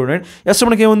ఏముందో చూడండి. ఎస్లో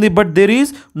మనకి ఏముంది, but there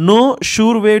is no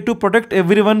sure way to protect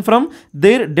every one from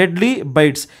there deadly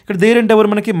bytes. ఇక్కడ దేర్ అంటే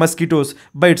ఎవరు మనకి మస్కిటోస్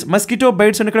బైట్స్. మస్కిటో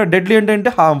బైట్స్ అంటే ఇక్కడ డెడ్లీ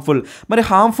అంటే హార్మ్ఫుల్. మరి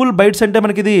హార్మ్ఫుల్ బైట్స్ అంటే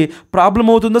మనకి ఇది ప్రాబ్లం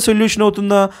అవుతుందా సొల్యూషన్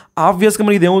అవుతుందా? ఆబ్వియస్గా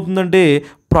మనకి ఇది ఏమవుతుందంటే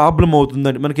ప్రాబ్లం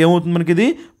అవుతుందండి. మనకి ఏమవుతుంది, మనకి ఇది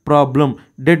ప్రాబ్లం.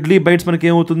 డెడ్లీ బైట్స్ మనకి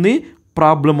ఏమవుతుంది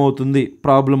ప్రాబ్లం అవుతుంది,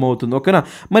 ఓకేనా.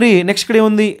 మరి నెక్స్ట్ ఇక్కడ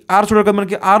ఏముంది ఆర్ చూడాలి కదా,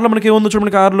 మనకి ఆర్లో మనకి ఏముందో చూడండి,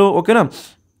 మనకి ఆర్లో, ఓకేనా.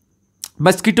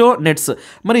 Mosquito nets.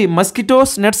 మరి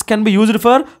mosquitoes nets can be used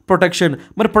for protection.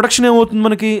 మరి ప్రొటెక్షన్ ఏమవుతుంది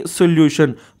మనకి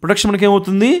సొల్యూషన్. ప్రొటెక్షన్ మనకి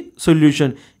ఏమవుతుంది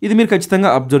సొల్యూషన్. ఇది మీరు ఖచ్చితంగా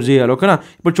అబ్జర్వ్ చేయాలి, ఓకేనా.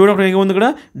 ఇప్పుడు చూడండి ఏముంది ఇక్కడ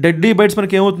డెడ్లీ బైట్స్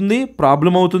మనకి ఏమవుతుంది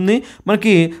ప్రాబ్లం అవుతుంది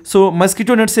మనకి. సో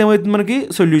మస్కిటో నెట్స్ ఏమవుతుంది మనకి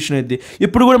సొల్యూషన్ అయింది.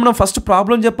 ఇప్పుడు కూడా మనం ఫస్ట్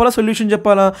ప్రాబ్లం చెప్పాలా సొల్యూషన్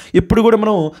చెప్పాలా? ఇప్పుడు కూడా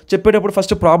మనం చెప్పేటప్పుడు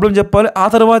ఫస్ట్ ప్రాబ్లం చెప్పాలి, ఆ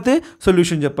తర్వాతే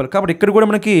సొల్యూషన్ చెప్పాలి. కాబట్టి ఇక్కడ కూడా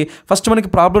మనకి ఫస్ట్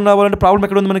మనకి ప్రాబ్లం రావాలంటే ప్రాబ్లం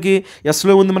ఎక్కడ ఉంది మనకి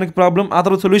ఎస్లో ఉంది మనకి ప్రాబ్లం, ఆ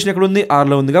తర్వాత సొల్యూషన్ ఎక్కడ ఉంది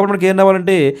ఆర్లో ఉంది. కాబట్టి మనకి ఏం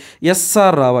రావాలంటే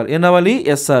ఎస్ఆర్ రావాలి. ఏం రావాలి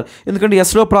ఎస్ఆర్. ఎందుకంటే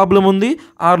ఎస్లో ప్రాబ్లం ఉంది,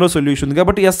 ఆర్లో సొల్యూషన్ ఉంది.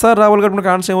 కాబట్టి ఎస్ఆర్ రావాలి కాబట్టి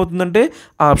మనకి ఆన్సర్ ఏమవుతుందంటే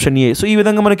ఆప్షన్ ఏ. సో ఈ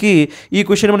విధంగా మనకి ఈ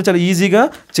క్వశ్చన్ మనం చాలా ఈజీగా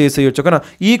చేసేయచ్చు, ఓకేనా.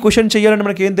 ఈ క్వశ్చన్ చేయాలంటే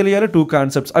మనకి ఏం తెలియాలి, 2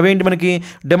 కాన్సెప్ట్స్. అవేంటి మనకి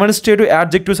డెమాన్స్ట్రేటివ్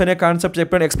యాడ్జెక్టివ్స్ అనే కాన్సెప్ట్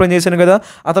ఎక్స్ప్లెయిన్ చేశాను కదా.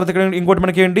 ఆ తర్వాత ఇక్కడ ఇంకోటి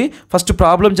మనకి ఏంటి ఫస్ట్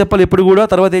ప్రాబ్లం చెప్పాలి ఎప్పుడు కూడా,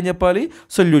 తర్వాత ఏం చెప్పాలి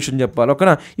సొల్యూషన్ చెప్పాలి,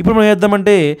 ఓకేనా. ఇప్పుడు మనం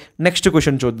చేద్దామంటే నెక్స్ట్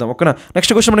క్వశ్చన్ చూద్దాం, ఓకేనా.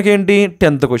 నెక్స్ట్ క్వశ్చన్ మనకి ఏంటి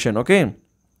 10th క్వశ్చన్, ఓకే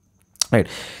రైట్.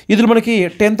 ఇందులో మనకి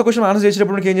 10th క్వశ్చన్ ఆన్సర్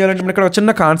చేసేటప్పుడు మనకి ఏం చేయాలంటే మనకి ఇక్కడ ఒక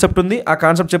చిన్న కాన్సెప్ట్ ఉంది, ఆ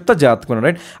కాన్సెప్ట్ చెప్తా జాగ్రత్తగా,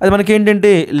 రైట్. అది మనకి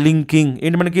ఏంటంటే లింకింగ్.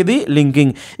 ఏంటి మనకి ఇది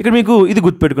లింకింగ్. ఇక్కడ మీకు ఇది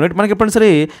గుర్తుపెట్టుకుని, రైట్. మనకి ఎప్పుడైనా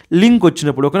సరే లింక్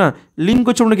వచ్చినప్పుడు, ఓకేనా, లింక్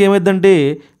వచ్చినప్పుడు మనకి ఏమైందంటే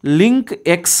లింక్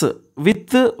ఎక్స్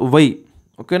విత్ వై,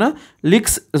 ఓకేనా.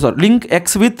 Link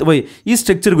X with why. ఈ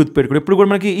స్ట్రక్చర్ గుర్తుపెట్టుకోండి, ఇప్పుడు కూడా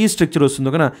మనకి ఈ స్ట్రక్చర్ వస్తుంది,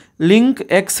 ఓకేనా. Link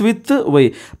X with why.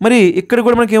 మరి ఇక్కడ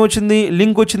కూడా మనకి ఏమొచ్చింది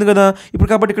లింక్ వచ్చింది కదా. ఇప్పుడు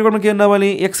కాబట్టి ఇక్కడ కూడా మనకి ఏం రావాలి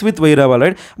ఎక్స్ విత్ వై రావాలి,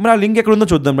 రైట్. మరి ఆ లింక్ ఎక్కడ ఉందో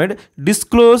చూద్దాం, right.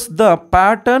 Disclose the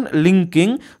pattern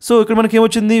linking. So ఇక్కడ మనకి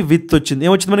ఏమొచ్చింది విత్ వచ్చింది.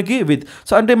 ఏమొచ్చింది మనకి విత్.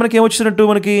 సో అంటే మనకి ఏమొచ్చినట్టు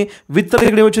మనకి విత్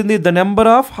ఇక్కడ ఏమొచ్చింది the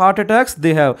number of heart attacks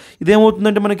they have.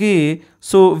 ఇదేమవుతుందంటే మనకి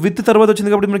సో విత్ తర్వాత వచ్చింది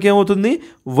కాబట్టి మనకి ఏమవుతుంది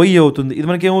వై అవుతుంది. ఇది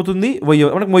మనకి ఏమవుతుంది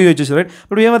మనకి వై వచ్చేసి, రైట్.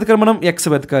 ఇప్పుడు ఏం వెతకాలి మనం మనం ఎక్స్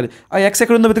వెతకాలి. ఆ ఎక్స్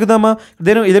ఎక్కడ ఉందో వెతుకుదామా?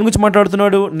 దేని గురించి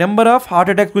మాట్లాడుతున్నాడు? నెంబర్ ఆఫ్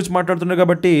హార్ట్ అటాక్స్ గురించి మాట్లాడుతున్నాడు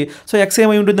కాబట్టి సో ఎక్స్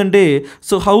ఏమై ఉంటుందంటే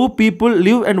so how people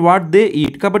live and what they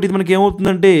eat. కాబట్టి ఇది మనకి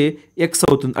ఏమవుతుందంటే ఎక్స్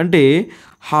అవుతుంది. అంటే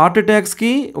హార్ట్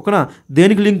అటాక్స్కి ఒకనా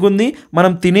దేనికి లింక్ ఉంది?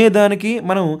 మనం తినేదానికి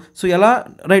మనం సో ఎలా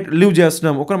లివ్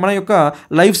చేస్తున్నాం మన యొక్క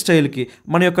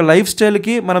లైఫ్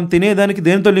స్టైల్కి మనం తినేదానికి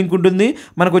దేనితో లింక్ ఉంటుంది?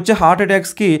 మనకు వచ్చే హార్ట్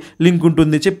అటాక్స్కి లింక్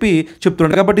ఉంటుంది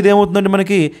చెప్తున్నాడు. కాబట్టి ఇది ఏమవుతుందంటే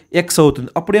మనకి ఎక్స్ అవుతుంది.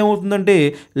 అప్పుడు ఏమవుతుందంటే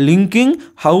linking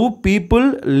how people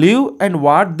live and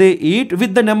what they eat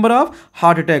with the number of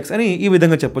heart attacks అని ఈ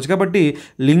విధంగా చెప్పొచ్చు. కాబట్టి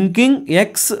linking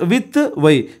X with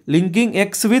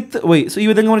why so ఈ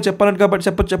విధంగా మనం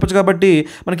చెప్పొచ్చు. కాబట్టి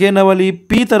మనకి ఏం రావాలి?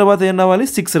 పీ తర్వాత ఏం రావాలి?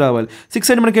 6 రావాలి.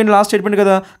 6 అంటే మనకి ఏంటి? లాస్ట్ స్టేట్మెంట్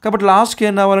కదా. కాబట్టి లాస్ట్కి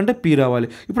ఏం రావాలంటే పీ రావాలి.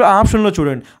 ఇప్పుడు ఆప్షన్లో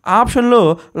చూడండి, ఆప్షన్లో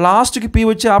లాస్ట్కి పీ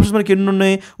వచ్చే ఆప్షన్స్ మనకి ఎన్ని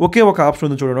ఉన్నాయి? ఒకే ఒక ఆప్షన్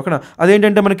ఉంది చూడండి. ఓకేనా?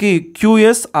 అదేంటంటే మనకి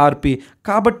QSRP.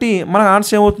 కాబట్టి మన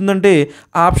ఆన్సర్ ఏమవుతుందంటే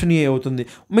ఆప్షన్ ఏ అవుతుంది.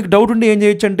 మీకు డౌట్ ఉంటే ఏం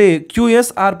చేయొచ్చు అంటే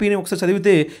QSRPని ఒకసారి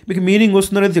చదివితే మీకు మీనింగ్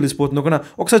వస్తుందో అనేది తెలిసిపోతుంది. ఓకేనా?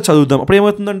 ఒకసారి చదువుదాం. అప్పుడు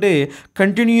ఏమవుతుందంటే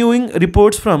కంటిన్యూయింగ్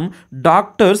రిపోర్ట్స్ ఫ్రమ్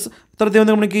డాక్టర్స్. తర్వాత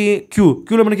ఏముంది మనకి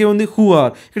క్యూలో మనకి ఏముంది? Who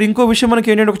are. ఇక్కడ ఇంకో విషయం మనకి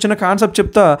ఏంటంటే ఒక చిన్న కాన్సెప్ట్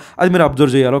చెప్తా, అది మీరు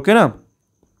అబ్జర్వ్ చేయాలి. ఓకేనా?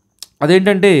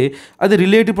 అదేంటంటే అది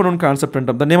రిలేటివ్ ప్రొనౌన్ కాన్సెప్ట్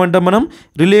అంటాం. దాన్ని ఏమంటాం మనం?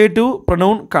 రిలేటివ్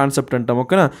ప్రొనౌన్ కాన్సెప్ట్ అంటాం.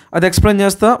 ఓకేనా? అది ఎక్స్ప్లెయిన్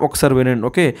చేస్తా, ఒకసారి వినండి.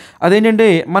 ఓకే, అదేంటంటే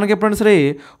మనకి ఎప్పుడైనా సరే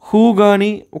హూ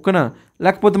కానీ ఓకేనా,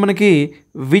 లేకపోతే మనకి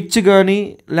విచ్ కానీ,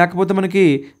 లేకపోతే మనకి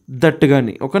దట్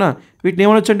కానీ ఓకేనా, వీటిని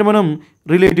ఏమనొచ్చు అంటే మనం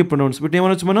relative pronounce.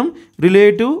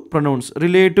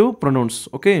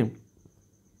 Okay,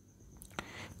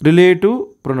 relative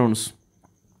pronounce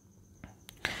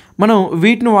మనం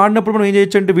వీటిని వాడినప్పుడు మనం ఏం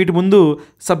చేయొచ్చు అంటే వీటి ముందు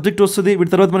సబ్జెక్ట్ వస్తుంది,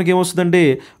 వీటి తర్వాత మనకి ఏమొస్తుందంటే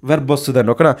వెర్బ్ వస్తుంది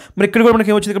అండి. ఓకేనా? మరి ఇక్కడ కూడా మనకి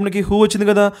ఏమొచ్చింది? ఇక్కడ మనకి హూ వచ్చింది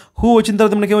కదా. హూ వచ్చిన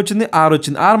తర్వాత మనకి ఏమొచ్చింది? ఆర్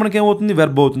వచ్చింది. ఆర్ మనకి ఏమవుతుంది?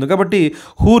 వెర్బ్ అవుతుంది. కాబట్టి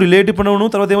హూ రిలేటివ్ ప్రొనౌన్,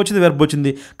 తర్వాత ఏమొచ్చింది? వెర్బ్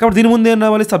వచ్చింది. కాబట్టి దీని ముందు ఏం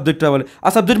రావాలి? సబ్జెక్ట్ రావాలి.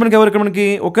 ఆ సబ్జెక్ట్ మనకి ఎవరు ఇక్కడ మనకి?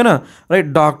 ఓకేనా?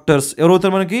 డాక్టర్స్. ఎవరు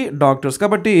అవుతారు మనకి? డాక్టర్స్.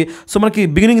 కాబట్టి సో మనకి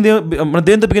బిగినింగ్ మన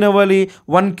దేంతో బిగిన్ అవ్వాలి?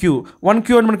 1Q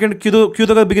అంటే మనకి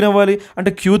క్యూతో కదా బిగిన్ అవ్వాలి.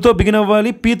 అంటే క్యూతో బిగిన్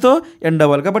అవ్వాలి, పీతో ఎండ్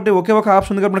అవ్వాలి. కాబట్టి ఒకే ఒక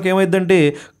ఆప్షన్ ఉంది. కాబట్టి మనకి ఏమైందంటే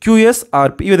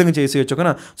QSRP ఈ విధంగా చేసేయచ్చు.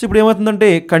 ఓకేనా? సో ఇప్పుడు ఏమవుతుందంటే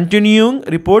continuing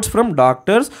reports from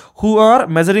doctors who are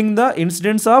measuring the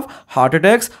incidents of heart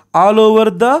attacks all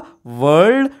over the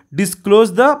world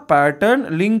disclose the pattern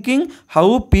linking how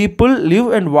people live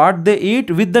and what they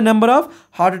eat with the number of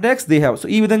heart attacks they have. So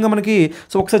ఈ విధంగా మనకి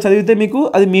so ఒకసారి చదివితే మీకు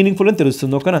అది meaningful అని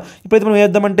తెలుస్తుంది. ఓకేనా? ఇప్పుడైతే మనం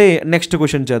చేద్దామంటే నెక్స్ట్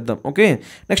క్వశ్చన్ చేద్దాం. ఓకే,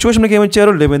 నెక్స్ట్ క్వశ్చన్ మనకి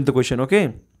ఏమిచ్చారు? 11th question. ఓకే,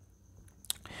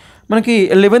 మనకి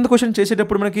 11th క్వశ్చన్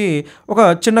చేసేటప్పుడు మనకి ఒక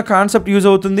చిన్న కాన్సెప్ట్ యూజ్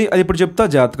అవుతుంది, అది ఇప్పుడు చెప్తా,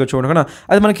 జాగ్రత్తగా చూడండి. కదా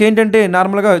అది మనకి ఏంటంటే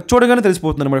నార్మల్గా చూడగానే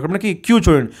తెలిసిపోతుంది అనమాట. ఇక్కడ మనకి క్యూ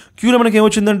చూడండి. క్యూలో మనకి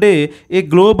ఏమొచ్చిందంటే ఏ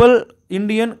గ్లోబల్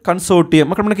ఇండియన్ కన్సోర్టియం.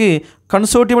 అక్కడ మనకి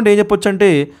కన్సోర్టియం అంటే ఏం చెప్పొచ్చు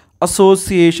అంటే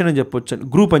అసోసియేషన్ అని చెప్పొచ్చు,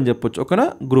 గ్రూప్ అని చెప్పొచ్చు. ఓకేనా?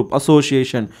 గ్రూప్,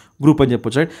 అసోసియేషన్, గ్రూప్ అని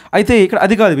చెప్పొచ్చు. అయితే ఇక్కడ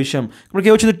అది కాదు విషయం. మనకి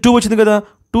ఏమొచ్చింది? 2 వచ్చింది కదా.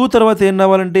 2 తర్వాత ఏం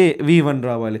రావాలంటే V1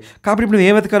 రావాలి. కాబట్టి ఇప్పుడు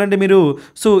ఏం వెతకాలంటే మీరు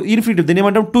సో ఇన్ఫినిటివ్, దీన్ని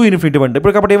ఏమంటాం? 2 ఇన్ఫినిటివ్ అంటే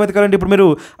ఇప్పుడు. కాబట్టి ఏం వెతకాలంటే ఇప్పుడు మీరు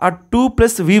ఆ 2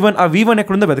 + V1, ఆ V1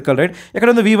 ఎక్కడ ఉందో వెతకాలి. రైట్? ఎక్కడ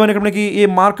ఉందో V1? ఇక్కడ మనకి ఏ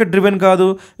మార్కెట్ డ్రివెన్ కాదు,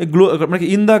 మనకి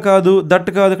ఇందా కాదు,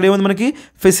 దట్ కాదు. ఇక్కడ ఏముంది మనకి?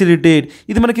 ఫెసిలిటేట్.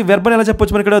 ఇది మనకి వెర్బ్ అని ఎలా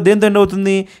చెప్పొచ్చు? మనకి ఇక్కడ దేంతో ఎండ్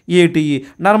అవుతుంది? ATE.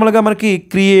 నార్మల్గా మనకి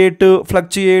క్రియేట్,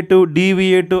 ఫ్లక్చుయేట్,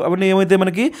 డీవియేట్ అవన్నీ ఏమైతే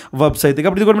మనకి వర్బ్స్ అయితే.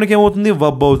 కాబట్టి ఇది కూడా మనకి ఏమవుతుంది?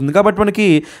 వర్బ్ అవుతుంది. కాబట్టి మనకి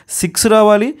 6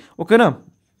 రావాలి. ఓకేనా?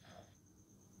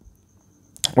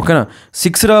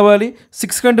 6 రావాలి.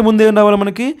 6 కంటే ముందు ఏం రావాలి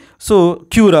మనకి? సో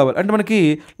క్యూ రావాలి. అంటే మనకి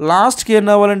లాస్ట్కి ఏం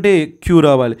రావాలంటే క్యూ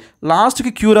రావాలి.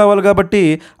 లాస్ట్కి క్యూ రావాలి. కాబట్టి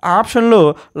ఆప్షన్లో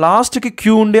లాస్ట్కి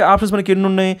క్యూ ఉండే ఆప్షన్స్ మనకి ఎన్ని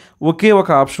ఉన్నాయి? ఒకే ఒక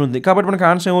ఆప్షన్ ఉంది. కాబట్టి మనకి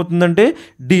ఆన్సర్ ఏమవుతుందంటే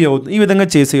డి అవుతుంది. ఈ విధంగా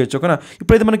చేసేయచ్చు. ఓకేనా?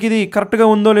 ఇప్పుడైతే మనకి ఇది కరెక్ట్గా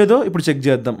ఉందో లేదో ఇప్పుడు చెక్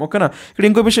చేద్దాం. ఓకేనా? ఇక్కడ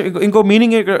ఇంకో విషయం, ఇంకో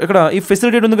మీనింగ్ ఇక్కడ ఈ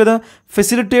ఫెసిలిటేట్ ఉంది కదా.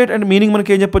 ఫెసిలిటేట్ అండ్ మీనింగ్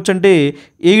మనకి ఏం చెప్పొచ్చు అంటే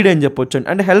ఎయిడ్ అని చెప్పొచ్చు,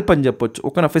 అంటే హెల్ప్ అని చెప్పొచ్చు.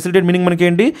 ఓకేనా? ఫెసిలిటేట్ మీనింగ్ మనకి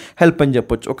ఏంటి? హెల్ప్ అని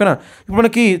చెప్పొచ్చు. ఓకేనా? ఇప్పుడు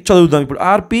మనకి చదువుదాం. ఇప్పుడు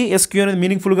RPSQ అనేది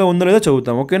మీనింగ్ఫుల్గా ఉందో లేదో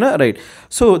చదువుతాం. ఓకేనా? Right.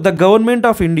 So the government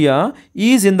of India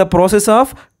is in the process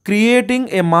of creating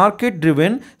a market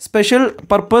driven special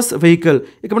purpose vehicle.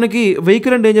 ఇక మనకి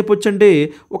వెహికల్ అంటే ఏం చెప్పొచ్చు అంటే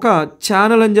ఒక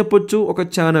ఛానల్ అని చెప్పొచ్చు, ఒక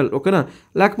ఛానల్. ఓకేనా?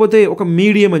 లేకపోతే ఒక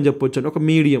మీడియం అని చెప్పొచ్చు, ఒక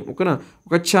మీడియం. ఓకేనా?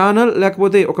 ఒక ఛానల్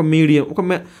లేకపోతే ఒక మీడియం,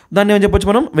 దాన్ని ఏమని చెప్పొచ్చు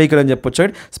మనం? వెహికల్ అని చెప్పొచ్చు.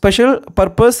 Right? Special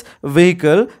purpose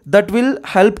vehicle that will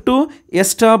help to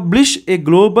establish a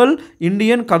global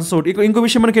Indian కన్సోర్ట్. ఇంకో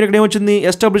విషయం మనకి ఇక్కడ ఏమొచ్చింది?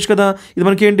 ఎస్టాబ్లిష్ కదా. ఇది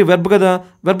మనకి ఏంటి? వెర్బ్ కదా.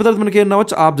 వెర్బ్ తర్వాత మనకి ఏం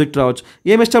రావచ్చు? ఆబ్జెక్ట్ రావచ్చు.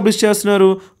 ఏం ఎస్టాబ్లిష్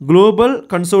చేస్తున్నారు? గ్లోబల్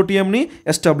కన్సోర్టియంని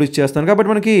ఎస్టాబ్లిష్ చేస్తాను. కాబట్టి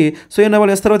మనకి సో ఏం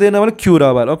రావాలి? ఎస్ తర్వాత ఏం రావాలి? క్యూ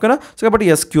రావాలి. ఓకేనా? సో కాబట్టి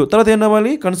SQ తర్వాత ఏం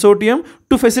రావాలి? Consortium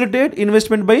to facilitate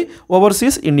investment by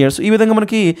overseas Indians. ఈ విధంగా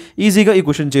మనకి ఈజీగా ఈ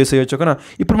క్వశ్చన్ చేసేయచ్చు. ఓకేనా?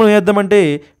 ఇప్పుడు మనం చేద్దామంటే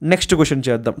నెక్స్ట్ క్వశ్చన్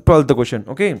చేద్దాం, 12th క్వశ్చన్.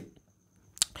 ఓకే,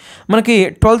 మనకి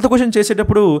 12th క్వశ్చన్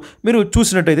చేసేటప్పుడు మీరు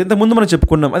చూసినట్టయితే ఇంతకుముందు మనం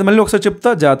చెప్పుకున్నాం, అది మళ్ళీ ఒకసారి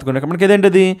చెప్తా జాగ్రత్తగా. మనకి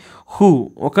ఏదేంటది హూ,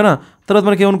 ఓకేనా. తర్వాత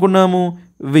మనకి ఏమనుకున్నాము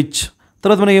విచ్,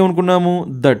 తర్వాత మనం ఏమనుకున్నాము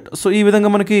దట్. సో ఈ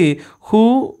విధంగా మనకి హూ,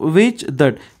 విచ్,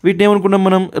 దట్ వీటిని ఏమనుకున్నాం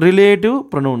మనం రిలేటివ్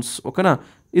ప్రొనౌన్స్, ఓకేనా.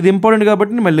 ఇది ఇంపార్టెంట్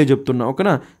కాబట్టి నేను మళ్ళీ చెప్తున్నా,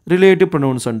 ఓకేనా. రిలేటివ్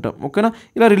ప్రొనౌన్స్ అంటాం, ఓకేనా.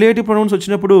 ఇలా రిలేటివ్ ప్రొనౌన్స్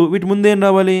వచ్చినప్పుడు వీటి ముందు ఏం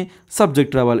రావాలి,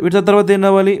 సబ్జెక్ట్ రావాలి, వీటి తర్వాత ఏం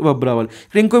రావాలి, వర్బ్ రావాలి.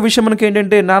 ఇక్కడ ఇంకో విషయం మనకి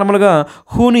ఏంటంటే నార్మల్గా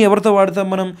హూని ఎవరితో వాడతాం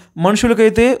మనం,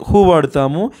 మనుషులకైతే హూ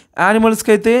వాడతాము,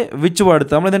 యానిమల్స్కి అయితే విచ్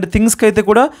వాడతాం, లేదంటే థింగ్స్కి అయితే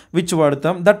కూడా విచ్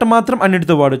వాడతాం. దట్ మాత్రం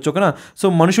అన్నిటితో వాడచ్చు, ఓకేనా. సో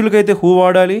మనుషులకైతే హూ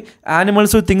వాడాలి,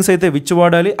 యానిమల్స్ థింగ్స్ అయితే విచ్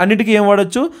వాడాలి, అన్నిటికీ ఏం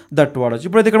వాడచ్చు, దట్ వాడచ్చు.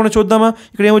 ఇప్పుడైతే ఇక్కడ మనం చూద్దామా,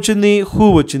 ఇక్కడ ఏమొచ్చింది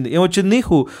హూ వచ్చింది, ఏమొచ్చింది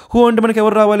హూ. హూ అంటే మనకి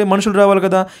ఎవరు రావాలి, మనుషులు రావాలి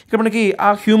కదా. ఇక్కడ మనకి ఆ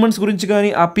హ్యూమన్స్ గురించి కానీ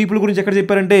ఆ పీపుల్ గురించి ఎక్కడ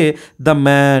చెప్పారంటే ద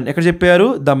మ్యాన్, ఎక్కడ చెప్పారు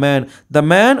the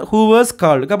man who was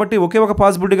called. కాబట్టి ఒకే ఒక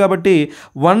పాసిబిలిటీ కాబట్టి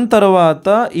 1 తర్వాత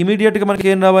ఇమీడియట్గా మనకి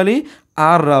ఏం రావాలి,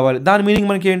 ఆర్ రావాలి. దాని మీనింగ్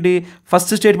మనకి ఏంటి,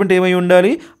 ఫస్ట్ స్టేట్మెంట్ ఏమై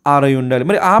ఉండాలి, ఆర్ అయి ఉండాలి.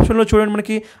 మరి ఆప్షన్లో చూడండి,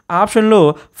 మనకి ఆప్షన్లో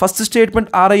ఫస్ట్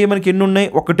స్టేట్మెంట్ ఆర్ అయ్యే మనకి ఎన్ని ఉన్నాయి,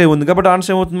 ఒకటే ఉంది కాబట్టి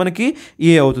ఆన్సర్ ఏమవుతుంది మనకి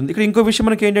ఏ అవుతుంది. ఇక్కడ ఇంకో విషయం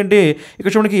మనకి ఏంటంటే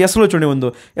ఇక్కడ చూడండి ఎస్లో చూడండి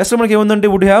ఉందో, ఎస్లో మనకి ఏముందంటే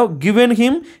would have given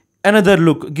him another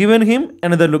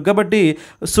look, కాబట్టి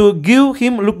సో గివ్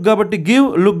హిమ్ లుక్ కాబట్టి గివ్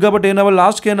లుక్ కాబట్టి ఏం రావాలి,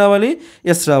 లాస్ట్కి ఏం రావాలి,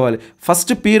 ఎస్ రావాలి.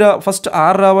 ఫస్ట్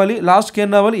ఆర్ రావాలి, లాస్ట్కి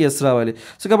ఏం రావాలి, ఎస్ రావాలి.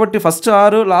 సో కాబట్టి ఫస్ట్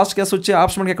ఆర్ లాస్ట్కి ఎస్ వచ్చే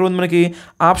ఆప్షన్ మనకి ఎక్కడ ఉంది, మనకి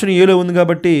ఆప్షన్ ఏలో ఉంది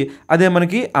కాబట్టి అదే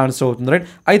మనకి ఆన్సర్ అవుతుంది, రైట్.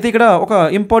 అయితే ఇక్కడ ఒక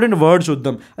ఇంపార్టెంట్ వర్డ్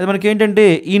చూద్దాం, అది మనకి ఏంటంటే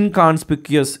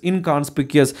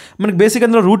ఇన్కాన్స్పిక్యూయస్. మనకి బేసిక్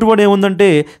అందులో రూట్ వర్డ్ ఏముందంటే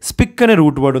స్పిక్ అనే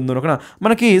రూట్ వర్డ్ ఉంది, ఓకేనా.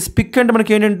 మనకి స్పిక్ అంటే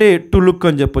మనకి ఏంటంటే టు లుక్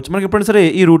అని చెప్పొచ్చు. మనకి ఎప్పుడైనా సరే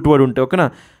ఈ రూట్ వర్డ్ ఉంటే, ఓకేనా,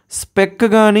 స్పెక్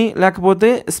కానీ లేకపోతే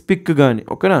స్పిక్ కానీ,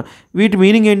 ఓకేనా, వీటి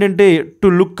మీనింగ్ ఏంటంటే టు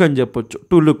లుక్ అని చెప్పొచ్చు.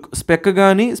 టు లుక్, స్పెక్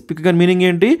కానీ స్పిక్ కానీ మీనింగ్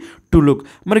ఏంటి, టు లుక్.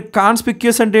 మరి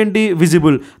కాన్స్పిక్యూయస్ అంటే ఏంటి,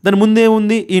 విజిబుల్. దాని ముందే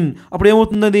ఉంది ఇన్, అప్పుడు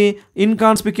ఏమవుతుంది అది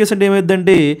ఇన్కాన్స్పిక్యూయస్ అంటే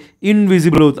ఏమైందంటే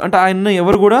ఇన్విజిబుల్ అవుతుంది, అంటే ఆయన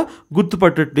ఎవరు కూడా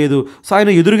గుర్తుపట్టట్లేదు. సో ఆయన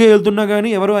ఎదురుగా వెళ్తున్నా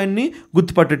కానీ ఎవరు ఆయన్ని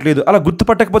గుర్తుపట్టట్లేదు. అలా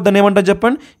గుర్తుపట్టకపోతే దాన్ని ఏమంటారు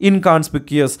చెప్పండి,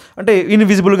 ఇన్కాన్స్పిక్యూయస్. అంటే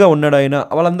ఇన్విజిబుల్గా ఉన్నాడు ఆయన,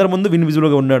 వాళ్ళందరి ముందు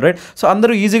ఇన్విజిబుల్గా ఉన్నాడు, రైట్. సో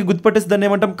అందరూ ఈజీగా గుర్తుపట్టేసి దాన్ని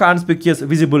ఏమంటాం, కాన్స్పిక్యూయస్,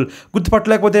 విజిబుల్.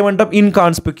 గుర్తుపట్టలేకపోతే ఏమంటాం,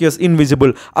 ఇన్కాన్స్పిక్యూయస్,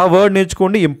 ఇన్విజిబుల్. ఆ వర్డ్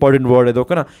నేర్చుకోండి, ఇంపార్టెంట్ వర్డ్ అది,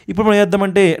 ఓకేనా. ఇప్పుడు మనం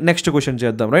చేద్దామంటే నెక్స్ట్ క్వశ్చన్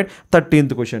చేద్దాం, రైట్.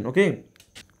 13th question, okay.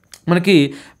 మనకి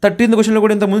 13th క్వశ్చన్లో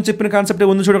కూడా ఇంతకుముందు చెప్పిన కాన్సెప్ట్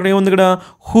ఉంది చూడండి, ఏముంది ఇక్కడ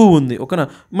హూ ఉంది, ఓకేనా.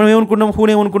 మనం ఏమనుకున్నాం,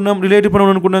 హూని ఏమనుకున్నాం, రిలేటివ్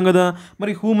ప్రొనౌన్ అనుకున్నాం కదా.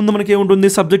 మరి హూ ముందు మనకి ఏముంటుంది,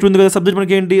 సబ్జెక్ట్ ఉంది కదా. సబ్జెక్ట్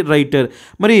మనకి ఏంటి, రైటర్.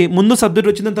 మరి ముందు సబ్జెక్ట్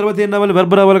వచ్చిన తర్వాత ఏం రావాలి,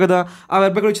 వెర్బ్ రావాలి కదా. ఆ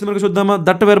వెర్బ్ ఎక్కడ వచ్చింది మనకి చూద్దామా,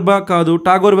 దట్ వెర్బా కాదు,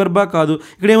 టాగోర్ వెర్బా కాదు.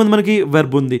 ఇక్కడ ఏముంది మనకి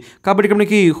వెర్బ్ ఉంది కాబట్టి ఇక్కడ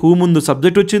మనకి హూ ముందు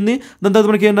సబ్జెక్ట్ వచ్చింది, దాని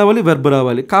తర్వాత మనకి ఏం రావాలి, వెర్బ్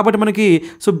రావాలి. కాబట్టి మనకి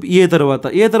సో ఏ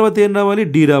తర్వాత ఏం రావాలి,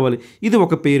 డి రావాలి. ఇది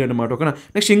ఒక పేరు అనమాట, ఓకేనా.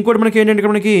 నెక్స్ట్ ఇంకోటి మనకి ఏంటంటే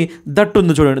ఇక్కడ మనకి దట్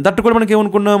ఉంది చూడండి, దట్ కూడా మనకి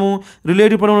ఏమనుకున్నాము,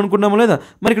 రిలేటివ్ ప్రొనౌన్ అనుకున్నాము లేదా.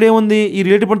 మరి ఇక్కడ ఏముంది, ఈ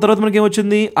రిలేటివ్ ప్రొనౌన్ తర్వాత మనకి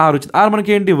ఏమొచ్చింది, ఆర్ వచ్చింది. ఆర్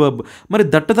మనకి ఏంటి, వర్బ్. మరి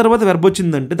దట్ తర్వాత వెర్బ్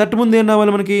వచ్చిందంటే దట్ ముందు ఏం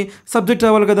రావాలి, మనకి సబ్జెక్ట్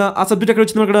రావాలి కదా. ఆ సబ్జెక్ట్ ఎక్కడ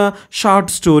వచ్చింది, అక్కడ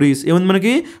షార్ట్ స్టోరీస్. ఏముంది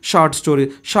మనకి,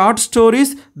 short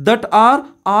stories that are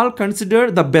all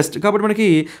considered the best. కాబట్టి మనకి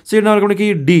సో ఏం రావాలి, మనకి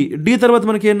డి తర్వాత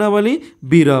మనకి ఏం రావాలి,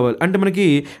 బి రావాలి. అంటే మనకి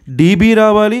డిబి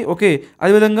రావాలి, ఓకే.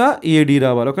 అదేవిధంగా ఏడి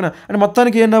రావాలి, ఓకేనా. అంటే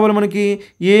మొత్తానికి ఏం రావాలి, మనకి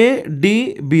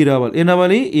ఏడిబి రావాలి. ఏం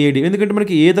రావాలి, ఏడి. ఎందుకంటే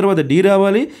మనకి ఏ తర్వాత డి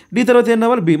రావాలి, డి తర్వాత ఏం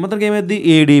రావాలి, బి. మొత్తానికి ఏమైంది,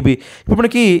 ఏడిబి. ఇప్పుడు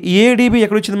మనకి ఏడిబి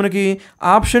ఎక్కడ వచ్చింది, మనకి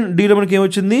ఆప్షన్ డిలో మనకి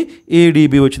ఏమొచ్చింది,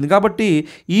 ఏడిబి వచ్చింది. కాబట్టి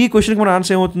ఈ క్వశ్చన్కి మన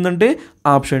ఆన్సర్ ఏమవుతుందంటే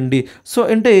ఆప్షన్ డి. సో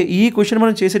అంటే ఈ క్వశ్చన్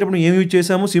మనం చేసేటప్పుడు ఏం యూజ్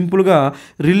చేసాము, సింపుల్గా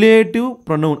రిలేటివ్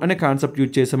ప్రొనౌన్ అనే కాన్సెప్ట్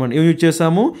యూజ్ చేసామండి. ఏం యూజ్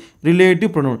చేసాము, రిలేటివ్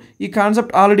ప్రొనౌన్. ఈ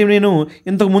కాన్సెప్ట్ ఆల్రెడీ నేను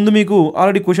ఇంతకు ముందు మీకు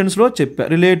ఆల్రెడీ క్వశ్చన్స్లో చెప్పా.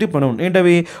 రిలేటివ్ ప్రొనౌన్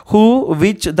ఏంటవి, హూ,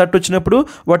 విచ్, దట్ వచ్చినప్పుడు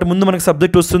వాటి ముందు మనకి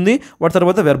సబ్జెక్ట్ వస్తుంది, వాటి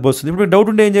తర్వాత వెర్బ్ వస్తుంది. ఇప్పుడు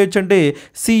డౌట్ ఉంటే ఏం చేయొచ్చు అంటే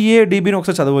సిఏడిబిని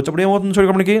ఒకసారి చదవచ్చు. అప్పుడు ఏమవుతుంది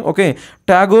చూడండి మనకి, okay.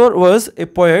 Tagore was a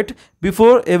poet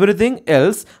before everything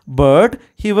else but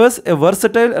he was a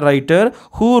versatile writer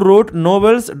who wrote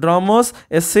novels, dramas,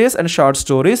 essays and short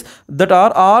stories that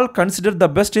are all consider the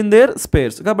best in there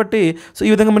spares. కాబట్టి సో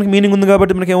ఈ విధంగా మనకి meaning ఉంది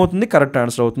కాబట్టి మనకి ఏమవుతుంది, correct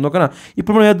answer అవుతుంది, ఓకేనా.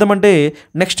 ఇప్పుడు మనం చేద్దామంటే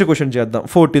నెక్స్ట్ క్వశ్చన్ చేద్దాం,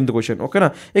 14th క్వశ్చన్, ఓకేనా.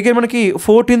 ఇక మనకి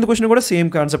 14th క్వశ్చన్ కూడా సేమ్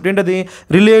కాన్సెప్ట్, ఏంటది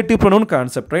రిలేటివ్ ప్రొనౌన్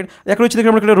కాన్సెప్ట్, రైట్. ఎక్కడ వచ్చింది,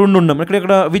 ఇక్కడ మనకి రెండు ఉన్నాం.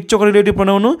 ఇక్కడ విచ్ ఒక రిలేటివ్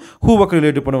ప్రొనౌన్, హూ ఒక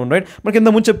రిలేటివ్ ప్రొనౌన్, రైట్. మనకి ఇంత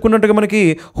ముందు చెప్పుకున్నట్టుగా మనకి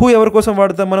హూ ఎవరి కోసం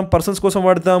వాడతాం, మనం పర్సన్స్ కోసం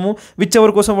వాడతాము. విచ్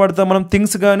ఎవరి కోసం వాడతాం, మనం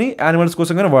థింగ్స్ కానీ యానిమల్స్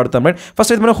కోసం కానీ వాడతాం, రైట్.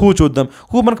 ఫస్ట్ అయితే మనం హూ చూద్దాం.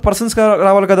 హూ మనకు పర్సన్స్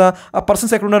రావాలి కదా. ఆ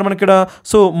పర్సన్స్ ఎక్కడ ఉన్నారు మనకి ఇక్కడ,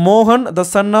 so Mohan the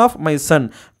son of my son,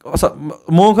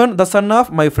 Mohan the son of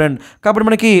my friend. కాబట్టి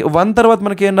మనకి 1 తర్వాత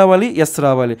మనకి ఏం రావాలి, ఎస్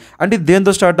రావాలి. అంటే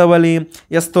దేంతో స్టార్ట్ అవ్వాలి,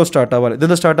 ఎస్తో స్టార్ట్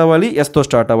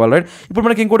అవ్వాలి. రైట్. ఇప్పుడు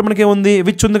మనకి ఇంకోటి మనకి ఏముంది,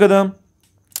 విచ్ ఉంది కదా.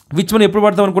 విచ్ మనం ఎప్పుడు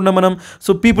వాడతాం అనుకున్నాం మనం.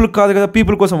 సో పీపుల్ కాదు కదా,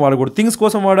 పీపుల్ కోసం వాడకూడదు, థింగ్స్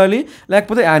కోసం వాడాలి,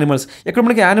 లేకపోతే యానిమల్స్. ఇక్కడ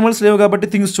మనకి యానిమల్స్ లేవు కాబట్టి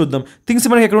థింగ్స్ చూద్దాం. థింగ్స్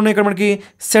మనకి ఎక్కడ ఉన్నాయి, ఇక్కడ మనకి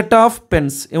సెట్ ఆఫ్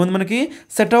పెన్స్ ఏముంది, మనకి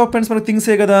సెట్ ఆఫ్ పెన్స్ మనకి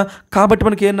థింగ్సే కదా. కాబట్టి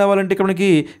మనకి ఏం రావాలంటే ఇక్కడ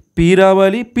మనకి పీ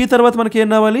రావాలి, పీ తర్వాత మనకి ఏం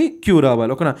రావాలి, క్యూ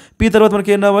రావాలి, ఓకేనా. పీ తర్వాత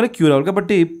మనకి ఏం రావాలి, క్యూ రావాలి,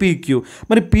 కాబట్టి పీక్యూ.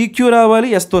 మరి పీక్యూ రావాలి,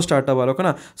 ఎస్తో స్టార్ట్ అవ్వాలి,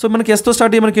 ఓకేనా. సో మనకి ఎస్తో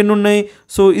స్టార్ట్ అయ్యి మనకి ఎన్ని ఉన్నాయి,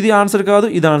 సో ఇది ఆన్సర్ కాదు,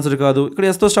 ఇది ఆన్సర్ కాదు, ఇక్కడ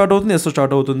ఎస్తో స్టార్ట్ అవుతుంది, ఎస్తో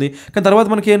స్టార్ట్ అవుతుంది. కానీ తర్వాత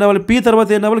మనకి ఏం రావాలి, పీ తర్వాత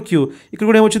ఏం రావాలి, క్యూ. ఇక్కడ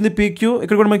కూడా ఏమొచ్చింది పీక్యూ,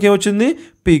 ఇక్కడ కూడా మనకి ఏమొచ్చింది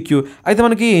పీక్యూ. అయితే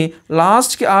మనకి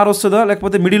లాస్ట్కి ఆర్ వస్తుందా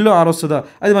లేకపోతే మిడిల్లో ఆర్ వస్తుందా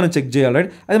అది మనం చెక్ చేయాలి, రైట్.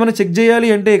 అది మనం చెక్ చేయాలి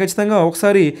అంటే ఖచ్చితంగా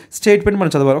ఒకసారి స్టేట్మెంట్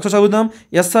మనం చదవాలి. ఒకసారి చదువుదాం,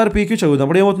 ఎస్ఆర్ పీక్యూ చదువుదాం.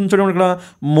 అప్పుడు ఏమవుతుంది చూడండి, ఇక్కడ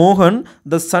Mohan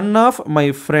the son of my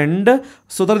friend.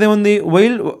 So తర్వాత ఏముంది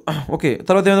వైల్, ఓకే.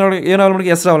 తర్వాత ఏం రావాలి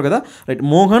మనకి, ఎస్ రావాలి కదా, right.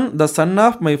 Mohan the son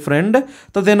of my friend.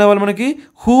 తర్వాత ఏం రావాలి మనకి,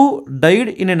 who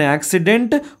died in an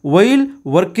accident while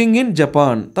working in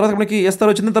Japan. తర్వాత మనకి ఎస్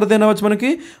తర్వాత వచ్చింది. తర్వాత ఏం రావచ్చు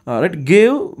మనకి, right,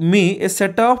 gave me A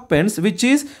set of pens which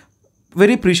is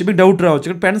very precious. మీకు డౌట్ రావచ్చు,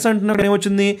 ఇక్కడ పెన్స్ అంటున్నప్పుడు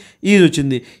ఏమొచ్చింది, ఈజ్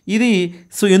వచ్చింది. ఇది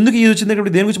సో ఎందుకు ఈజ్ వచ్చింది,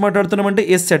 ఇక్కడ దేని గురించి మాట్లాడుతున్నాం అంటే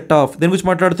ఏ సెట్ ఆఫ్, దేని గురించి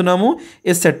మాట్లాడుతున్నాము,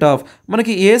 ఏ సెట్ ఆఫ్.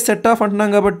 మనకి ఏ సెట్ ఆఫ్ అంటున్నాం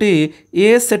కాబట్టి ఏ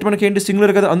సెట్ మనకి ఏంటి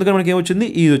సింగులర్ కదా, అందుకని మనకి ఏమొచ్చింది,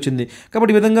 ఈజ్ వచ్చింది.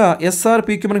 కాబట్టి ఈ విధంగా ఎస్ఆర్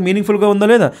పీక్యూ మనకి మీనింగ్ఫుల్గా ఉందా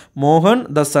లేదా. Mohan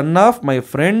the son of my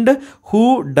friend who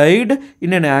died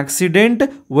in an accident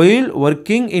while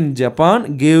working in Japan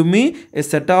gave me A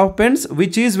set of pens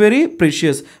which is very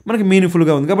precious, మనకి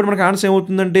మీనింగ్ఫుల్గా ఉంది. కాబట్టి మనకి ఆన్సర్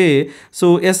ఏమవుతుందంటే, సో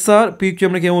ఎస్ఆర్ పీక్యూ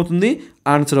మనకి ఏమవుతుంది,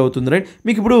 ఆన్సర్ అవుతుంది, రైట్.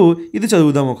 మీకు ఇప్పుడు ఇది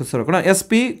చదువుదాం ఒకసారి, ఒక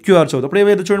ఎస్పీక్యూఆర్ చదువుతాం. అప్పుడు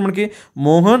ఏమైతే చూడండి మనకి,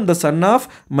 Mohan the son of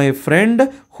my friend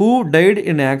who died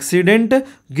in accident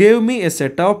gave me A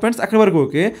set of pens, అక్కడి వరకు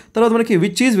ఓకే. తర్వాత మనకి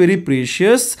which is very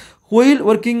precious while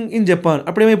working in Japan.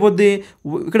 అప్పుడు ఏమైపోద్ది,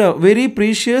 ఇక్కడ very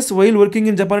precious while working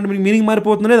in Japan అంటే మీకు మీనింగ్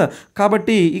మారిపోతుంది లేదా.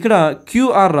 కాబట్టి ఇక్కడ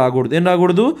క్యూఆర్ రాకూడదు, ఏం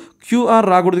రాకూడదు, క్యూఆర్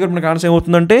రాకూడదు. కాబట్టి మనకు ఆన్సర్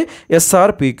ఏమవుతుందంటే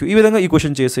ఎస్ఆర్ పీక్యూ. ఈ విధంగా ఈ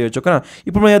క్వశ్చన్ చేసేయచ్చు, ఓకేనా.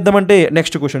 ఇప్పుడు మనం చేద్దామంటే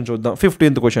నెక్స్ట్ క్వశ్చన్ చూద్దాం,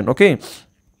 15th క్వశ్చన్, ఓకే.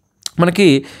 మనకి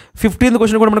 15th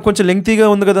క్వశ్చన్ కూడా మనకు కొంచెం లెంగ్తీగా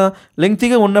ఉంది కదా.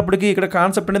 లెంగ్తీగా ఉన్నప్పటికీ ఇక్కడ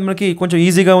కాన్సెప్ట్ అనేది మనకి కొంచెం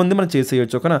ఈజీగా ఉంది, మనం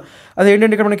చేసేయచ్చు, ఓకేనా.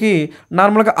 అదేంటంటే ఇక్కడ మనకి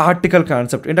నార్మల్గా ఆర్టికల్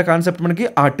కాన్సెప్ట్. ఏంటో కాన్సెప్ట్ మనకి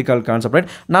ఆర్టికల్ కాన్సెప్ట్,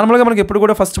 రైట్. నార్మల్గా మనకి ఎప్పుడు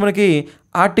కూడా ఫస్ట్ మనకి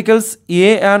ఆర్టికల్స్ ఏ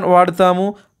అండ్ వాడతాము,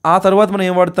 ఆ తర్వాత మనం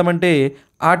ఏం వాడతామంటే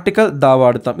ఆర్టికల్ దా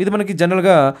వాడతాం. ఇది మనకి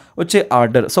జనరల్గా వచ్చే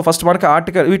ఆర్డర్. సో ఫస్ట్ మనకి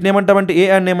ఆర్టికల్ వీటిని ఏమంటామంటే ఏ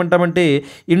అండ్ ఏమంటామంటే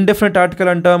ఇండెఫినెట్ ఆర్టికల్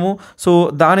అంటాము. సో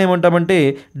దాని ఏమంటామంటే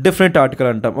డెఫినెట్ ఆర్టికల్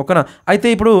అంటాం, ఓకేనా. అయితే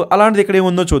ఇప్పుడు అలాంటిది ఇక్కడ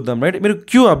ఏముందో చూద్దాం, రైట్. మీరు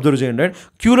క్యూ అబ్జర్వ్ చేయండి, రైట్.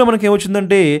 క్యూలో మనకి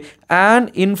ఏమొచ్చిందంటే యాన్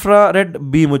ఇన్ఫ్రారెడ్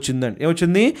బీమ్ వచ్చిందండి.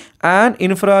 ఏమొచ్చింది, యాన్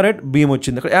ఇన్ఫ్రారెడ్ బీమ్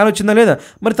వచ్చింది. అక్కడ యాన్ వచ్చిందా లేదా.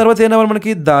 మరి తర్వాత ఏం రావాలి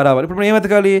మనకి, దా రావాలి. ఇప్పుడు మనం ఏం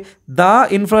వెతకాలి, దా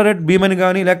ఇన్ఫ్రారెడ్ బీమ్ అని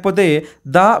కానీ లేకపోతే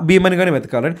దా బీమ్ అని కానీ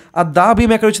వెతకాలి. ఆ దా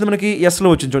బీమ్ ఎక్కడ వచ్చింది మనకి, ఎస్లో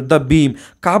వచ్చింది చూడండి, ద బీమ్.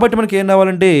 కాబట్టి మనకి ఏం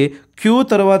రావాలంటే క్యూ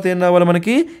తర్వాత ఏం రావాలి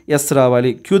మనకి, ఎస్ రావాలి.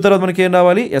 క్యూ తర్వాత మనకి ఏం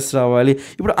రావాలి, ఎస్ రావాలి.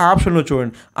 ఇప్పుడు ఆప్షన్లో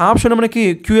చూడండి, ఆప్షన్ మనకి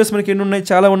క్యూఎస్ మనకి ఎన్ని ఉన్నాయి,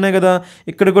 చాలా ఉన్నాయి కదా.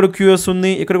 ఇక్కడ కూడా క్యూఎస్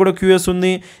ఉంది, ఇక్కడ కూడా క్యూఎస్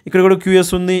ఉంది, ఇక్కడ కూడా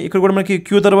క్యూఎస్ ఉంది, ఇక్కడ కూడా మనకి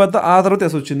క్యూ తర్వాత ఆ తర్వాత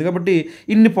ఎస్ వచ్చింది. కాబట్టి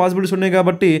ఇన్ని పాసిబిలిటీస్ ఉన్నాయి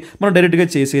కాబట్టి మనం డైరెక్ట్గా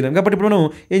చేసేయలేం. కాబట్టి ఇప్పుడు మనం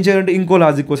ఏం చేయాలంటే ఇంకో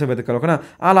లాజిక్ కోసం వెతకాలి, ఓకేనా.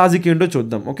 ఆ లాజిక్ ఏంటో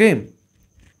చూద్దాం, ఓకే.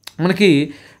 మనకి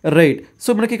రైట్. సో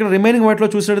మనకి ఇక్కడ రిమైనింగ్ వాటిలో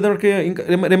చూసినట్టు మనకి ఇంకా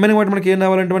రిమైనింగ్ వాటి మనకి ఏం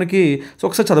రావాలంటే మనకి, సో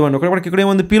ఒకసారి చదవండి. ఒకటి మనకి ఇక్కడ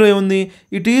ఏముంది, పీలో ఏముంది,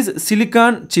 ఇట్ ఈజ్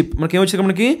సిలికాన్ చిప్. మనకి ఏమొచ్చింది,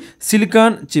 మనకి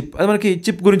సిలికాన్ చిప్. అది మనకి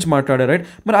చిప్ గురించి మాట్లాడారు, రైట్.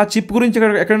 మరి ఆ చిప్ గురించి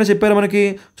ఎక్కడైనా చెప్పారు మనకి,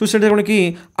 చూసినట్టు మనకి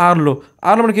ఆర్లో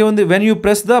మనకి ఏముంది, when you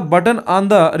press the button on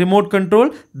the remote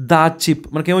control the chip.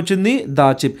 మనకి ఏమొచ్చింది, దా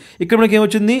చిప్. ఇక్కడ మనకి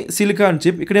ఏమొచ్చింది, సిలికాన్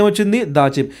చిప్. ఇక్కడ ఏమొచ్చింది, దా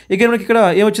చిప్. ఇక్కడ మనకి ఇక్కడ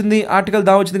ఏమొచ్చింది, ఆర్టికల్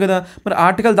దా వచ్చింది కదా. మరి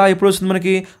ఆర్టికల్ దా ఎప్పుడు వస్తుంది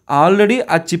మనకి, ఆల్రెడీ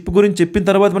ఆ చిప్ గురించి చెప్పిన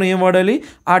తర్వాత మనం ఏం వాడాలి,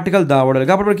 ఆర్టికల్ దా వాడాలి.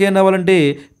 కాబట్టి మనకి ఏం రావాలంటే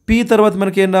పీ తర్వాత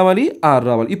మనకి ఏం రావాలి, ఆర్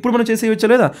రావాలి. ఇప్పుడు మనం చేసేయచ్చా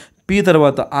లేదా, పీ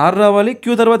తర్వాత ఆర్ రావాలి,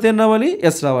 క్యూ తర్వాత ఏం రావాలి,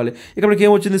 ఎస్ రావాలి. ఇక్కడ మనకి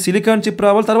ఏమొచ్చింది, సిలికాన్ చిప్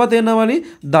రావాలి, తర్వాత ఏం రావాలి,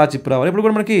 దా చిప్ రావాలి. ఇప్పుడు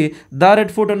కూడా మనకి దా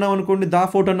రెడ్ ఫోర్ట్ అన్నాం అనుకోండి, దా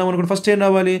ఫోర్ట్ అన్నాం అనుకోండి, ఫస్ట్ ఏం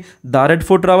రావాలి, దా రెడ్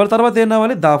ఫోర్ట్ రావాలి, తర్వాత ఏం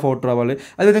రావాలి, దా ఫోర్ట్ రావాలి.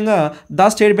 అదేవిధంగా దా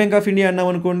స్టేట్ బ్యాంక్ ఆఫ్ ఇండియా అన్నాం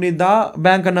అనుకోండి, దా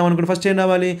బ్యాంక్ అన్నాం అనుకోండి, ఫస్ట్ ఏం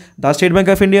రావాలి, దా స్టేట్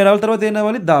బ్యాంక్ ఆఫ్ ఇండియా రావాలి, తర్వాత ఏం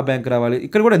రావాలి, దా బ్యాంక్ రావాలి.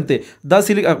 ఇక్కడ కూడా అంతే,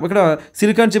 ఇక్కడ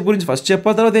సిలికాన్ చిప్ గురించి ఫస్ట్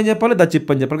చెప్పాలి, తర్వాత ఏం చెప్పాలి, దా చిప్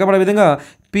అని చెప్పాలి. కాబట్టి ఆ విధంగా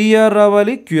పిఆర్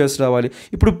రావాలి, క్యూఎస్ రావాలి.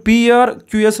 ఇప్పుడు పిఆర్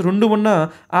క్యూఎస్ రెండు ఉన్న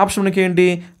ఆప్షన్ మనకి ఏంటి,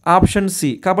 ఆప్షన్ సి.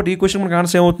 కాబట్టి ఈ క్వశ్చన్ మనకు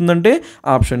ఆన్సర్ ఏమవుతుందంటే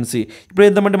ఆప్షన్ సి. ఇప్పుడు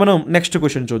ఏంటంటే మనం నెక్స్ట్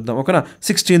క్వశ్చన్ చూద్దాం, ఓకేనా.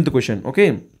 16th question, okay.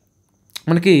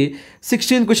 మనకి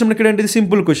 16th క్వశ్చన్ ఇక్కడ ఏంటిది,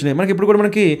 సింపుల్ క్వశ్చనే. మనకి ఇప్పుడు కూడా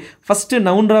మనకి ఫస్ట్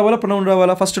నౌన్ రావాలా, ప్రొనౌన్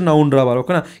రావాలా, ఫస్ట్ నౌన్ రావాలి,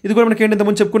 ఓకేనా. ఇది కూడా మనకి ఏంటంటే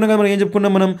ముందు చెప్పుకున్నాం కదా, మనం ఏం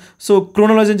చెప్పుకున్నాం మనం, సో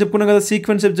క్రోనాలజీ అని చెప్పుకున్నాం కదా,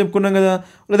 సీక్వెన్స్ చెప్పుకున్నాం కదా,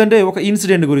 లేదంటే ఒక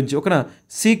ఇన్సిడెంట్ గురించి, ఓకేనా.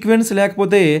 సీక్వెన్స్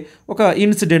లేకపోతే ఒక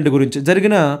ఇన్సిడెంట్ గురించి,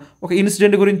 జరిగిన ఒక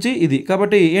ఇన్సిడెంట్ గురించి ఇది.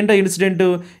 కాబట్టి ఏంటో ఇన్సిడెంట్,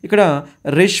 ఇక్కడ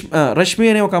రష్మి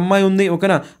అనే ఒక అమ్మాయి ఉంది,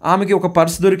 ఓకేనా. ఆమెకి ఒక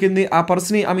పర్స్ దొరికింది, ఆ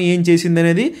పర్స్ని ఆమె ఏం చేసింది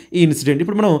అనేది ఈ ఇన్సిడెంట్.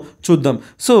 ఇప్పుడు మనం చూద్దాం.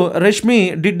 So Rashmi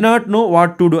did not know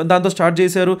what to do, దాంతో స్టార్ట్ స్టార్ట్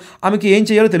చేశారు, ఆమెకి ఏం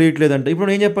చేయాలో తెలియట్లేదంట. ఇప్పుడు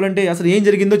మనం ఏం చెప్పాలంటే అసలు ఏం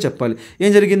జరిగిందో చెప్పాలి.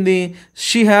 ఏం జరిగింది?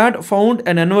 She had found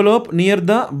an envelope near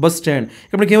the bus stand.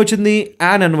 ఇక్కడ మనకి ఏమొచ్చింది?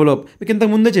 An envelope. మీకు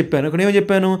ఇంతకు ముందే చెప్పాను. ఇక్కడ ఏమని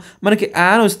చెప్పాను? మనకి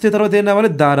యాన్ వస్తే తర్వాత ఏం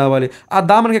రావాలి? దా రావాలి. ఆ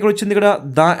దా మనకి ఎక్కడ వచ్చింది? ఇక్కడ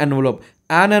the envelope.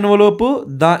 An ఎన్వలోపు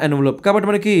the envelope. కాబట్టి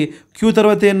మనకి క్యూ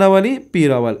తర్వాత ఏం రావాలి? పీ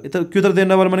రావాలి. క్యూ తర్వాత ఏం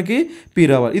రావాలి? మనకి పీ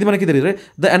రావాలి. ఇది మనకి తెలియదు.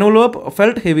 The envelope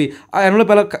felt heavy. ఆ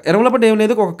ఎన్వలోప్ ఎలా, ఎన్వలోప్ అంటే ఏం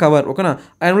లేదు, ఒక కవర్. ఓకేనా?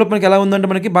 ఆ ఎన్వలోప్ మనకి ఎలా ఉందంటే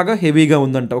మనకి బాగా హెవీగా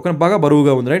ఉందంట. ఓకే, బాగా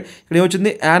బరువుగా ఉంది. రైట్? ఇక్కడ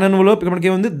ఏమొచ్చింది? An envelope. ఇక్కడ మనకి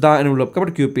ఏముంది? The envelope.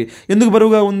 కాబట్టి క్యూపీ. ఎందుకు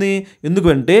బరువుగా ఉంది?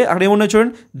 ఎందుకంటే అక్కడ ఏమున్నాయి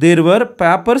చూడండి, there were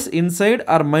papers inside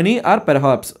are money are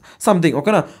perhaps something.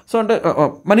 ఓకేనా? సో అంటే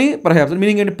మనీ పెర్హాప్స్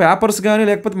మీనింగ్ ఏంటి? పేపర్స్ కానీ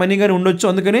లేకపోతే మనీ కానీ ఉండొచ్చు,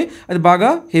 అందుకని అది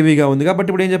బాగా హెవీగా ఉంది. కాబట్టి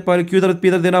ఇప్పుడు ఏం చెప్పాలి? క్యూ తర్వాత పీ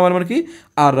తర్వాత ఏం రావాలి? మనకి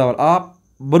ఆర్ రావాలి. ఆ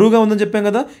బరువుగా ఉందని చెప్పాం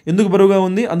కదా. ఎందుకు బరువుగా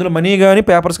ఉంది? అందులో మనీ కానీ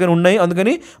పేపర్స్ కానీ ఉన్నాయి,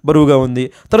 అందుకని బరువుగా ఉంది.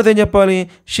 తర్వాత ఏం చెప్పాలి?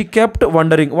 She kept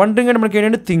wondering. వండరింగ్ అంటే మనకి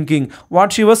ఏంటంటే thinking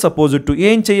what she was supposed to.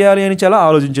 ఏం చేయాలి అని చాలా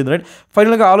ఆలోచించింది. రైట్?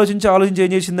 ఫైనల్గా ఆలోచించి ఏం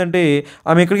చేసిందంటే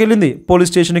ఆమె ఎక్కడికి వెళ్ళింది?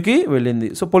 పోలీస్ స్టేషన్కి వెళ్ళింది.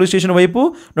 సో పోలీస్ స్టేషన్ వైపు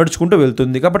నడుచుకుంటూ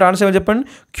వెళ్తుంది. కాబట్టి ఆన్సర్ ఏమని చెప్పండి?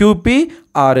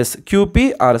 క్యూపీఆర్ఎస్.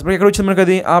 క్యూపీఆర్ఎస్ మనకి ఎక్కడ వచ్చింది? మనకి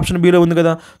అది ఆప్షన్ బీలో ఉంది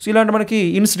కదా. సో ఇలాంటి మనకి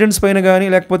ఇన్సిడెంట్స్ పైన కానీ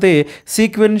లేకపోతే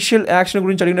సీక్వెన్షియల్ యాక్షన్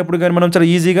గురించి అడిగినప్పుడు కానీ మనం చాలా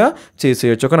ఈజీగా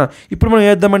చేసేయచ్చు. ఓకేనా? ఇప్పుడు మనం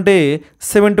చేద్దామంటే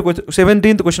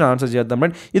 17th క్వశ్చన్ ఆన్సర్ చేద్దాం.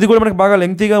 రైట్? ఇది కూడా మనకి బాగా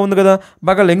లెంగ్తీగా ఉంది కదా.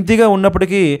 బాగా లెంగ్తీగా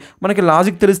ఉన్నప్పటికీ మనకి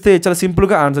లాజిక్ తెలిస్తే చాలా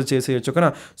సింపుల్గా ఆన్సర్ చేసేయచ్చు.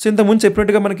 ఓకేనా? సో ఇంతకుముందు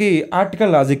చెప్పినట్టుగా మనకి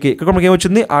ఆర్టికల్ లాజిక్కి ఇక్కడ మనకి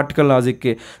ఏమొచ్చింది? ఆర్టికల్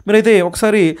లాజిక్కి. మీరైతే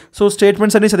ఒకసారి సో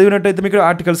స్టేట్మెంట్స్ అన్ని చదివినట్టయితే మీకు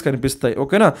ఆర్టికల్స్ కనిపిస్తాయి.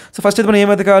 ఓకేనా? సో ఫస్ట్ అయితే మనం ఏం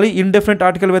వెతకాలి? ఇండెఫినెట్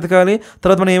ఆర్టికల్ వెతకాలి.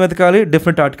 తర్వాత మనం ఏం వెతకాలి?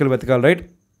 డెఫినెట్ ఆర్టికల్ వెతకాలి. రైట్?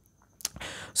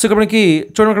 సో ఇక్కడ మనకి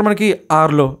చూడండి, ఇక్కడ మనకి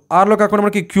ఆర్లో కాకుండా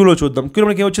మనకి క్యూలో చూద్దాం. క్యూలో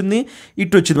మనకి ఏమొచ్చింది?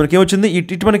 ఇట్ వచ్చింది. మనకి ఏమొచ్చింది?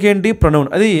 ఇట్ మనకి ఏంటి? ప్రొనౌన్.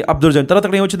 అది అబ్జర్వ్ చేయండి. తర్వాత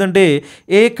అక్కడ ఏమొచ్చిందంటే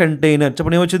ఏ కంటైనర్.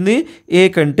 చెప్పండి ఏమొచ్చింది? ఏ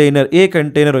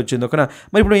కంటైనర్ వచ్చింది. ఓకేనా?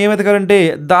 మరి ఇప్పుడు ఏం వెతకాలంటే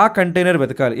దా కంటైనర్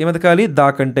వెతకాలి. ఏం వెతకాలి? దా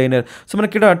కంటైనర్. సో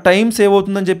మనకి ఇక్కడ టైం సేవ్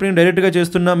అవుతుందని చెప్పి నేను డైరెక్ట్గా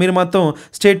చేస్తున్నా, మీరు మాత్రం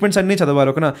స్టేట్మెంట్స్ అన్నీ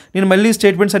చదవాలి. ఓకేనా? నేను మళ్ళీ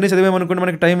స్టేట్మెంట్స్ అన్నీ చదివామనుకుంటే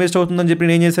మనకి టైం వేస్ట్ అవుతుందని చెప్పి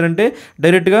నేను ఏం చేశానంటే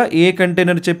డైరెక్ట్గా ఏ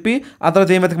కంటైనర్ చెప్పి ఆ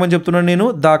తర్వాత ఏం వెతకమని చెప్తున్నాను నేను?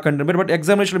 దా కంటైనర్. బట్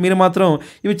ఎగ్జామినేషన్లో మీరు మాత్రం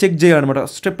ఇవి చెక్ చేయాలన్నమాట.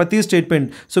 ప్రతి స్టేట్మెంట్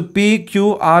సో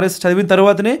PQRS చదివిన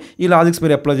తర్వాతనే ఈ లాజిక్స్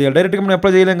మీరు అప్లై చేయాలి. డైరెక్ట్గా మనం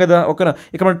అప్లై చేయలేం కదా. ఓకేనా?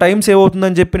 ఇక్కడ మన టైం సేవ్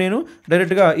అవుతుందని చెప్పి నేను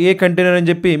డైరెక్ట్గా ఏ కంటైనర్ అని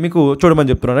చెప్పి మీకు చూడమని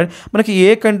చెప్తున్నాను. మనకి ఏ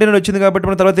కంటైనర్ వచ్చింది కాబట్టి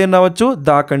మన తర్వాత ఏం రావచ్చు?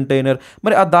 దా కంటైనర్.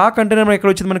 మరి ఆ దా కంటైనర్ మనకి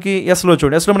ఎక్కడ వచ్చింది? మనకి ఎస్లో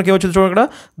చూడండి. ఎస్లో మనకి ఏమొచ్చింది చూడండి, ఇక్కడ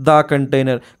దా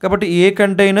కంటైనర్. కాబట్టి ఏ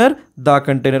కంటైనర్, దా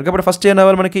కంటైనర్. కాబట్టి ఫస్ట్ ఏం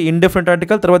రావాలి? మనకి ఇండిఫరెంట్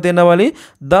ఆర్టికల్. తర్వాత ఏం రావాలి?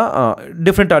 ద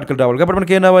డిఫరెంట్ ఆర్టికల్ రావాలి. కాబట్టి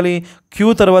మనకి ఏం రావాలి? క్యూ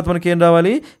తర్వాత మనకి ఏం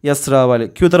రావాలి? ఎస్ రావాలి.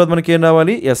 క్యూ తర్వాత మనకి ఏం రావాలి?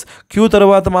 ఎస్. క్యూ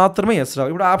తర్వాత మాత్రమే ఎస్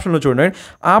రావాలి. ఇప్పుడు ఆప్షన్లో చూడండి.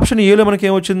 ఆప్షన్ ఏలో మనకి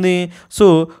ఏమొచ్చింది? సో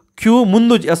క్యూ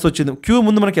ముందు ఎస్ వచ్చింది. క్యూ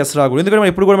ముందు మనకి ఎస్ రాకూడదు. ఎందుకంటే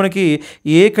ఇప్పుడు కూడా మనకి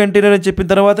ఏ కంటైనర్ అని చెప్పిన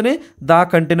తర్వాతనే దా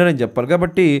కంటైనర్ అని చెప్పాలి.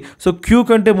 కాబట్టి సో క్యూ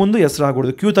కంటే ముందు ఎస్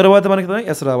రాకూడదు. క్యూ తర్వాత మనకి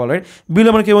ఎస్ రావాలి. రైట్?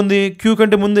 బీలో మనకి ఏముంది? క్యూ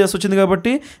కంటే ముందు ఎస్ వచ్చింది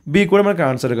కాబట్టి బీ కూడా మనకి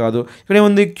ఆన్సర్ కాదు. ఇక్కడ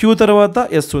ఏముంది? క్యూ తర్వాత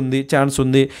ఎస్ ఉంది, ఛాన్స్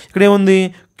ఉంది. ఇక్కడ ఏముంది?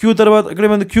 క్యూ తర్వాత ఇక్కడ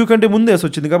ఏమైంది? క్యూ కంటే ముందు ఎస్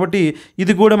వచ్చింది కాబట్టి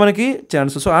ఇది కూడా మనకి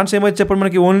ఛాన్స్. సో ఆన్సర్ ఏమైతే చెప్పండి?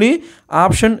 మనకి only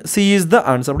option C is the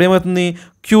answer. అప్పుడు ఏమవుతుంది?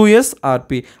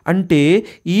 QSRP. అంటే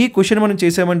ఈ క్వశ్చన్ మనం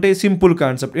చేసామంటే సింపుల్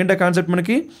కాన్సెప్ట్. ఏంటి ఆ కాన్సెప్ట్?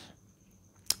 మనకి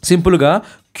సింపుల్గా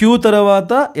క్యూ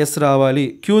తర్వాత ఎస్ రావాలి,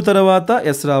 క్యూ తర్వాత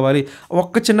ఎస్ రావాలి.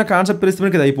 ఒక్క చిన్న కాన్సెప్ట్ తెలిస్తే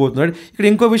మనకి ఇది అయిపోతుంది. రైట్? ఇక్కడ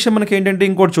ఇంకో విషయం మనకి ఏంటంటే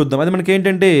ఇంకోటి చూద్దాం. అది మనకి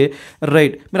ఏంటంటే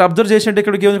రైట్ మీరు అబ్జర్వ్ చేసినట్టే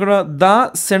ఇక్కడికి ఏముంది? ఇక్కడ ద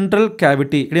సెంట్రల్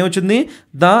క్యావిటీ. ఇక్కడ ఏమొచ్చింది?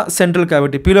 The central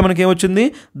cavity. పీలో మనకి ఏమొచ్చింది?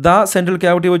 ద సెంట్రల్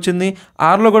క్యావిటీ వచ్చింది.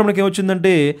 ఆర్లో కూడా మనకి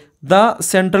ఏమొచ్చిందంటే ద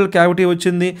సెంట్రల్ క్యావిటీ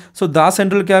వచ్చింది. So the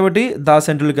central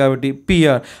cavity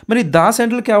PR. మరి ద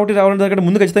సెంట్రల్ క్యావిటీ రావాలంటే అక్కడ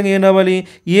ముందు ఖచ్చితంగా ఏం రావాలి?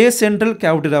 ఏ సెంట్రల్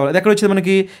క్యావిటీ రావాలి. అది ఎక్కడ వచ్చింది?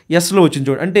 మనకి ఎస్లో వచ్చింది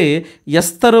చూడండి. అంటే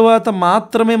ఎస్ తర్వాత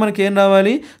మాత్రమే మనకి ఏం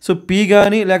రావాలి? సో పీ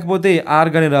కానీ లేకపోతే ఆర్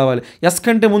కానీ రావాలి. ఎస్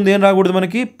కంటే ముందు ఏం రాకూడదు?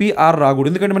 మనకి పిఆర్ రాకూడదు.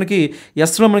 ఎందుకంటే మనకి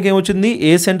ఎస్లో మనకి ఏమొచ్చింది?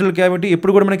 ఏ సెంట్రల్ క్యావిటీ.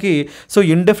 ఎప్పుడు కూడా మనకి సో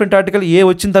ఇండిఫరెంట్ ఆర్టికల్ ఏ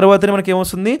వచ్చిన తర్వాతనే మనకి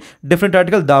ఏమొస్తుంది? డిఫరెంట్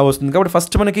ఆర్టికల్ దా వస్తుంది. కాబట్టి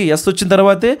ఫస్ట్ మనకి ఎస్ వచ్చిన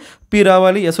తర్వాతే పీ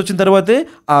రావాలి, ఎస్ వచ్చిన తర్వాతే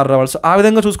ఆర్ రావాలి. సో ఆ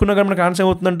విధంగా చూసుకున్నా కానీ మనకి ఆన్సర్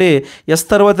ఏమవుతుందంటే ఎస్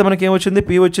తర్వాత మనకి ఏమొచ్చింది?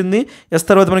 పీ వచ్చింది. ఎస్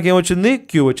తర్వాత మనకి ఏమొచ్చింది?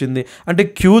 క్యూ వచ్చింది. అంటే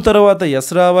క్యూ తర్వాత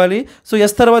ఎస్ రావాలి. సో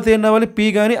ఎస్ తర్వాత ఏం రావాలి? పీ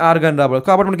కానీ ఆర్ కానీ రావాలి.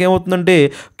 కాబట్టి మనకి ఏమవుతుందంటే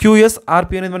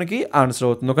QSRP అనేది మనకి ఆన్సర్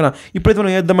అవుతుంది. ఓకేనా? ఇప్పుడైతే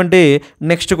మనం చేద్దామంటే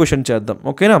నెక్స్ట్ క్వశ్చన్ చేద్దాం.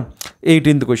 ఓకేనా?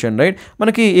 18th question. రైట్?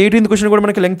 మనకి 18th క్వశ్చన్ కూడా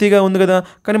మనకి లెంగ్తీగా ఉంది కదా,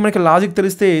 కానీ మనకి లాజిక్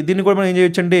తెలిస్తే దీన్ని కూడా మనం ఏం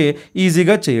చేయొచ్చు అంటే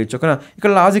ఈజీగా చేయొచ్చు. ఓకేనా?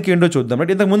 ఇక్కడ లాజిక్ ఏంటో చూద్దాం.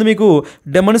 రైట్? ఇంతకుముందు మీకు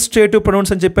డెమాన్స్ట్రేటివ్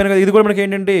ప్రొనౌన్స్ అని చెప్పాను కదా, ఇది కూడా మనకి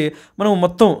ఏంటంటే మనం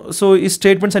మొత్తం సో ఈ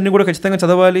స్టేట్మెంట్స్ అన్నీ కూడా ఖచ్చితంగా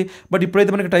చదవాలి. బట్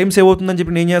ఇప్పుడైతే మనకి టైం సేవ్ అవుతుందని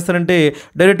చెప్పి నేను ఏం చేస్తానంటే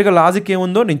డైరెక్ట్గా లాజిక్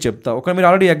ఏముందో నేను చెప్తా. ఓకే? మీరు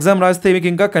ఆల్రెడీ ఎగ్జామ్ రాస్తే మీకు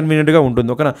ఇంకా కన్వీనియంట్గా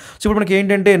ఉంటుంది. ఓకేనా? సో ఇప్పుడు మనకి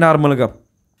ఏంటంటే నార్మల్గా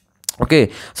ఓకే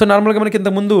సో నార్మల్గా మనకి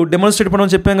ఇంతకుముందు డెమాన్స్ట్రేట్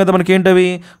ప్రొనౌన్ చెప్పాం కదా, మనకి ఏంటవి?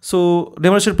 సో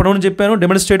డెమాన్స్ట్రేట్ ప్రొనౌన్ చెప్పాను,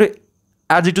 డెమాన్స్ట్రేట్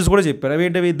యాడ్జెక్టివ్స్ కూడా చెప్పారు. అవి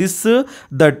ఏంటవి? This,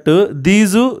 that,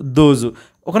 these, దోజు.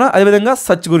 ఓకేనా? అదేవిధంగా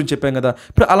సచ్ గురించి చెప్పాం కదా.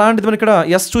 ఇప్పుడు అలాంటిది మనకి ఇక్కడ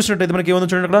ఎస్ చూసినట్టయితే మనకి ఏముంది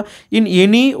చూడండి ఇక్కడ, in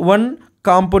any one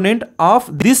component of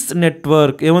this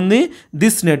network. ఏముంది?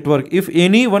 This network. If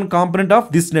any one component of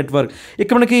this network.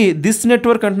 ఇక్కడ మనకి దిస్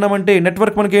నెట్వర్క్ అంటున్నామంటే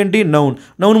నెట్వర్క్ మనకి ఏంటి? నౌన్.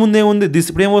 నౌన్ ముందు ఏముంది? దిస్.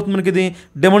 ఇప్పుడు ఏమవుతుంది మనకి? ఇది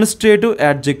డెమాన్స్ట్రేటివ్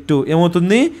యాడ్జెక్టివ్.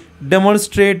 ఏమవుతుంది?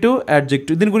 Demonstrative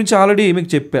adjective. దీని గురించి ఆల్రెడీ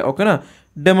మీకు చెప్పా. ఓకేనా?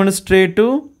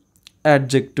 Demonstrative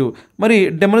adjective. మరి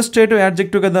డెమాన్స్ట్రేటివ్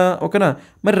యాడ్జెక్టివ్ కదా. ఓకేనా?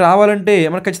 మరి రావాలంటే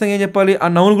మనకు ఖచ్చితంగా ఏం చెప్పాలి? ఆ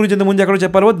నౌన్ గురించి ఇంత ముందు ఎక్కడో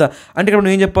చెప్పాలి వద్దా? అంటే ఇక్కడ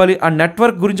మనం ఏం చెప్పాలి? ఆ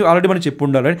నెట్వర్క్ గురించి ఆల్రెడీ మనం చెప్పి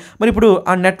ఉండాలి. మరి ఇప్పుడు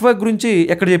ఆ నెట్వర్క్ గురించి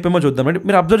ఎక్కడ చెప్పామో చూద్దాం. అంటే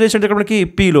మీరు అబ్జర్వ్ చేసినట్టు ఇక్కడ మనకి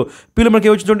పీలో మనకి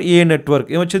ఏమొచ్చింది చూడండి? ఏ నెట్వర్క్.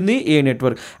 ఏమొచ్చింది? ఏ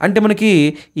నెట్వర్క్. అంటే మనకి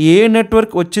ఏ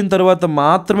నెట్వర్క్ వచ్చిన తర్వాత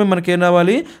మాత్రమే మనకి ఏం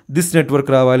రావాలి? దిస్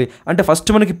నెట్వర్క్ రావాలి. అంటే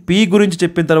ఫస్ట్ మనకి పీ గురించి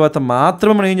చెప్పిన తర్వాత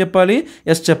మాత్రమే మనం ఏం చెప్పాలి?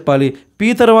 ఎస్ చెప్పాలి. పీ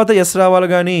తర్వాత ఎస్ రావాలి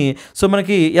కానీ సో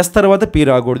మనకి ఎస్ తర్వాత పీ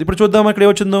రాకూడదు. ఇప్పుడు చూద్దాం ఇక్కడ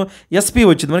ఏమొచ్చిందో? ఎస్పీ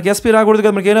వచ్చింది. మనకి ఎస్పీ రాకూడదు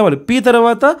కదా. మనకి ఏం రావాలి? పీ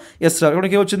తర్వాత ఎస్ రావాలి.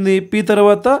 మనకి ఏమొచ్చింది? పీ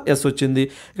తర్వాత ఎస్ వచ్చింది.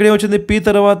 ఇక్కడ ఏమొచ్చింది? పీ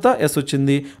తర్వాత ఎస్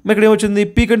వచ్చింది. మరి ఇక్కడ ఏమొచ్చింది?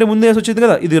 పీ కంటే ముందే ఎస్ వచ్చింది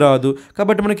కదా. ఇది రాదు.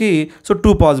 కాబట్టి మనకి సో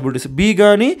 2 పాసిబిలిటీస్, బి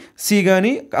కానీ సి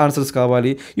కానీ ఆన్సర్స్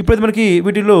కావాలి. ఇప్పుడైతే మనకి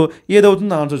వీటిలో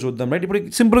ఏదవుతుందో ఆన్సర్ చూద్దాం. రైట్? ఇప్పుడు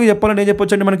సింపుల్గా చెప్పాలంటే ఏం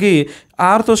చెప్పొచ్చు అంటే మనకి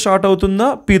ఆర్తో స్టార్ట్ అవుతుందా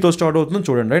పీతో స్టార్ట్ అవుతుందో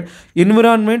చూడండి. రైట్?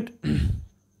 ఎన్విరాన్మెంట్.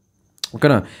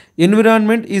 ఓకేనా?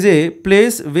 Environment is a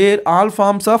place where all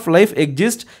forms of life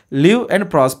exist, live and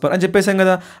prosper అని చెప్పేసాం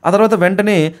కదా. ఆ తర్వాత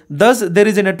వెంటనే దస్ there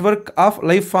is a network of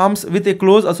life forms with a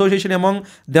close association among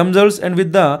themselves and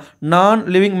with the non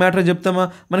living matter అని చెప్తామా?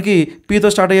 మనకి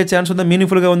పీతో start అయ్యే chance ఉందా?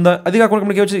 మీనింగ్ఫుల్గా ఉందా? అది కాకుండా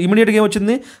మనకి వచ్చింది ఇమీడియట్గా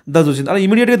ఏమొచ్చింది? దస్ వచ్చింది. అలా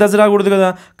ఇమీడియట్గా దస్ రాకూడదు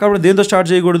కదా. కాబట్టి దేంతో స్టార్ట్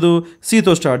చేయకూడదు?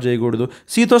 సీతో స్టార్ట్ చేయకూడదు.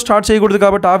 సీతో స్టార్ట్ చేయకూడదు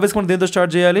కాబట్టి ఆబ్వియస్గా మనం దేంతో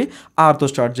స్టార్ట్ చేయాలి? ఆర్తో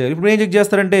స్టార్ట్ చేయాలి. ఇప్పుడు ఏం చెక్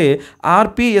చేస్తారంటే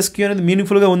ఆర్పిఎస్క్యూ అనేది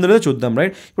మీనింగ్ఫుల్గా ఉందో లేదో చూద్దాం.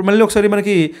 రైట్? ఇప్పుడు మళ్ళీ ఒకసారి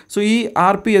మనకి సో ఈ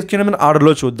ఆర్పిఎస్క్యూ అనేది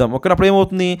ఆర్డర్లో చూద్దాం. ఓకే? అప్పుడు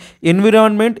ఏమవుతుంది?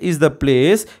 Environment is the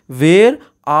place where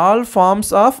all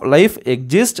forms of life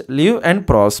exist, live and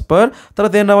prosper.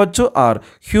 తర్వాత ఏం రావచ్చు? Are.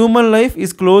 Human life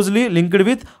is closely linked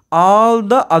with all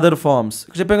the other forms.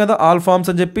 చెప్పాం కదా ఆల్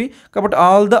ఫార్మ్స్ అని చెప్పి. కాబట్టి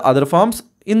all the other forms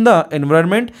in the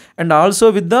environment and also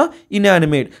with the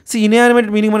inanimate. Inanimate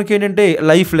meaning మనకి ఏంటంటే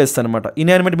లైఫ్లెస్ అనమాట.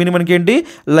 ఇన్యానిమేట్ మీనింగ్ మనకి ఏంటి?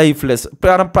 లైఫ్లెస్.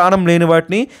 ప్రాణం లేని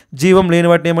వాటిని, జీవం లేని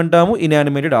వాటిని ఏమంటాము?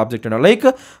 ఇన్యానిమేటెడ్ ఆబ్జెక్ట్ అంటారు. లైక్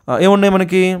ఏమున్నాయి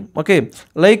మనకి? Okay,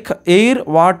 like air,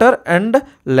 water and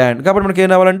land. కాబట్టి మనకి ఏం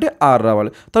రావాలంటే ఆర్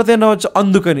రావాలి. తర్వాత ఏం రావచ్చు?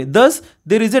 అందుకని దస్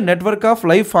there is a network of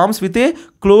life forms with a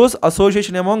close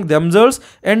association among themselves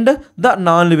and the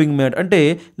non living matter. అంటే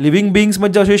లివింగ్ బీయింగ్స్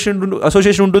మధ్య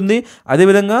అసోసియేషన్ ఉంటుంది.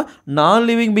 అదేవిధంగా నాన్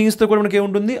లివింగ్ బీయింగ్స్తో కూడా మనకి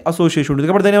ఏముంటుంది? అసోసియేషన్ ఉంటుంది.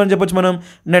 కాబట్టి దాన్ని ఏమని చెప్పొచ్చు మనం?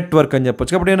 నెట్వర్క్ అని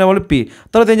చెప్పొచ్చు. కాబట్టి ఏం రావాలి? పీ.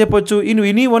 తర్వాత ఏం చెప్పొచ్చు? In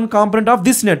any one component of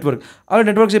this network. అలా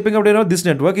నెట్వర్క్ చెప్పాం కాబట్టి ఏమో this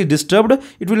network is disturbed,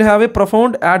 it will have a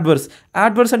profound adverse.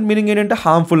 Adverse అంటే మీనింగ్ ఏంటంటే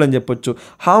హార్మ్ఫుల్ అని చెప్పొచ్చు.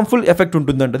 హార్మ్ఫుల్ ఎఫెక్ట్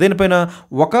ఉంటుందంట. దేనిపైన?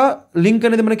 ఒక లింక్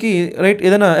అనేది మనకి రైట్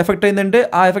ఏదైనా ఎఫెక్ట్ అయిందంటే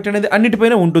ఆ ఎఫెక్ట్ అనేది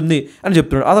అన్నిటిపైన ఉంటుంది అని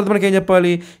చెప్తున్నాడు. ఆ తర్వాత మనకి ఏం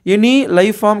చెప్పాలి? Any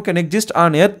life form can exist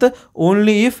on earth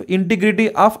only if integrity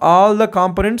of all the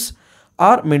components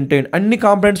are maintain. అన్ని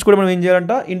కాంపోనెంట్స్ కూడా మనం ఏం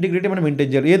చేయాలంట? ఇంటిగ్రిటీ మనం మెయింటైన్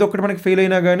చేయాలి. ఏదో ఒకటి మనకి ఫెయిల్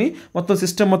అయినా కానీ మొత్తం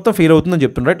సిస్టమ్ మొత్తం ఫెయిల్ అవుతుందని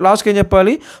చెప్తున్నాం. రైట్? లాస్ట్కి ఏం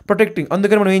చెప్పాలి? ప్రొటెక్టింగ్.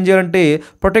 అందుకని మనం ఏం చేయాలంటే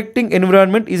protecting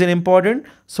environment is an important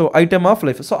so item of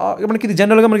life. So మనకి ఇది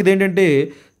జనరల్గా మనకి ఏంటంటే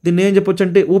దీన్ని ఏం చెప్పొచ్చు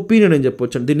అంటే ఒపీనియన్ అని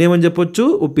చెప్పొచ్చు. దీన్ని ఏమని చెప్పొచ్చు?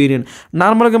 ఒపీనియన్.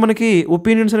 నార్మల్గా మనకి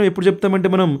ఒపీనియన్స్ అనేవి ఎప్పుడు చెప్తామంటే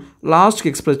మనం లాస్ట్కి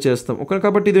ఎక్స్ప్రెస్ చేస్తాం. ఓకే?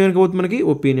 కాబట్టి ఇది ఏమవుతుంది? మనకి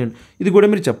ఒపీనియన్. ఇది కూడా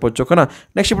మీరు చెప్పొచ్చు. ఓకేనా?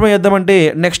 నెక్స్ట్ ఇప్పుడు చేద్దామంటే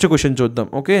నెక్స్ట్ క్వశ్చన్ చూద్దాం.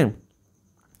 Okay,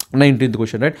 19th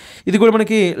question. రైట్? ఇది కూడా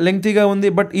మనకి లెంగ్తీగా ఉంది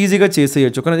బట్ ఈజీగా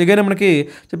చేసేయచ్చు. కానీ ఇకైనా మనకి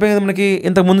చెప్పాం కదా మనకి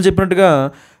ఇంతకుముందు చెప్పినట్టుగా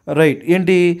రైట్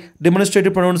ఏంటి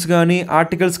డెమోన్స్ట్రేటివ్ ప్రొనౌన్స్ కానీ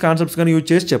ఆర్టికల్స్ కాన్సెప్ట్స్ కానీ యూజ్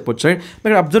చేసి చెప్పొచ్చు. రైట్?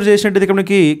 మీరు అబ్జర్వ్ చేసినట్టయితే ఇక్కడ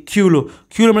మనకి క్యూలో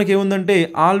మనకి ఏముందంటే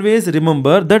always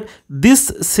remember that this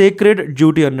sacred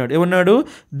duty అన్నాడు. ఏమన్నాడు?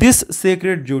 This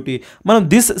sacred duty. మనం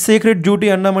దిస్ సేక్రెడ్ డ్యూటీ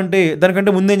అన్నామంటే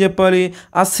దానికంటే ముందేం చెప్పాలి?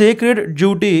 ఆ సేక్రెడ్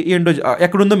డ్యూటీ ఏంటో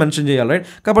ఎక్కడుందో మెన్షన్ చేయాలి. రైట్?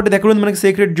 కాబట్టి ఇది ఎక్కడుంది మనకి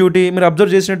సేక్రెడ్ డ్యూటీ? మీరు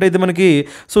అబ్జర్వ్ చేసినట్టయితే మనకి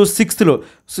సో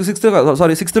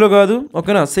సిక్స్త్లో కాదు.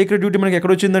 ఓకేనా? సేక్రెడ్ డ్యూటీ మనకి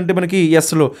ఎక్కడ వచ్చిందంటే మనకి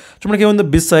ఎస్లో. సో మనకి ఏముంది?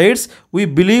 Besides we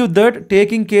believe that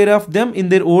taking care of them in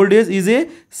there old age is a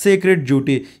sacred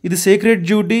duty. ఇది సేక్రెడ్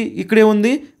డ్యూటీ. ఇక్కడే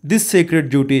ఉంది దిస్ సేక్రెడ్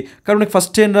డ్యూటీ. కాబట్టి మనకి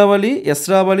ఫస్ట్ ఏం రావాలి? ఎస్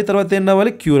రావాలి. తర్వాత ఏం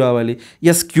రావాలి? క్యూ రావాలి.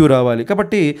 ఎస్ క్యూ రావాలి.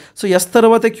 కాబట్టి సో ఎస్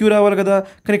తర్వాత క్యూ రావాలి కదా.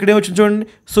 కానీ ఇక్కడ ఏమొచ్చింది చూడండి.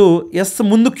 సో ఎస్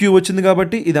ముందు క్యూ వచ్చింది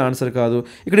కాబట్టి ఇది ఆన్సర్ కాదు.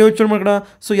 ఇక్కడ ఏమొచ్చి చూడండి ఇక్కడ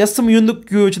సో ఎస్ ముందు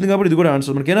క్యూ వచ్చింది కాబట్టి ఇది కూడా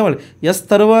ఆన్సర్. మనకి ఏం రావాలి? ఎస్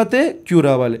తర్వాతే క్యూ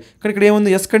రావాలి. కానీ ఇక్కడ ఏముంది?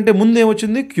 ఎస్ కంటే ముందు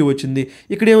ఏమొచ్చింది? క్యూ వచ్చింది.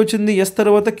 ఇక్కడ ఏమొచ్చింది? ఎస్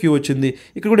తర్వాత క్యూ వచ్చింది.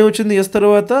 ఇక్కడ కూడా ఏమొచ్చింది? ఎస్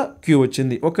తర్వాత క్యూ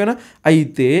వచ్చింది. ఓకేనా?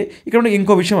 అయితే ఇక్కడ మనకి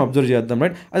ఇంకో విషయం అబ్జర్వ్ చేద్దాం.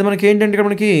 రైట్? అది మనకి ఏంటంటే ఇక్కడ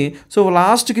మనకి సో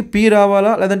లాస్ట్కి పీ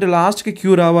రావాలా లేదా లేదంటే లాస్ట్కి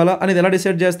క్యూ రావాలా అనేది ఎలా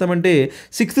డిసైడ్ చేస్తామంటే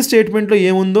సిక్స్త్ స్టేట్మెంట్లో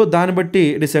ఏముందో దాన్ని బట్టి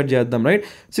డిసైడ్ చేద్దాం, రైట్.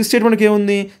 సిక్స్త్ స్టేట్మెంట్కి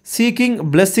ఏముంది, సీకింగ్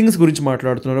బ్లెస్సింగ్స్ గురించి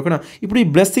మాట్లాడుతున్నారు, ఓకేనా. ఇప్పుడు ఈ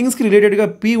బ్లెస్సింగ్స్కి రిలేటెడ్గా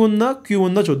పీ ఉందా క్యూ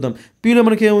ఉందా చూద్దాం. పీలో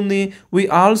మనకి ఏముంది, వీ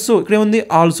ఆల్సో, ఇక్కడ ఏముంది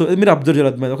ఆల్సో, ఇది మీరు అబ్జర్వ్ చేయాలి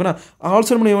అర్థమైంది, ఓకేనా.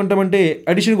 ఆల్సో మనం ఏమంటామంటే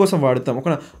అడిషన్ కోసం వాడతాం,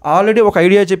 ఓకేనా. ఆల్రెడీ ఒక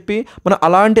ఐడియా చెప్పి మనం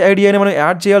అలాంటి ఐడియాని మనం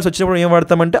యాడ్ చేయాల్సి వచ్చినప్పుడు ఏం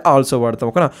వాడతామంటే ఆల్సో వాడతాం,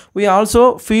 ఓకేనా. We also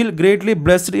feel greatly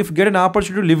blessed if get an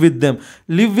opportunity live with them.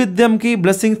 Live with దెమ్కి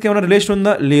బ్లెస్సింగ్స్కి ఏమైనా రిలేషన్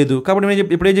ఉందా, లేదు. కాబట్టి నేను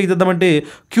ఇప్పుడు ఏం చెక్ చేద్దామంటే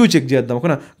క్యూ చెక్ చేద్దాం,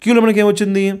 ఓకేనా. క్యూలో మనకి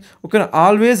ఏమొచ్చింది, ఓకేనా.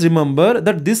 Always remember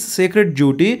that this sacred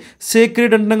duty,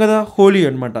 sacred అంటున్నాం కదా, హోలీ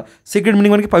అనమాట. సేక్రెడ్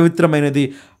మీనింగ్ మనకి పవిత్రమైనది,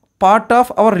 part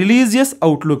of our religious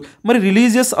outlook. మరి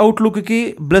రిలీజియస్ అవుట్లుక్కి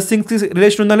బ్లెస్సింగ్స్కి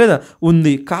రిలేషన్ ఉందా లేదా,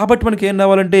 ఉంది. కాబట్టి మనకి ఏం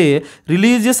రావాలంటే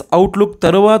రిలీజియస్ అవుట్లుక్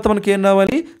తర్వాత మనకి ఏం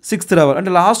రావాలి, సిక్స్త్ రావాలి.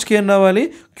 అంటే లాస్ట్కి ఏం రావాలి,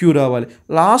 క్యూ రావాలి.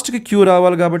 లాస్ట్కి క్యూ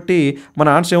రావాలి కాబట్టి మన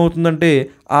ఆన్సర్ ఏమవుతుందంటే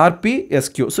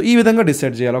ఆర్పిఎస్క్యూ. సో ఈ విధంగా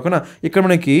డిసైడ్ చేయాలి, ఓకేనా. ఇక్కడ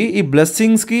మనకి ఈ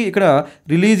బ్లెస్సింగ్స్కి ఇక్కడ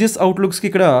రిలీజియస్ అవుట్లుక్స్కి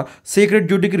ఇక్కడ సీక్రెట్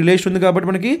డ్యూటీకి రిలేషన్ ఉంది కాబట్టి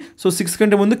మనకి సో 6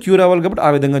 కంటే ముందు క్యూ రావాలి కాబట్టి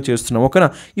ఆ విధంగా చేస్తున్నాం, ఓకేనా.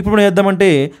 ఇప్పుడు మనం చేద్దామంటే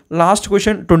లాస్ట్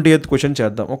క్వశ్చన్ 20th క్వశ్చన్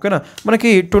చేద్దాం, ఓకేనా.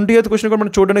 మనకి 20th క్వశ్చన్ కూడా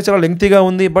మనం చూడడానికి చాలా లెంగ్తీగా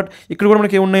ఉంది, బట్ ఇక్కడ కూడా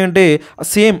మనకి ఏమున్నాయంటే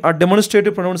సేమ్ ఆ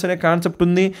డెమోన్స్ట్రేటివ్ ప్రొనౌన్స్ అనే కాన్సెప్ట్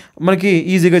ఉంది, మనకి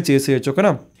ఈజీగా చేసేయచ్చు,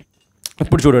 ఓకేనా.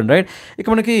 ఇప్పుడు చూడండి, రైట్. ఇక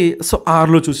మనకి సో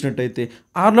ఆర్లో చూసినట్టయితే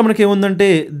ఆర్లో మనకి ఏముందంటే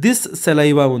దిస్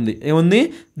సెలైవా ఉంది, ఏముంది,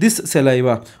 దిస్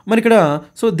సెలైవా. మరి ఇక్కడ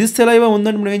సో దిస్ సెలైవా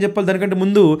ఉందంటే మనం ఏం చెప్పాలి, దానికంటే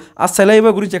ముందు ఆ సెలైవా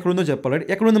గురించి ఎక్కడ ఉందో చెప్పాలి, రైట్.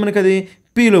 ఎక్కడ ఉంది మనకి, అది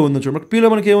పీలో ఉంది చూడండి. పీలో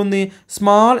మనకి ఏముంది,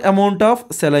 స్మాల్ అమౌంట్ ఆఫ్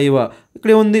సెలైవా. ఇక్కడ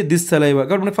ఏముంది, దిస్ సెలైవా.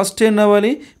 కాబట్టి మనకి ఫస్ట్ ఏం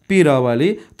రావాలి, పీ రావాలి,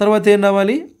 తర్వాత ఏం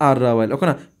రావాలి, ఆర్ రావాలి,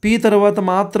 ఓకేనా. పీ తర్వాత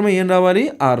మాత్రమే ఏం రావాలి,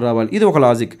 ఆర్ రావాలి. ఇది ఒక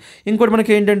లాజిక్. ఇంకోటి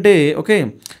మనకి ఏంటంటే ఓకే,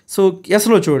 సో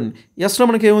ఎస్లో చూడండి, ఎస్లో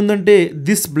మనకి ఏముందంటే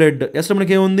దిస్ బ్లడ్. ఎస్లో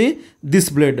మనకి ఏముంది, దిస్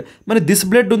బ్లడ్. మరి దిస్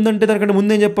బ్లడ్ ఉందంటే దానికంటే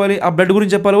ముందు ఏం చెప్పాలి, ఆ బ్లడ్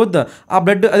గురించి చెప్పాలి వద్దా. ఆ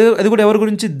బ్లడ్ అది కూడా ఎవరి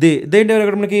గురించి, దే అంటే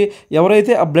అక్కడ మనకి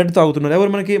ఎవరైతే ఆ బ్లడ్ తాగుతున్నారు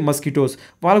ఎవరు, మనకి మస్కిటోస్.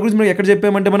 వాళ్ళ గురించి మనకి ఎక్కడ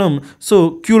చెప్పామంటే మనం సో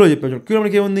క్యూలో చెప్పాము. క్యూలో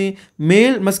మనకి ఏముంది,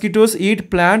 male mosquitoes eat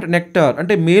plant nectar.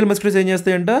 అంటే మేల్ మస్కిటోస్ ఏం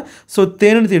చేస్తాయంట, సో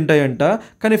తేనెని తింటాయంట.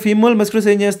 కానీ ఫీమేల్ మస్కిటోస్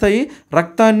ఏం చేస్తాయి,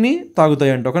 రక్తాన్ని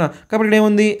తాగుతాయంట, ఓకేనా. కాబట్టి ఇక్కడ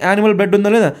ఏముంది, యానిమల్ బ్లడ్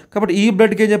ఉందా లేదా. కాబట్టి ఈ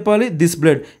బ్లడ్కి ఏం చెప్పాలి, దిస్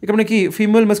బ్లడ్. ఇక్కడ మనకి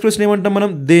ఫీమేల్ మస్కిటోస్ని ఏమంటాం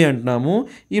మనం, దే అంటున్నాము.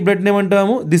 ఈ బ్లడ్ని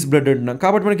ఏమంటాము, దిస్ బ్లడ్ అంటున్నాం.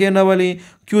 కాబట్టి మనకి ఏం రావాలి,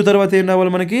 క్యూ తర్వాత ఏం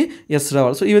రావాలి, మనకి ఎస్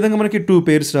రావాలి. సో ఈ విధంగా మనకి 2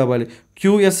 పేర్స్ రావాలి,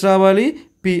 క్యూఎస్ రావాలి,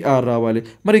 పిఆర్ రావాలి.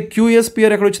 మరి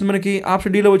క్యూఎస్పిఆర్ ఎక్కడ వచ్చింది, మనకి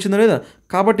ఆప్షన్ డీలో వచ్చిందా లేదా.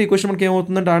 కాబట్టి ఈ క్వశ్చన్ మనకి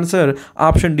ఏమవుతుందంటే ఆన్సర్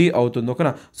ఆప్షన్ డి అవుతుంది,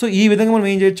 ఓకేనా. సో ఈ విధంగా మనం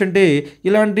ఏం చేయొచ్చు అంటే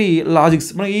ఇలాంటి లాజిక్స్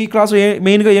మనం ఈ క్లాస్లో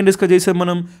మెయిన్గా ఏం డిస్కస్ చేసాం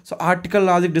మనం, సో ఆర్టికల్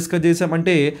లాజిక్ డిస్కస్ చేసాం.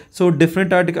 అంటే so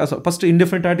different article, first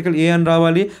indifferent article a అని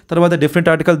రావాలి, తర్వాత డిఫరెంట్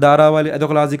ఆర్టికల్ దా రావాలి,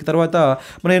 అదొక లాజిక్. తర్వాత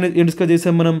మనం ఏం డిస్కస్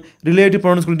చేసాం, మనం రిలేటివ్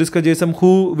ప్రొనౌన్స్ గురించి డిస్కస్ చేసాం.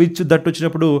 హూ, విచ్, దట్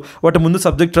వచ్చినప్పుడు వాటి ముందు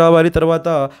సబ్జెక్ట్ రావాలి, తర్వాత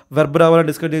వెర్బ్ రావాలని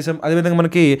డిస్కస్ చేసాం. అదేవిధంగా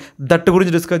మనకి దట్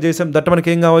గురించి డిస్కస్ చేసాం. దట్ మనకి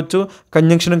ఏం కావచ్చు,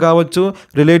 కంజంక్షన్ కావచ్చు,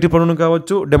 రిలేటివ్ ప్రొనౌన్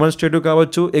కావచ్చు, డెమాన్స్ట్రేటివ్ కావచ్చు.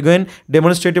 అగైన్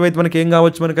డెమాన్స్ట్రేటివ్ అయితే మనకి ఏం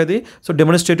కావచ్చు, మనకి అది సో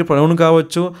డెమాన్స్ట్రేటివ్ ప్రొనౌన్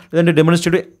కావచ్చు, లేదంటే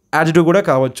డెమాన్స్ట్రేటివ్ యాడ్జెక్టివ్ కూడా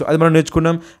కావచ్చు. అది మనం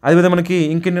నేర్చుకున్నాం. అదేవిధంగా మనకి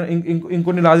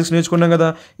ఇంకొన్ని లాజిక్స్ నేర్చుకున్నాం కదా.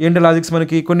 ఏంటి లాజిక్స్,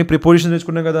 మనకి కొన్ని ప్రిపోజిషన్స్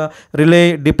నేర్చుకున్నాం కదా. Relay,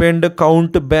 depend,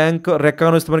 count, bank,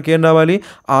 reckon వస్తే మనకి ఏం రావాలి,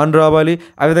 ఆన్ రావాలి.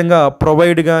 అదేవిధంగా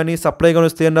ప్రొవైడ్ కానీ సప్లై కానీ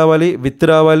వస్తే ఏం రావాలి, విత్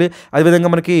రావాలి.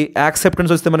 అదేవిధంగా మనకి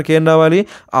యాక్సెప్టెన్స్ వస్తే మనకి ఏం రావాలి,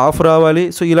 ఆఫ్ రావాలి.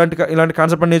 సో ఇలాంటి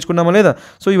కాన్సెప్ట్ అని నేర్చుకున్నామా లేదా.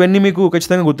 సో ఇవన్నీ మీకు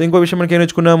ఖచ్చితంగా గుర్తు. ఇంకో విషయం మనకి ఏం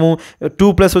నేర్చుకున్నాము,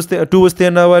 2 వస్తే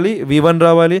ఏం రావాలి, V1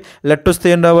 రావాలి. లెట్ వస్తే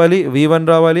ఏం రావాలి, V1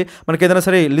 రావాలి. మనకి ఏదైనా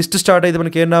సరే లిస్ట్ స్టార్ట్ అయితే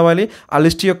మనకి ఏం రావాలి, ఆ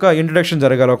లిస్ట్ యొక్క ఇంట్రడక్షన్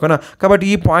జరగాలి, ఓకేనా. కాబట్టి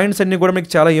ఈ పాయింట్స్ అన్నీ కూడా మీకు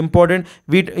చాలా ఇంపార్టెంట్.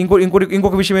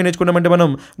 ఇంకొక విషయం ఏం నేర్చుకున్నామంటే మనం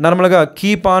నార్మల్గా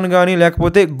కీప్ ఆన్ కానీ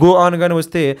లేకపోతే గో ఆన్ కానీ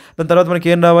వస్తే దాని తర్వాత మనకి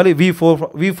ఏం రావాలి,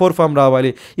 V4 ఫామ్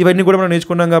రావాలి. ఇవన్నీ కూడా మనం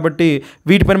నేర్చుకున్నాం కాబట్టి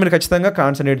వీటిపైన మీరు ఖచ్చితంగా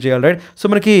కాన్సన్ట్రేట్ చేయాలి, రైట్.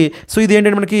 సో ఇది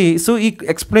ఏంటంటే మనకి సో ఈ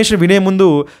ఎక్స్ప్లెనేషన్ వినే ముందు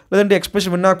లేదంటే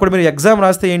ఎక్స్ప్లెనేషన్ విన్నా కూడా మీరు ఎగ్జామ్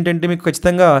రాస్తే ఏంటంటే మీకు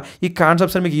ఖచ్చితంగా ఈ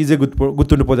కాన్సెప్ట్స్ అని మీకు ఈజీగా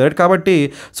గుర్తుండిపోతాయి, రైట్. కాబట్టి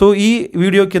సో ఈ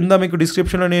వీడియో కింద మీకు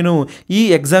డిస్క్రిప్షన్లో నేను ఈ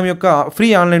ఎగ్జామ్ యొక్క ఫ్రీ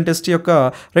ఆన్లైన్ టెస్ట్ యొక్క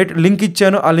రైట్ లింక్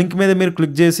ఇచ్చాను. ఆ లింక్ మీద మీరు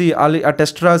క్లిక్ చేసి ఆ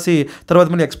టెస్ట్ రాసి తర్వాత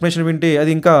మళ్ళీ ఎక్స్ప్లెనేషన్ వింటే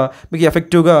అది ఇంకా మీకు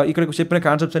ఎఫెక్టివ్గా ఇక్కడ చెప్పిన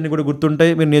కాన్సెప్ట్స్ అన్ని కూడా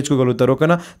గుర్తుంటాయి, మీరు నేర్చుకోగలుగుతారు,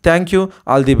 ఓకేనా. Thank you,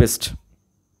 all the best.